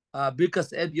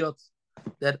 birkas edyot,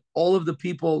 that all of the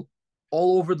people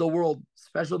all over the world,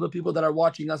 especially the people that are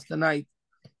watching us tonight,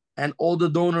 and all the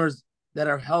donors that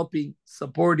are helping,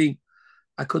 supporting,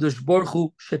 HaKadosh Baruch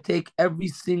Hu should take every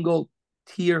single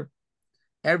tear,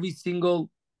 every single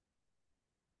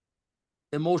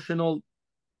emotional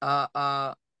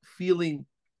feeling,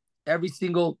 every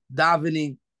single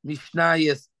davening,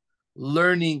 mishnayos,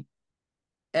 learning,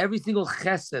 every single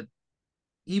chesed,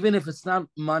 even if it's not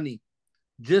money,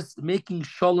 just making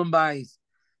shalom bayis,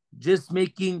 just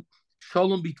making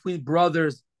shalom between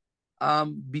brothers,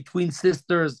 between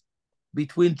sisters,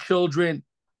 between children,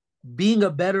 being a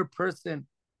better person,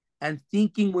 and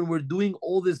thinking when we're doing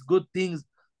all these good things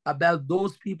about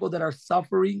those people that are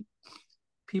suffering,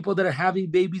 people that are having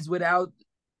babies without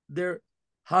their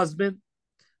husband,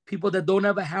 people that don't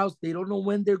have a house, they don't know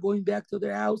when they're going back to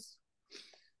their house,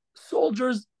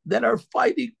 soldiers that are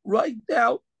fighting right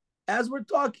now as we're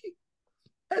talking,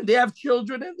 and they have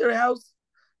children in their house,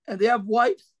 and they have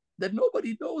wives that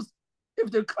nobody knows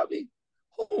if they're coming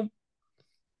home,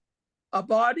 a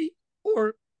body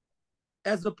or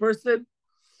as a person.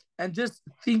 And just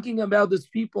thinking about these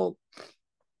people,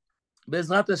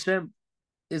 Be'ezrat Hashem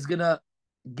is going to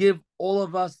give all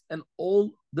of us and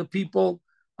all the people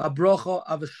a bracha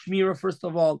of a shmira, first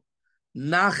of all,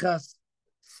 nachas,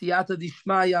 siyata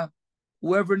dishmaya,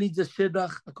 whoever needs a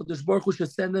shidduch, HaKadosh Baruch Hu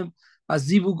should send them a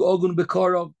zivug ogun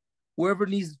bekorov, whoever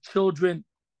needs children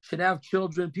should have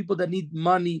children, people that need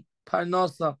money,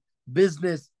 parnasa,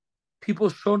 business,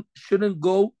 people shouldn't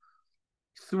go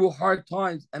through hard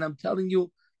times. And I'm telling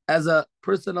you, as a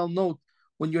personal note,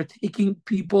 when you're taking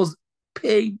people's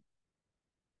pain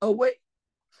away,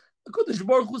 HaKadosh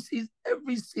Baruch Hu sees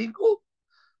every single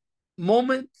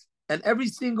moment and every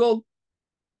single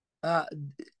like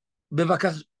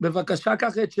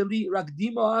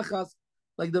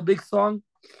the big song.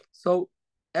 So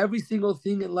every single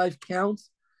thing in life counts.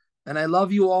 And I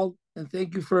love you all, and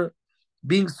thank you for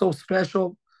being so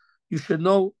special. You should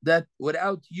know that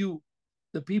without you,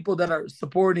 the people that are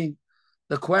supporting,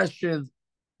 the questions,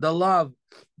 the love,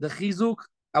 the chizuk,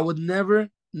 I would never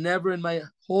in my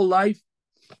whole life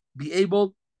be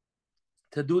able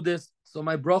to do this. So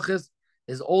my brachas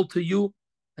is all to you.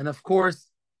 And of course,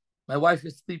 my wife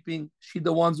is sleeping. She's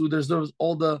the ones who deserves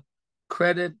all the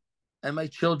credit, and my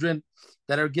children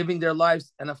that are giving their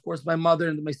lives. And of course, my mother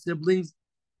and my siblings.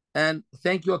 And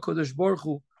thank you, HaKadosh Baruch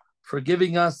Hu, for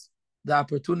giving us the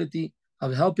opportunity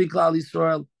of helping Klal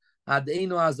Yisrael.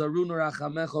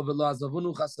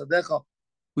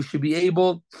 We should be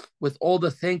able, with all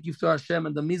the thank you to Hashem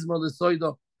and the Mizmor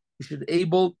L'Soido, we should be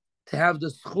able to have the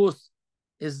schus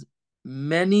is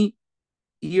many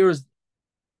years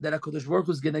that HaKadosh Baruch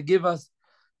Hu is going to give us,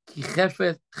 ki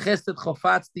chesed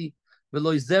chofatzti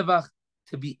v'lo zevach,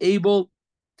 to be able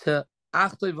to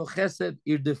achtoy v'chesed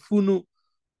irdefunu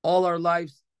all our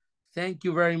lives. Thank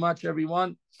you very much,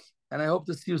 everyone, and I hope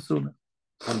to see you soon.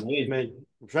 Amen.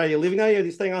 Shai, you're leaving now, or are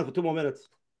you staying on for 2 more minutes?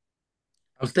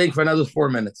 I'm staying for another 4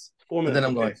 minutes. 4 minutes. And then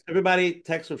I'm going. Everybody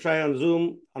text Shai on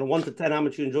Zoom on 1 to 10 how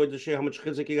much you enjoyed the share, how much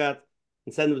chizik you got.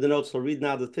 and send him the notes. So read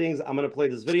now the things. I'm going to play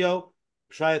this video.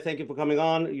 Shai, thank you for coming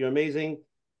on. You're amazing.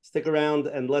 Stick around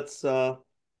and let's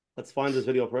find this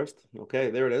video first. Okay,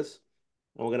 there it is.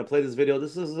 And we're going to play this video.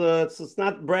 This is it's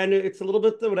not brand new. It's a little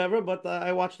bit whatever, but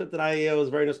I watched it and I was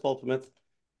very nostalgic from it.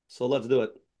 So let's do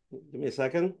it. Give me a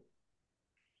second.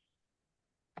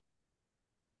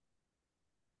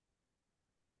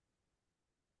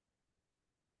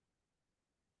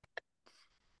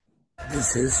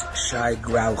 This is Shai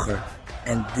Graucher,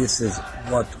 and this is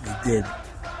what we did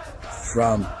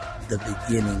from the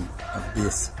beginning of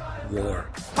this war.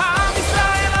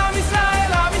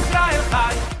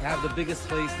 We have the biggest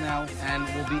place now, and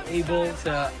we'll be able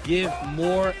to give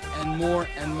more and more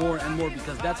and more and more,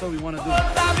 because that's what we want to do.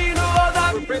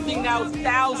 We're printing now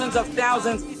thousands of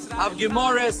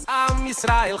Gemores. עם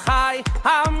ישראל חי,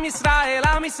 עם ישראל,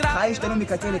 עם ישראל. חי השתנו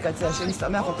מקצה לקצה, השם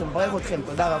ישמח אתכם, מברך אתכם,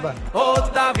 תודה רבה.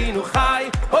 עוד אבינו חי,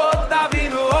 עוד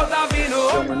אבינו, עוד אבינו.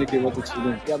 גם אני קיבלתי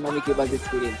תפילין. גם אני קיבלתי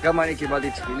תפילין. גם אני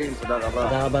קיבלתי תפילין, תודה רבה.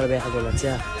 תודה רבה לביחד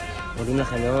לנצח. מודים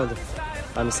לכם מאוד,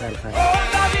 עם ישראל חי.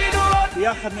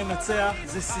 ביחד ננצח,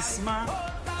 זה סיסמה,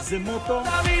 זה מוטו. עוד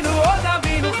אבינו, עוד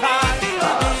אבינו חי.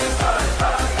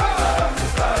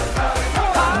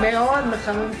 מאוד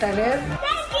מחמם את הלב.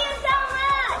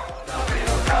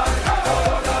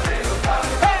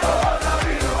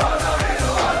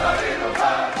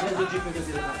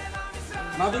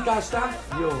 מה ביקשת?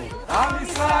 עם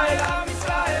ישראל, עם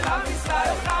ישראל, עם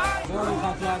ישראל חי. עוד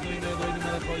אבינו,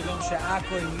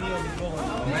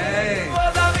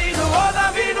 עוד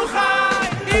אבינו חי.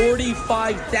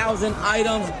 45,000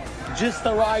 items just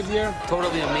arrived here.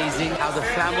 Totally amazing how the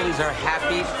families are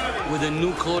happy with the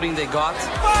new clothing they got.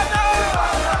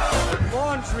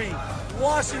 Laundry,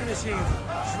 washing machines,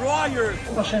 dryers.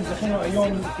 ברוך השם, זכינו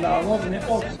היום לערוב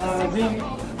מאות ערבים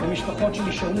למשפחות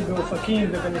שנשארו באופקים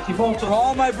ובנתיבות. For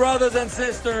all my brothers and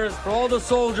sisters, for all the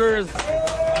soldiers,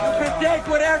 you can take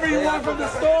whatever you want from the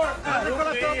store.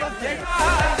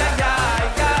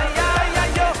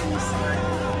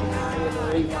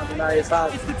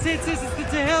 It's the tzitzis, it's the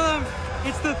tehillim,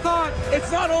 it's the thought.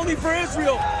 It's not only for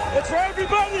Israel, it's for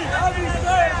everybody.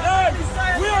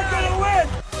 We are going to win.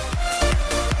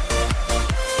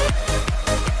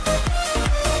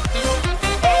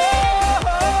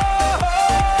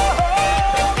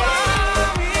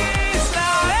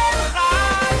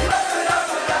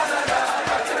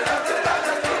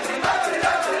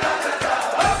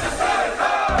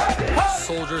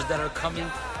 Soldiers that are coming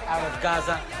out of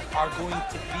Gaza are going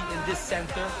to be in this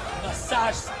center.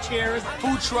 Massage chairs,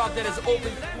 food truck that is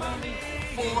open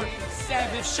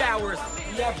 24/7 showers.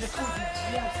 We have jacuzzi,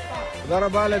 we have spa. תודה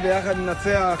רבה לביחד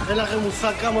ננצח. אין לכם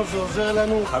מושג כמה זה עוזר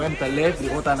לנו. חמם את הלב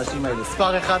לראות את האנשים האלה.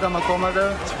 ספר אחד המקום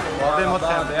הזה. אוהבים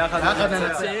אתכם. ביחד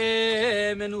ננצח.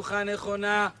 מנוחה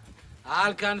נכונה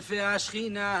על כנפי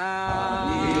השכינה.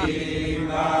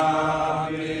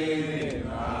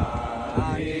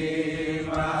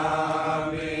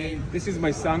 This is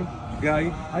my son, Guy.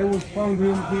 I was found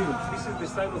him here. This is the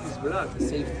sign of his blood.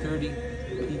 Saved 30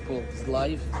 people's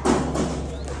life.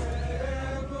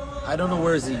 I don't know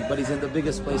where is he, but he's in the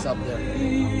biggest place up there.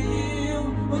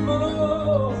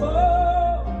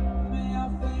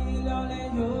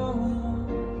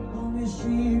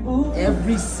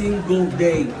 Every single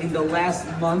day in the last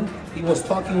month, he was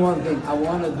talking one thing. I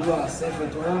want to do a Sefer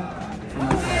Torah for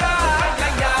my family.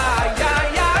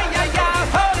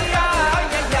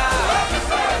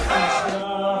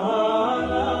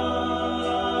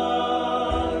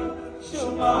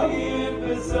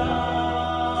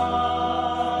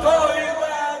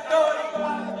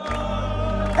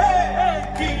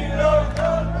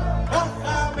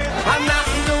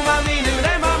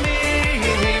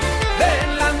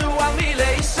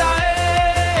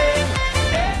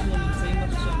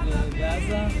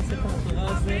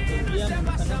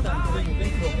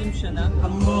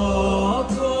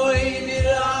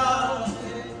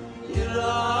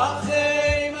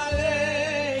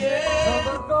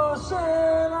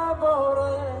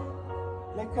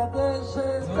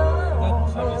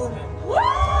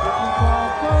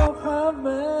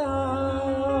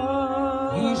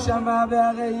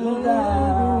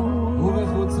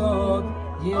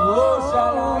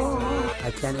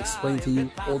 I can't explain to you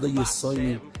all the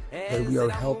Yisoyim that we are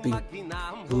helping,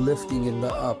 lifting in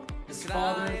the up. His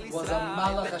father was a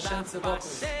Malach Hashem Tzivot.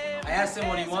 I asked him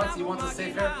what he wants. He wants a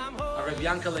sefer, a Reb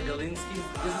Yanka Legalinsky.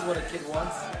 This is what a kid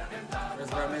wants.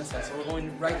 There's Bar Mitzvah. So we're going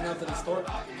right now to the store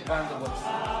to buy him the books.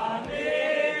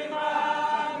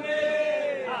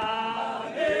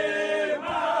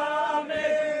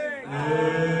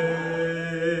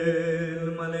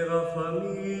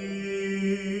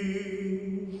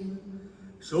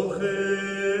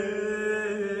 שוכן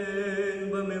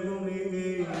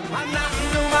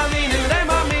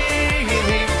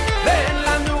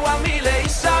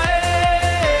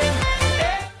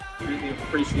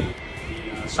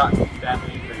Shai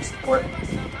family for your support.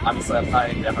 Obviously, I'm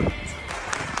Shai, never.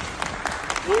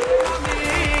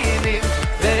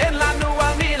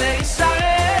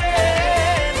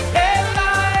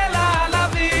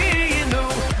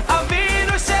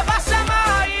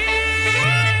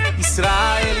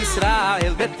 ישראל,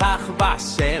 ישראל, בטח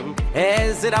בשם,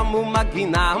 עזרא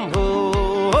ומגינם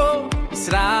הוא.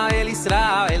 ישראל,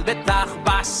 ישראל, בטח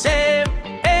בשם,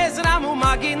 עזרא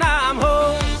ומגינם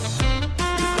הוא.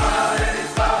 ישראל,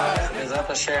 ישראל, בעזרת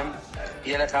השם,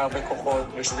 יהיה לך הרבה כוחות,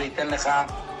 ושזה ייתן לך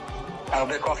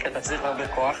הרבה כוח, כי אתה צריך הרבה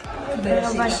כוח.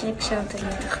 ברבה שהגשמת לי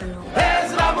את החלום.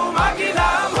 עזרא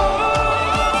ומגינם הוא.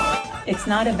 It's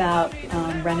not about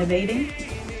renovating,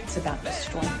 it's about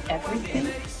destroying everything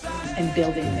and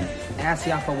building it. Ask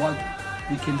Yah for what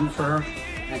we can do for her,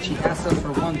 and she asks us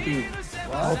for one thing.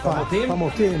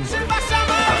 חמוטים.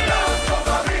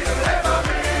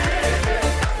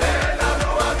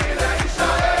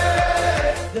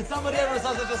 Did somebody ever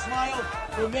saw such a smile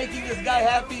for making this guy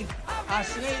happy?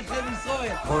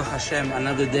 Baruch Hashem,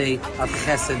 another day of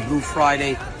Chesed, Blue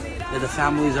Friday, that the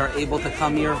families are able to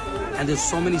come here, and there's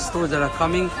so many stores that are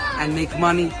coming and make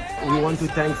money. We want to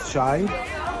thank Shai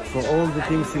for all the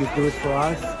things he's doing for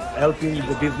us, helping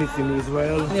the business in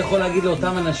Israel. אני יכול להגיד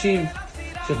לאותם אנשים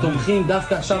שתומכים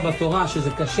דווקא עכשיו בתורה,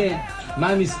 שזה קשה, מה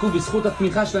הם יזכו בזכות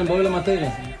התמיכה שלהם בעולם התורה.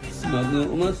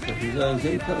 מגנו ומצלח, זה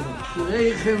עיקר.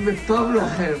 שירייכם וטוב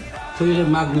לכם. תוירב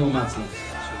מגנו ומצלח.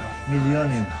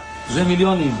 מיליונים. זה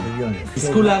מיליונים. מיליונים.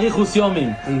 יזכו להאריכוס יומים.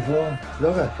 איבו, לא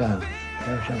רק כאן,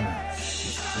 גם שמה.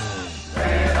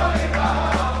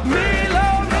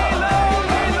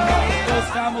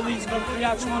 Families from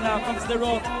Kriyat Shmona, from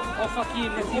Sderot, Ofakim,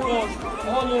 Netivot,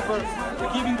 all over.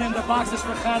 We're giving them the boxes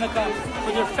for Hanukkah,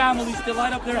 for their families to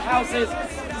light up their houses.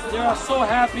 They are so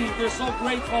happy, they're so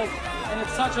grateful, and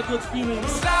it's such a good feeling.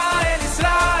 Israel,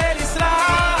 Israel,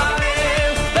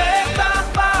 Israel, Betach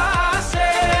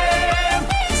B'Hashem.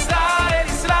 Israel,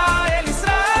 Israel,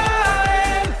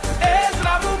 Israel,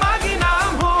 Ezra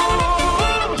u'Maginam hu.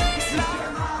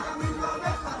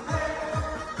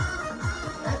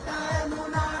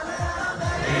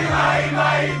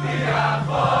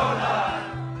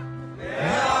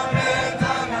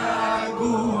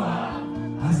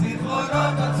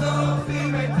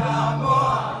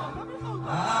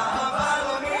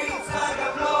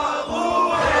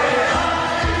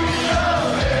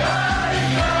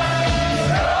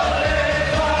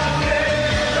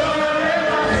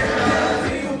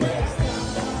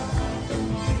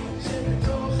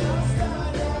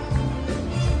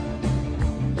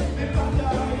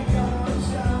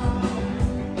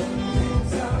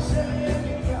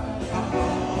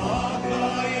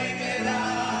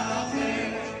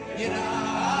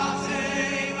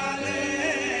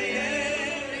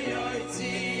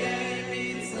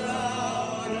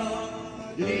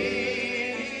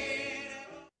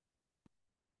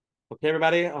 Okay,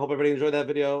 everybody. I hope everybody enjoyed that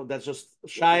video. That's just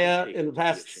Shia in the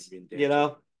past, you know.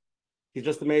 He's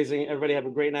just amazing. Everybody have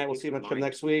a great night. We'll see you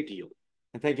next week.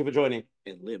 And thank you for joining.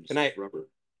 Good night.